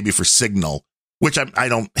 except maybe for Signal, which I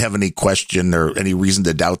don't have any question or any reason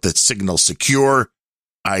to doubt that Signal's secure.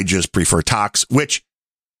 I just prefer Tox, which,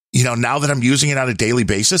 now that I'm using it on a daily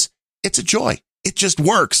basis, it's a joy. It just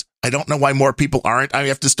works. I don't know why more people aren't. I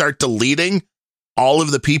have to start deleting all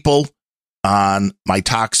of the people on my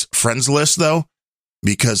Tox friends list, though,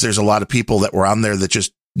 because there's a lot of people that were on there that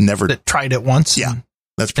just never tried it once. Yeah,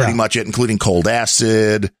 that's pretty much it, including Cold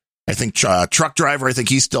Acid. I think Truck Driver, I think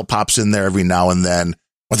he still pops in there every now and then.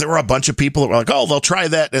 But there were a bunch of people that were like, oh, they'll try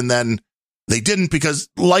that. And then they didn't, because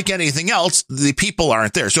like anything else, the people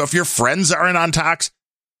aren't there. So if your friends aren't on Tox,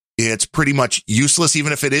 it's pretty much useless,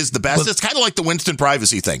 even if it is the best. It's kind of like the Winston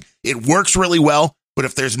privacy thing. It works really well, but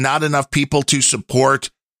if there's not enough people to support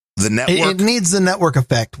the network. It needs the network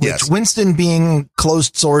effect, which Yes. Winston being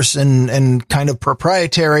closed source and kind of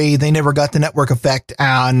proprietary, they never got the network effect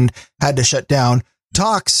and had to shut down.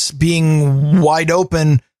 Talks being wide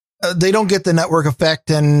open, they don't get the network effect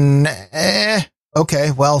and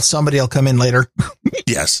okay, well, somebody will come in later.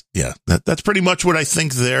 Yes. Yeah. That's pretty much what I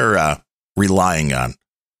think they're relying on.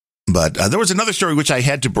 But there was another story which I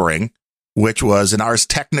had to bring, which was an Ars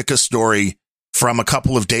Technica story from a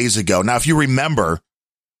couple of days ago. Now, if you remember,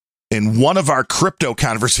 in one of our crypto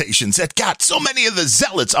conversations that got so many of the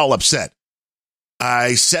zealots all upset,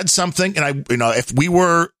 I said something, and if we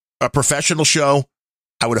were a professional show,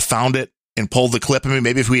 I would have found it and pulled the clip. I mean,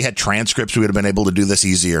 maybe if we had transcripts, we would have been able to do this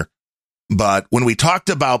easier. But when we talked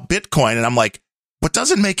about Bitcoin, and I'm like, what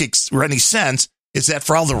doesn't make any sense is that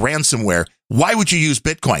for all the ransomware, why would you use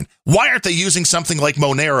Bitcoin? Why aren't they using something like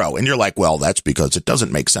Monero? And you're like, well, that's because it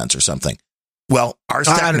doesn't make sense or something. Well, Ars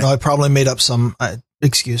Technica. I don't know. I probably made up some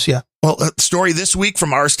excuse. Yeah. Well, a story this week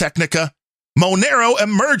from Ars Technica. Monero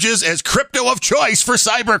emerges as crypto of choice for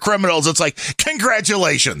cyber criminals. It's like,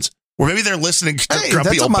 congratulations. Or maybe they're listening to Grumpy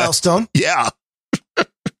that's a Old Ben. milestone. Yeah.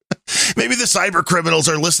 Maybe the cyber criminals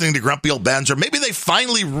are listening to Grumpy Old Ben's, or maybe they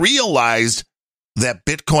finally realized that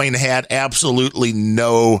Bitcoin had absolutely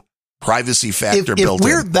no privacy factor built in.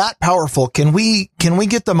 If we're that powerful, can we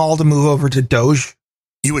get them all to move over to Doge?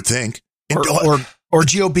 You would think. Or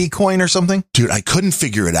GOB coin or something? Dude, I couldn't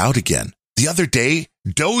figure it out again. The other day,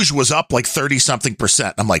 Doge was up like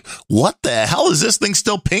 30-something%. I'm like, what the hell is this thing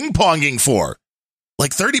still ping-ponging for?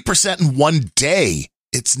 Like 30% in one day.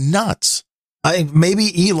 It's nuts.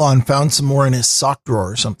 Maybe Elon found some more in his sock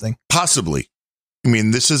drawer or something. Possibly. I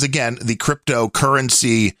mean, this is, again, the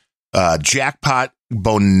cryptocurrency jackpot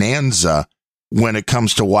bonanza when it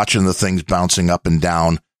comes to watching the things bouncing up and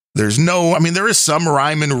down. There is some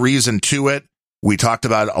rhyme and reason to it. We talked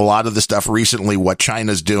about a lot of the stuff recently, what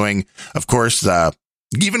China's doing. Of course,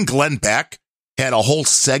 even Glenn Beck had a whole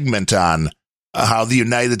segment on how the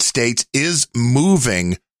United States is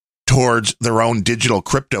moving towards their own digital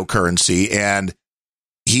cryptocurrency. And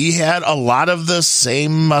he had a lot of the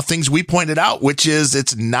same things we pointed out, which is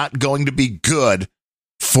it's not going to be good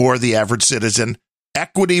for the average citizen.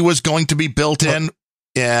 Equity was going to be built in.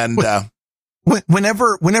 And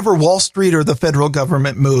whenever Wall Street or the federal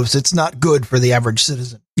government moves, it's not good for the average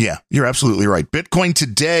citizen. Yeah, you're absolutely right. Bitcoin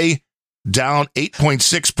today down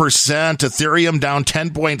 8.6%, Ethereum down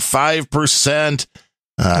 10.5%,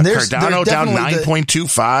 Cardano down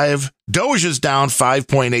 9.25%, Doge is down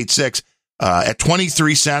 5.86% at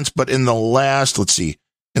 23 cents. But in the last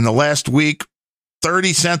week,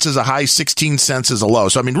 30 cents is a high, 16 cents is a low.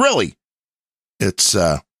 So, I mean, really, it's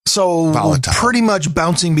so volatile. Pretty much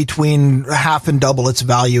bouncing between half and double its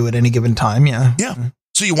value at any given time. Yeah. Yeah.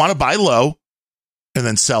 So you want to buy low and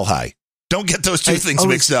then sell high. Don't get those two things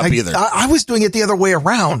mixed up either. I was doing it the other way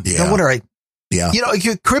around. Yeah. No wonder Yeah.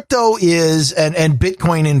 Crypto is, and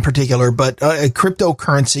Bitcoin in particular, but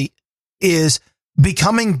cryptocurrency is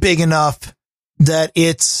becoming big enough that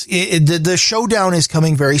the showdown is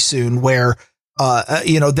coming very soon where,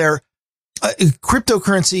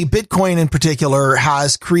 cryptocurrency, Bitcoin in particular,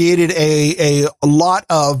 has created a lot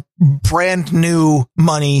of brand new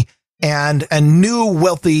money and new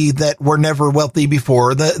wealthy that were never wealthy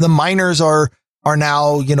before. The miners are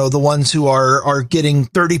now, the ones who are getting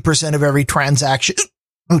 30% of every transaction.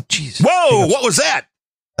 Oh, jeez. Whoa, what was that?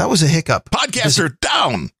 That was a hiccup. Podcasts are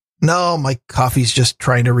down. No, my coffee's just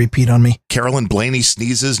trying to repeat on me. Carolyn Blaney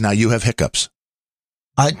sneezes. Now you have hiccups.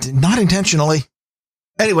 Not intentionally.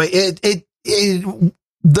 Anyway,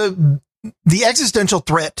 the existential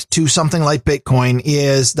threat to something like Bitcoin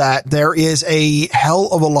is that there is a hell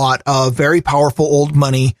of a lot of very powerful old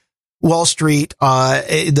money, Wall Street,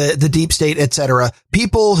 the deep state, etc.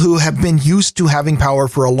 People who have been used to having power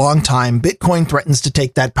for a long time. Bitcoin threatens to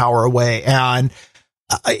take that power away. And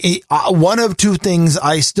one of two things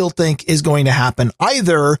I still think is going to happen.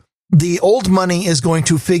 Either the old money is going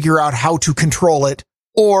to figure out how to control it,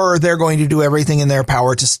 or they're going to do everything in their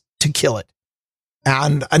power to kill it.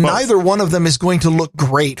 And neither one of them is going to look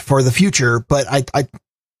great for the future, but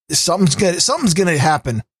something's going to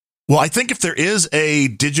happen. Well, I think if there is a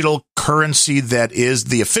digital currency that is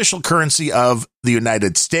the official currency of the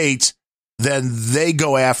United States, then they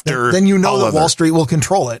go after. Then that Wall Street will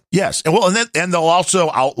control it. Yes, and they'll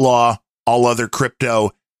also outlaw all other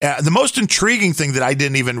crypto. The most intriguing thing that I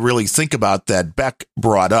didn't even really think about that Beck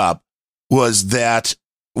brought up was that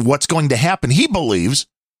what's going to happen, he believes,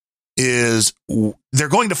 is they're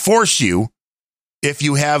going to force you, if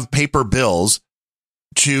you have paper bills,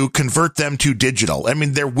 to convert them to digital. I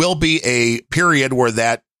mean, there will be a period where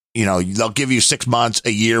that they'll give you 6 months,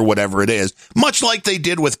 a year, whatever it is, much like they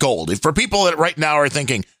did with gold. If for people that right now are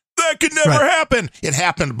thinking that could never happen, it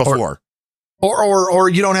happened before. Or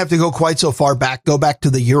you don't have to go quite so far back. Go back to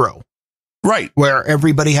the euro. Right. Where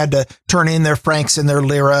everybody had to turn in their francs and their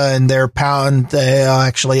lira and their pound.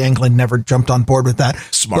 Actually, England never jumped on board with that.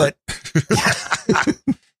 Smart.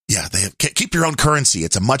 Yeah, keep your own currency.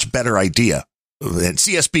 It's a much better idea. And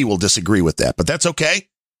CSB will disagree with that, but that's okay.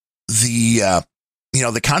 The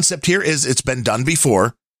concept here is it's been done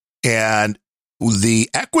before, and the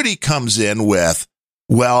equity comes in with,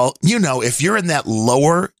 well, if you're in that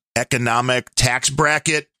lower economic tax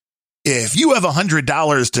bracket, if you have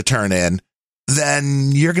 $100 to turn in,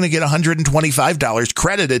 then you're going to get $125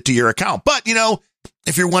 credited to your account. But,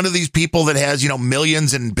 if you're one of these people that has,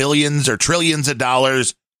 millions and billions or trillions of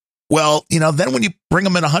dollars, well, then when you bring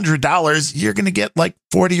them in $100, you're going to get like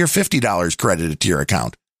 $40 or $50 credited to your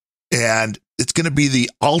account. And it's going to be the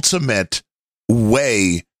ultimate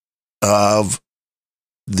way of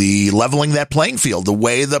the leveling that playing field, the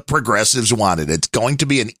way the progressives want it. It's going to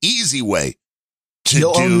be an easy way to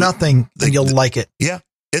You'll own nothing and you'll like it. Yeah.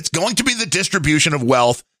 It's going to be the distribution of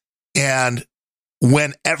wealth. And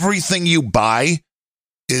when everything you buy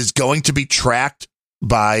is going to be tracked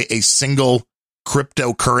by a single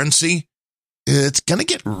cryptocurrency, it's going to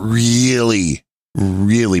get really,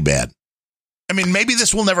 really bad. I mean, maybe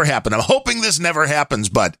this will never happen. I'm hoping this never happens,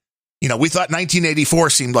 but, we thought 1984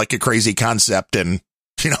 seemed like a crazy concept, and,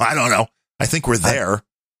 I don't know. I think we're there.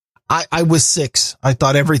 I was 6. I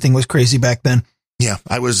thought everything was crazy back then. Yeah,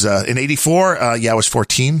 I was in 84. I was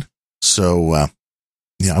 14. So,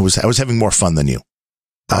 I was having more fun than you.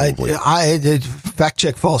 Probably. I did fact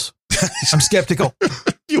check false. I'm skeptical.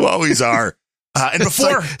 You always are. And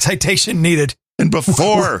before citation needed. And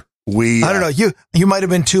before we, I don't know. You might have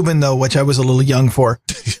been tubing though, which I was a little young for.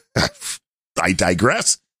 I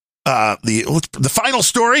digress. The final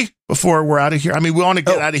story before we're out of here. I mean, we want to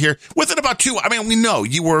get out of here within about 2. I mean, we know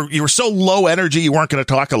you were so low energy. You weren't going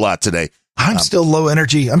to talk a lot today. I'm still low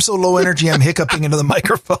energy. I'm so low energy. I'm hiccuping into the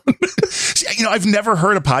microphone. I've never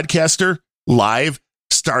heard a podcaster live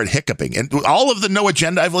start hiccuping, and all of the No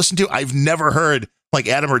Agenda I've listened to, I've never heard like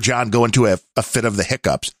Adam or John go into a fit of the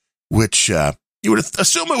hiccups, which you would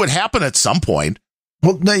assume it would happen at some point.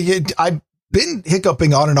 Well, no, I've been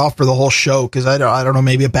hiccuping on and off for the whole show because I don't know,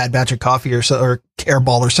 maybe a bad batch of coffee or Care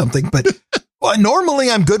Ball or something. But well,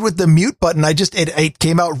 normally I'm good with the mute button. It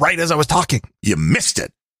came out right as I was talking. You missed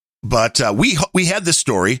it. But we had this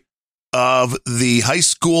story of the high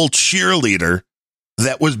school cheerleader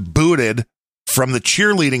that was booted from the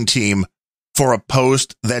cheerleading team for a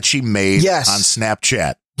post that she made on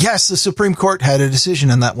Snapchat. Yes, the Supreme Court had a decision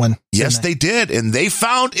on that one. Yes, they did. And they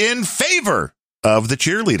found in favor of the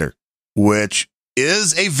cheerleader, which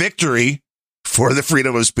is a victory for the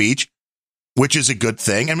freedom of speech, which is a good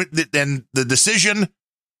thing. And the decision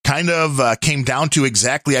kind of came down to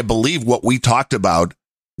exactly, I believe, what we talked about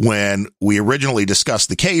when we originally discussed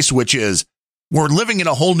the case, which is we're living in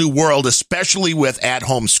a whole new world, especially with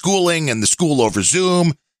at-home schooling and the school over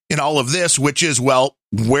Zoom and all of this, which is, well,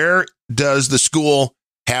 where does the school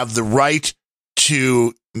have the right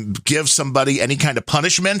to give somebody any kind of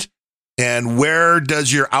punishment? And where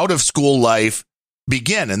does your out-of-school life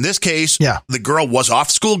begin? In this case, the girl was off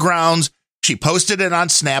school grounds. She posted it on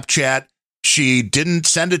Snapchat. She didn't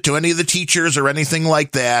send it to any of the teachers or anything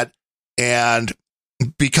like that. And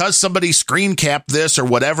because somebody screen capped this or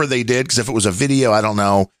whatever they did, because if it was a video, I don't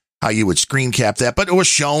know how you would screen cap that, but it was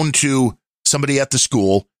shown to somebody at the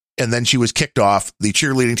school, and then she was kicked off the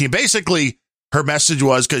cheerleading team. Basically, her message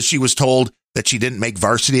was because she was told that she didn't make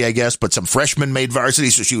varsity, I guess, but some freshmen made varsity,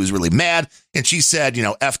 so she was really mad. And she said,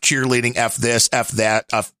 F cheerleading, F this, F that,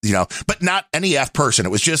 but not any F person.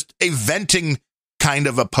 It was just a venting kind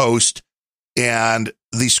of a post. And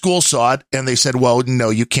the school saw it and they said, well, no,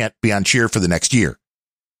 you can't be on cheer for the next year.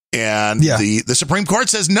 And the Supreme Court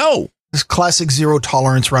says no. This classic zero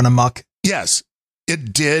tolerance run amok. Yes,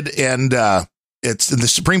 it did. And the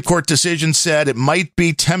Supreme Court decision said it might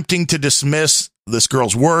be tempting to dismiss this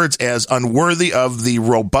girl's words as unworthy of the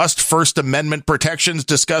robust First Amendment protections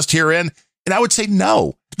discussed herein. And I would say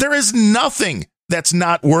no, there is nothing that's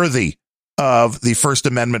not worthy of the First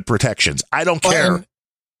Amendment protections. I don't care.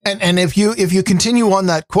 And if you continue on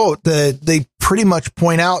that quote, they pretty much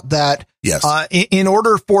point out that in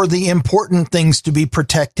order for the important things to be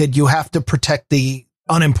protected, you have to protect the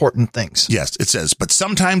unimportant things. Yes, it says, but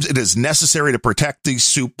sometimes it is necessary to protect the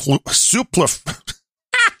superfluous.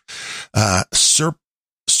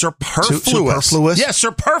 Superfluous. Yeah,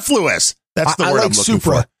 superfluous. That's the word I'm looking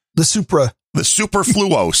for. The supra The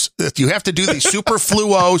superfluous. You have to do the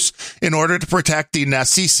superfluous in order to protect the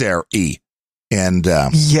necessary. And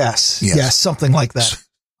yes, something like that.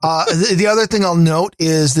 The other thing I'll note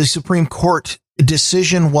is the Supreme Court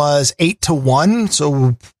decision was 8-1,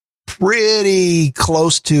 so pretty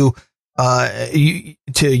close to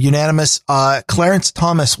unanimous. Clarence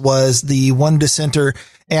Thomas was the one dissenter,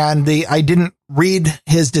 and I didn't read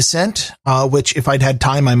his dissent, which if I'd had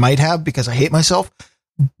time, I might have, because I hate myself.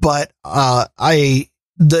 But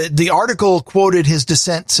the article quoted his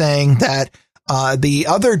dissent saying that the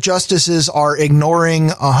other justices are ignoring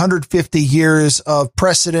 150 years of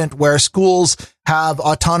precedent where schools have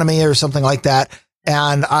autonomy or something like that.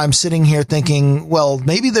 And I'm sitting here thinking, well,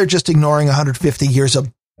 maybe they're just ignoring 150 years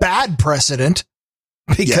of bad precedent,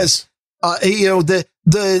 because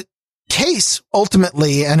the case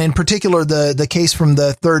ultimately, and in particular the case from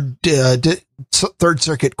the Third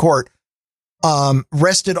Circuit Court,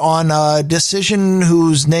 rested on a decision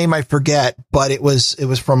whose name I forget, but it was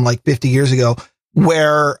from like 50 years ago,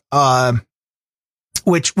 where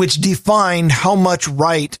which defined how much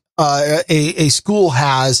right a school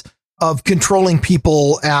has of controlling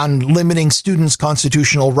people and limiting students'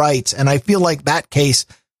 constitutional rights. And I feel like that case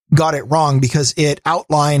got it wrong, because it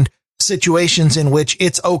outlined situations in which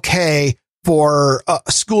it's okay for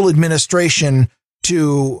school administration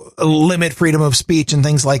to limit freedom of speech and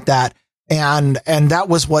things like that. And that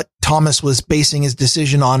was what Thomas was basing his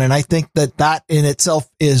decision on. And I think that in itself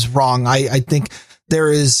is wrong. I think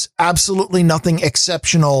there is absolutely nothing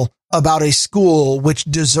exceptional about a school which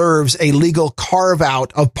deserves a legal carve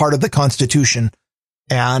out of part of the Constitution.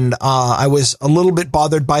 And I was a little bit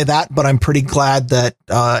bothered by that, but I'm pretty glad that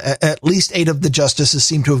at least 8 of the justices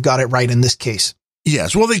seem to have got it right in this case.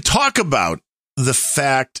 Yes. Well, they talk about the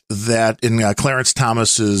fact that in Clarence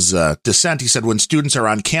Thomas's dissent, he said, when students are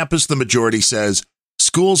on campus, the majority says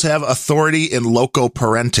schools have authority in loco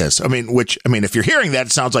parentis. If you're hearing that,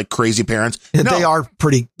 it sounds like crazy parents. No. They are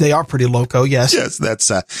pretty loco. Yes. Yes.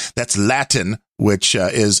 That's Latin, which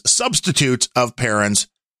is substitute of parents.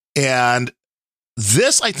 And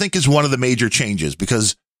this, I think, is one of the major changes,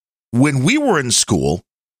 because when we were in school,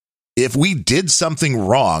 if we did something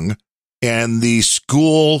wrong and the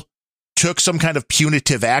school took some kind of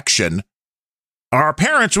punitive action, our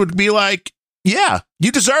parents would be like, yeah,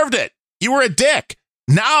 you deserved it. You were a dick.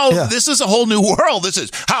 Now This is a whole new world. This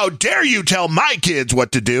is, how dare you tell my kids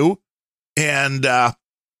what to do? And I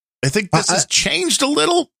think this has changed a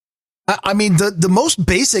little. I mean, the most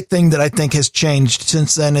basic thing that I think has changed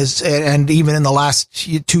since then is, and even in the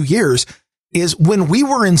last 2 years, is when we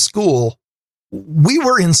were in school,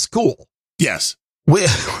 Yes.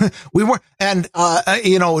 We were, and,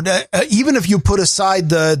 even if you put aside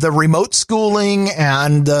the remote schooling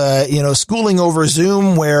and, schooling over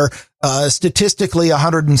Zoom, where, statistically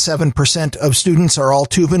 107% of students are all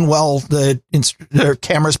tubing while their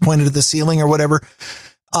cameras pointed at the ceiling or whatever.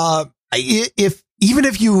 Even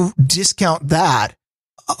if you discount that,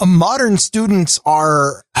 modern students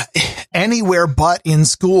are anywhere but in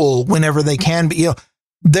school whenever they can be.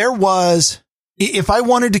 If I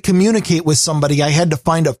wanted to communicate with somebody, I had to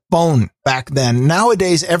find a phone back then.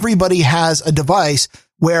 Nowadays, everybody has a device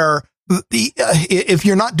where if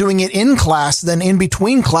you're not doing it in class, then in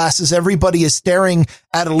between classes, everybody is staring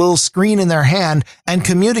at a little screen in their hand and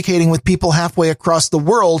communicating with people halfway across the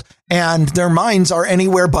world, and their minds are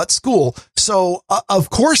anywhere but school. So, of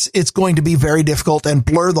course, it's going to be very difficult and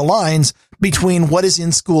blur the lines between what is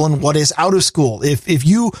in school and what is out of school. If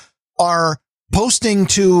you are posting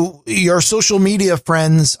to your social media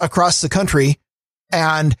friends across the country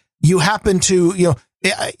and you happen to,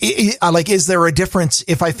 is there a difference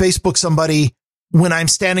if I Facebook somebody when I'm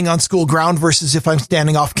standing on school ground versus if I'm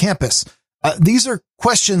standing off campus? These are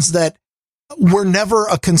questions that were never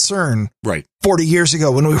a concern 40 years ago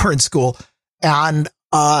when we were in school. And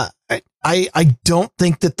I don't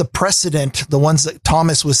think that the precedent, the ones that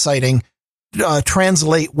Thomas was citing,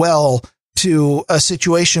 translate well to a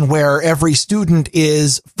situation where every student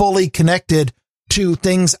is fully connected to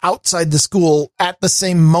things outside the school at the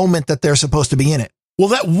same moment that they're supposed to be in it. Well,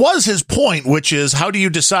 that was his point, which is, how do you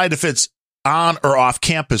decide if it's on or off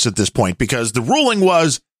campus at this point? Because the ruling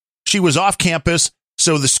was she was off campus,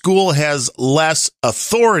 so the school has less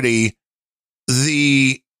authority.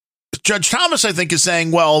 The Judge Thomas, I think, is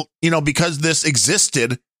saying, well, because this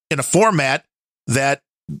existed in a format that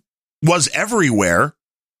was everywhere,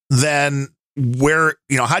 then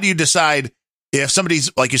how do you decide if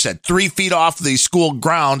somebody's, like you said, 3 feet off the school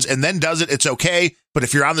grounds and then does it, it's okay. But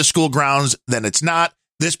if you're on the school grounds, then it's not.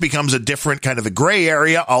 This becomes a different kind of a gray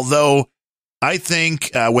area. Although I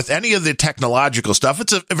think with any of the technological stuff,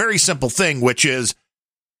 it's a very simple thing, which is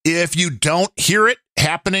if you don't hear it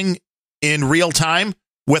happening in real time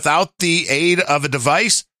without the aid of a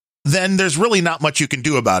device, then there's really not much you can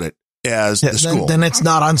do about it as the school. Then it's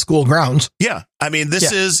not on school grounds. Yeah. I mean,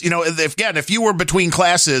 this is, if you were between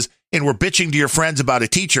classes and were bitching to your friends about a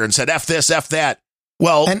teacher and said, F this, F that.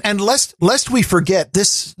 Well, and lest we forget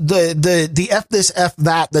this, the F this, F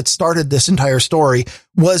that started this entire story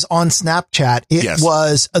was on Snapchat. It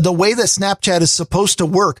was the way that Snapchat is supposed to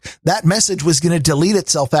work. That message was going to delete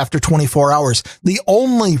itself after 24 hours. The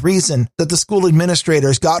only reason that the school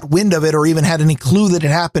administrators got wind of it or even had any clue that it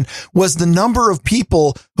happened was the number of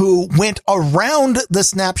people who went around the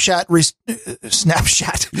Snapchat,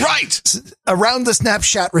 around the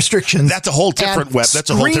Snapchat restrictions. That's a whole different web. That's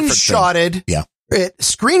a whole different thing. Yeah. It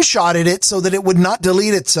screenshotted it so that it would not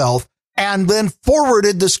delete itself and then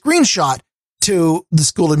forwarded the screenshot to the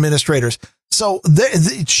school administrators. So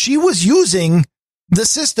she was using the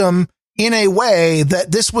system in a way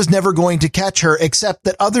that this was never going to catch her, except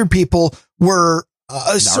that other people were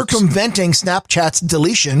circumventing Snapchat's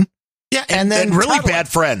deletion. Yeah. And then really bad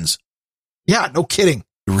friends. Yeah, no kidding.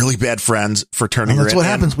 Really bad friends for turning her in. That's what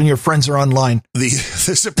happens when your friends are online. The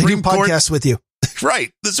Supreme Court podcasts with you.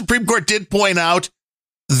 Right. The Supreme Court did point out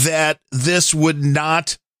that this would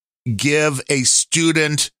not give a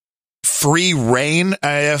student free rein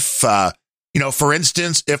if, for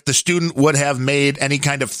instance, if the student would have made any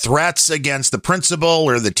kind of threats against the principal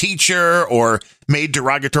or the teacher or made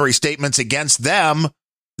derogatory statements against them,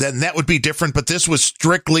 then that would be different. But this was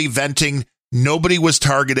strictly venting. Nobody was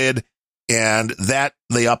targeted, and that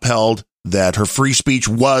they upheld that her free speech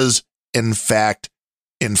was, in fact,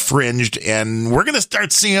 infringed. And we're going to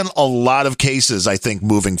start seeing a lot of cases, I think,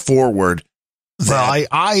 moving forward. Well,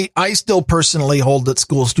 I still personally hold that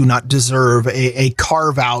schools do not deserve a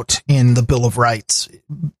carve out in the Bill of Rights.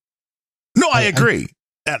 No, I agree.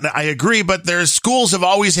 I agree. But schools have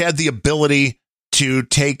always had the ability to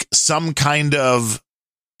take some kind of,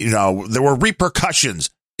 there were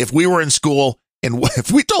repercussions if we were in school and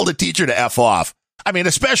if we told a teacher to F off. I mean,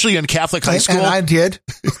 especially in Catholic high school. And I did.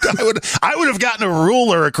 I would have gotten a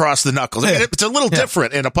ruler across the knuckles. I mean, it's a little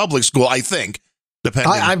different in a public school, I think.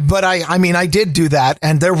 Depending. I did do that,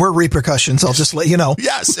 and there were repercussions. I'll just let you know.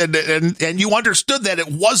 Yes, and you understood that it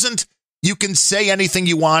wasn't. You can say anything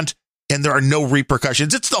you want, and there are no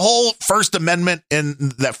repercussions. It's the whole First Amendment, and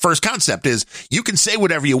that first concept is you can say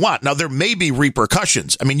whatever you want. Now there may be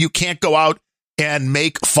repercussions. I mean, you can't go out and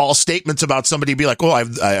make false statements about somebody and be like, "Oh, I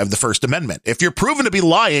have the First Amendment." If you're proven to be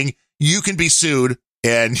lying, you can be sued,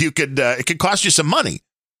 and you could it could cost you some money.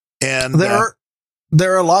 And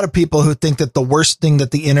there are a lot of people who think that the worst thing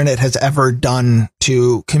that the internet has ever done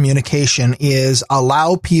to communication is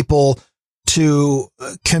allow people to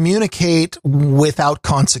communicate without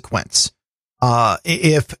consequence.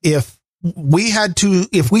 If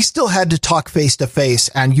we still had to talk face to face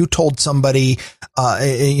and you told somebody,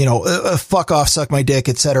 fuck off, suck my dick,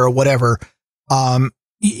 etc., whatever,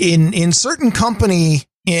 in certain company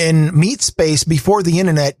in meat space before the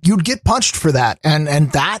internet, you'd get punched for that. And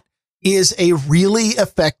that is a really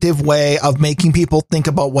effective way of making people think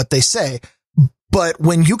about what they say. But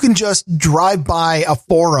when you can just drive by a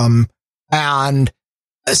forum and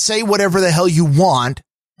say whatever the hell you want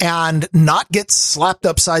and not get slapped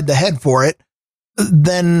upside the head for it,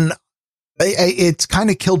 then it's kind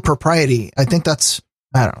of killed propriety. I think that's,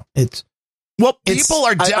 I don't know. People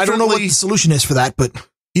are definitely, I don't know what the solution is for that, but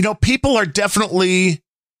people are definitely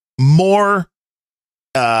more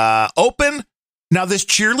open. Now, this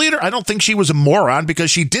cheerleader, I don't think she was a moron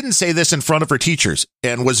because she didn't say this in front of her teachers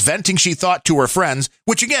and was venting, she thought, to her friends,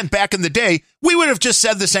 which, again, back in the day, we would have just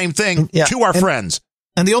said the same thing to our friends.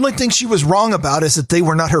 And the only thing she was wrong about is that they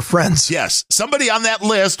were not her friends. Yes. Somebody on that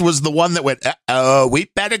list was the one that went,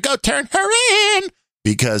 we better go turn her in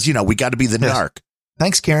because, we got to be the narc.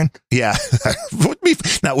 Thanks, Karen. Yeah.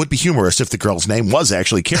 It would be humorous if the girl's name was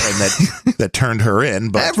actually Karen that turned her in.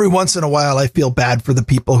 But every once in a while, I feel bad for the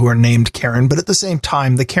people who are named Karen. But at the same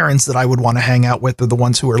time, the Karens that I would want to hang out with are the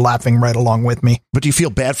ones who are laughing right along with me. But do you feel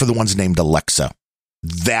bad for the ones named Alexa?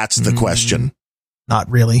 That's the question. Not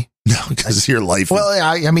really. No, because your life. Well,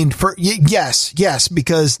 I mean, yes,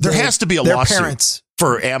 because there has to be a lawsuit parents.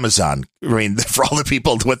 For Amazon. I mean, for all the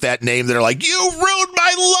people with that name that are like, you ruined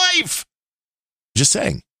my life. Just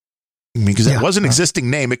saying. I mean, because it was an existing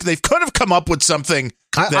name. They could have come up with something.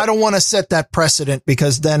 I don't want to set that precedent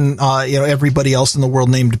because then, everybody else in the world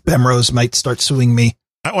named Bemrose might start suing me.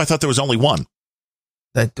 Oh, I thought there was only one.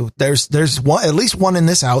 There's one, at least one in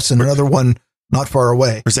this house and another one not far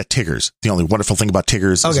away. Or is that Tigger's? The only wonderful thing about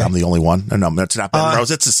Tigger's is I'm the only one. No, that's not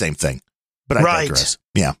Bemrose. It's the same thing. But I digress.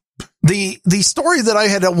 Yeah. The story that I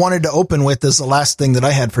had wanted to open with is the last thing that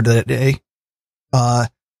I had for today.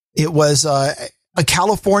 It was a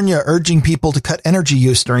California urging people to cut energy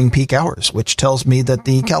use during peak hours, which tells me that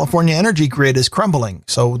the California energy grid is crumbling.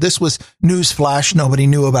 So this was news flash nobody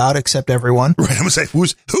knew about except everyone. Right. I'm gonna say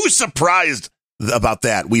who's surprised about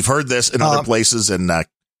that? We've heard this in other places, and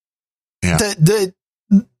yeah.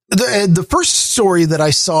 The first story that I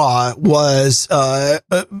saw was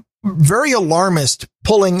very alarmist,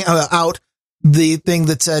 pulling out the thing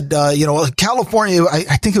that said, California,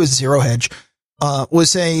 I think it was Zero Hedge,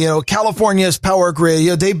 was saying, California's power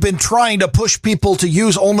grid, they've been trying to push people to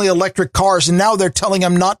use only electric cars, and now they're telling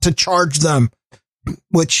them not to charge them,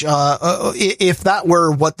 which, if that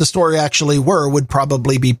were what the story actually were, would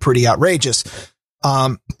probably be pretty outrageous.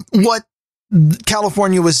 What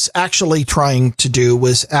California was actually trying to do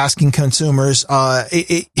was asking consumers,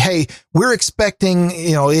 hey, we're expecting,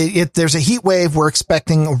 if there's a heat wave, we're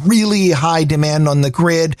expecting a really high demand on the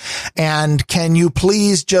grid. And can you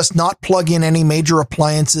please just not plug in any major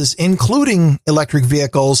appliances, including electric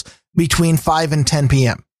vehicles, between 5 and 10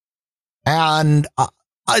 p.m. And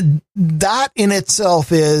that in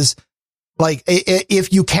itself is like,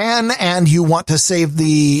 if you can and you want to save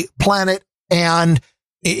the planet and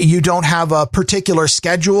you don't have a particular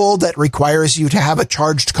schedule that requires you to have a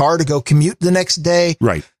charged car to go commute the next day.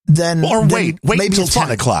 Right. Then, wait until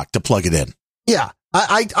 10 o'clock to plug it in. Yeah.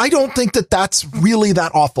 I don't think that that's really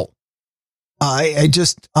that awful. So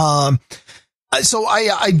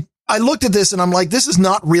I looked at this and I'm like, this is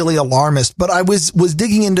not really alarmist, but I was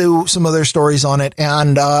digging into some other stories on it.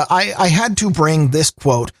 And, I had to bring this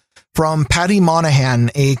quote from Patty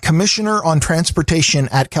Monahan, a commissioner on transportation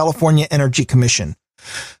at California Energy Commission,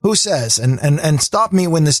 who says, and stop me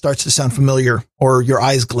when this starts to sound familiar or your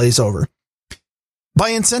eyes glaze over.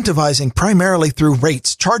 By incentivizing primarily through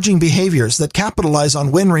rates, charging behaviors that capitalize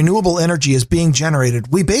on when renewable energy is being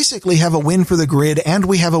generated, we basically have a win for the grid and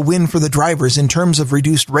we have a win for the drivers in terms of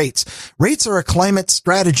reduced rates. Rates are a climate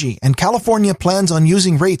strategy, and California plans on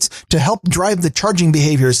using rates to help drive the charging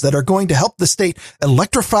behaviors that are going to help the state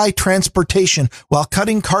electrify transportation while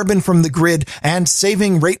cutting carbon from the grid and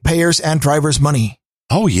saving ratepayers and drivers money.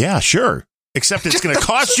 Oh, yeah, sure. Except it's going to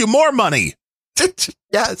cost you more money.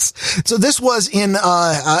 Yes. So this was in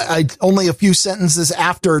only a few sentences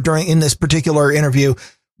after in this particular interview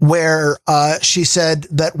where she said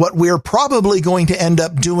that what we're probably going to end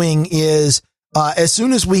up doing is as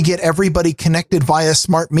soon as we get everybody connected via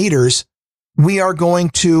smart meters, we are going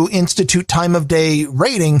to institute time of day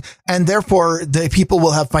rating, and therefore the people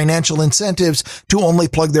will have financial incentives to only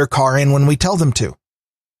plug their car in when we tell them to.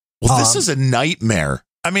 Well, this is a nightmare.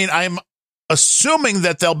 I mean, I'm assuming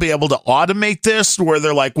that they'll be able to automate this where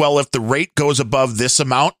they're like, well, if the rate goes above this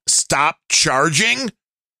amount, stop charging,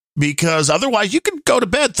 because otherwise you can go to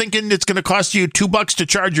bed thinking it's going to cost you $2 to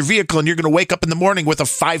charge your vehicle, and you're going to wake up in the morning with a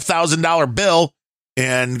 $5,000 bill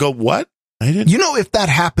and go, what? If that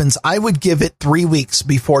happens, I would give it 3 weeks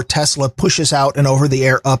before Tesla pushes out an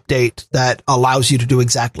over-the-air update that allows you to do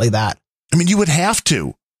exactly that. I mean, you would have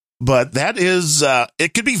to, but that is,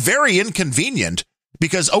 it could be very inconvenient.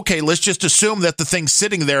 Because, okay, let's just assume that the thing's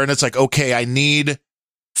sitting there and it's like, okay, I need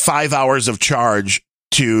 5 hours of charge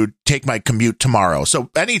to take my commute tomorrow. So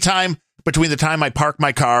anytime between the time I park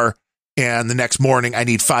my car and the next morning, I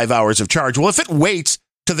need 5 hours of charge. Well, if it waits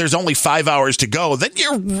till there's only 5 hours to go, then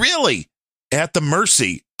you're really at the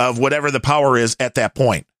mercy of whatever the power is at that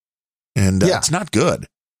point. And it's not good.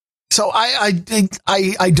 So I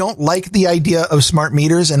don't like the idea of smart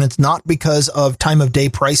meters, and it's not because of time of day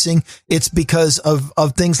pricing. It's because of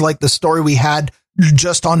things like the story we had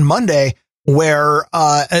just on Monday, where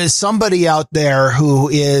somebody out there who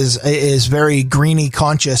is very greeny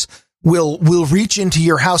conscious will reach into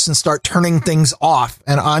your house and start turning things off.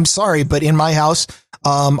 And I'm sorry, but in my house,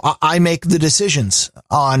 I make the decisions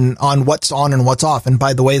on what's on and what's off. And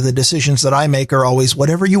by the way, the decisions that I make are always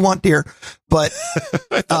whatever you want, dear. But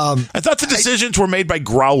I thought the decisions were made by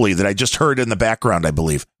Growly that I just heard in the background, I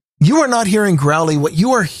believe. You are not hearing Growly. What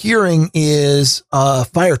you are hearing is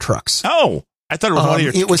fire trucks. Oh, I thought it was one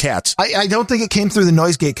of your cats. I don't think it came through the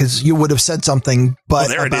noise gate because you would have said something. But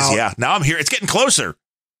there it is. Yeah. Now I'm here. It's getting closer.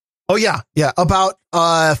 Oh, yeah. Yeah. About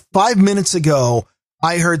 5 minutes ago,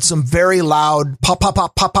 I heard some very loud pop, pop,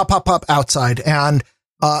 pop, pop, pop, pop, pop outside. And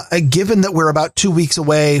given that we're about 2 weeks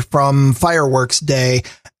away from fireworks day,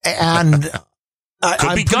 and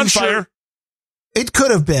could be gunfire. Sure it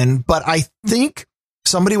could have been, but I think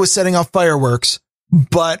somebody was setting off fireworks,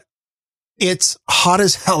 but it's hot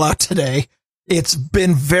as hell out today. It's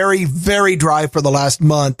been very, very dry for the last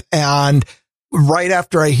month. And right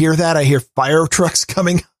after I hear that, I hear fire trucks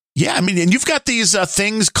coming Yeah, I mean, and you've got these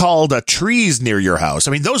things called trees near your house.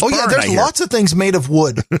 I mean, those burn, there's lots of things made of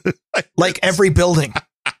wood, like every building.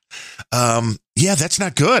 Yeah, that's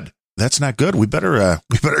not good. That's not good. We better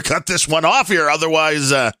cut this one off here.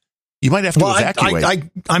 Otherwise, you might have to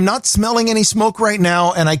evacuate. I'm not smelling any smoke right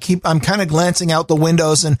now, and I'm kind of glancing out the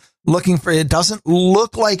windows and looking for, it doesn't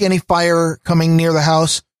look like any fire coming near the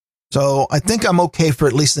house. So I think I'm okay for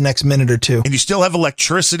at least the next minute or two. And you still have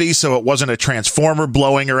electricity, so it wasn't a transformer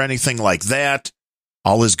blowing or anything like that.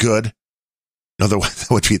 All is good. Otherwise,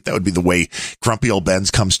 that would be the way Grumpy Old Ben's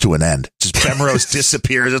comes to an end. Just Bemrose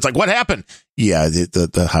disappears. It's like, what happened? Yeah,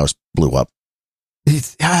 the house blew up.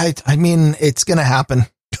 I mean, it's going to happen.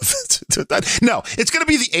 No, it's going to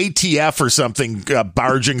be the ATF or something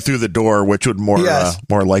barging through the door, which would more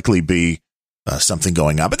likely be something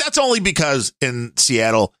going on. But that's only because in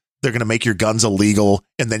Seattle, they're going to make your guns illegal,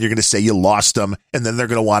 and then you're going to say you lost them, and then they're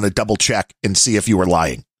going to want to double check and see if you were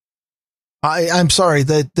lying. I'm sorry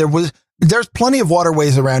that there's plenty of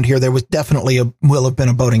waterways around here. There was definitely will have been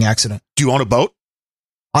a boating accident. Do you own a boat?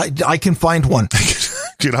 I can find one.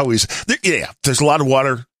 You can always, there's a lot of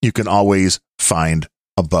water. You can always find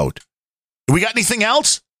a boat. We got anything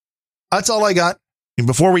else? That's all I got. And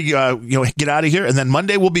before we get out of here, and then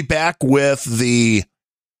Monday we'll be back with the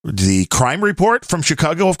crime report from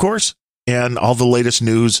Chicago, of course, and all the latest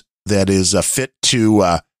news that is fit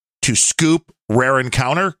to scoop Rare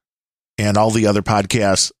Encounter and all the other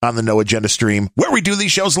podcasts on the No Agenda stream, where we do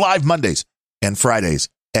these shows live Mondays and Fridays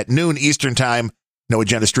at noon Eastern time,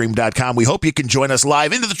 noagendastream.com. We hope you can join us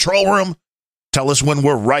live into the troll room. Tell us when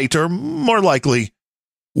we're right, or more likely,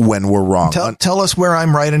 when we're wrong. Tell us where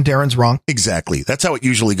I'm right and Darren's wrong. Exactly. That's how it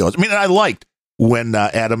usually goes. I mean, I liked when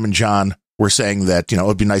Adam and John were saying that, it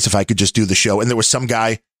would be nice if I could just do the show. And there was some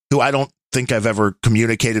guy who I don't think I've ever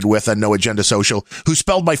communicated with on No Agenda Social who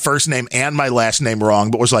spelled my first name and my last name wrong,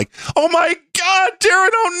 but was like, oh my God,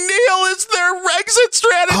 Darren O'Neill is their exit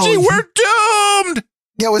strategy. We're doomed.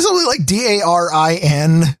 Yeah, it was only like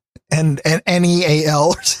DARIN and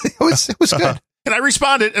NEAL. It was good. And I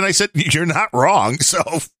responded and I said, you're not wrong. So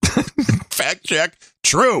fact check.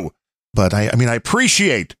 True. But I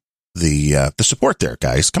appreciate the support there,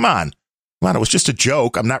 guys. Come on. It was just a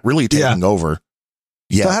joke. I'm not really taking over.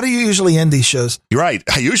 Yeah. So how do you usually end these shows? You're right.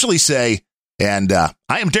 I usually say, and I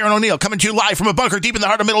am Darren O'Neill coming to you live from a bunker deep in the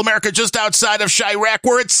heart of Middle America, just outside of Chirac,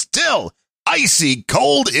 where it's still icy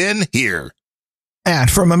cold in here.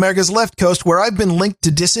 And from America's left coast, where I've been linked to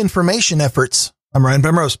disinformation efforts, I'm Ryan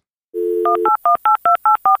Bemrose.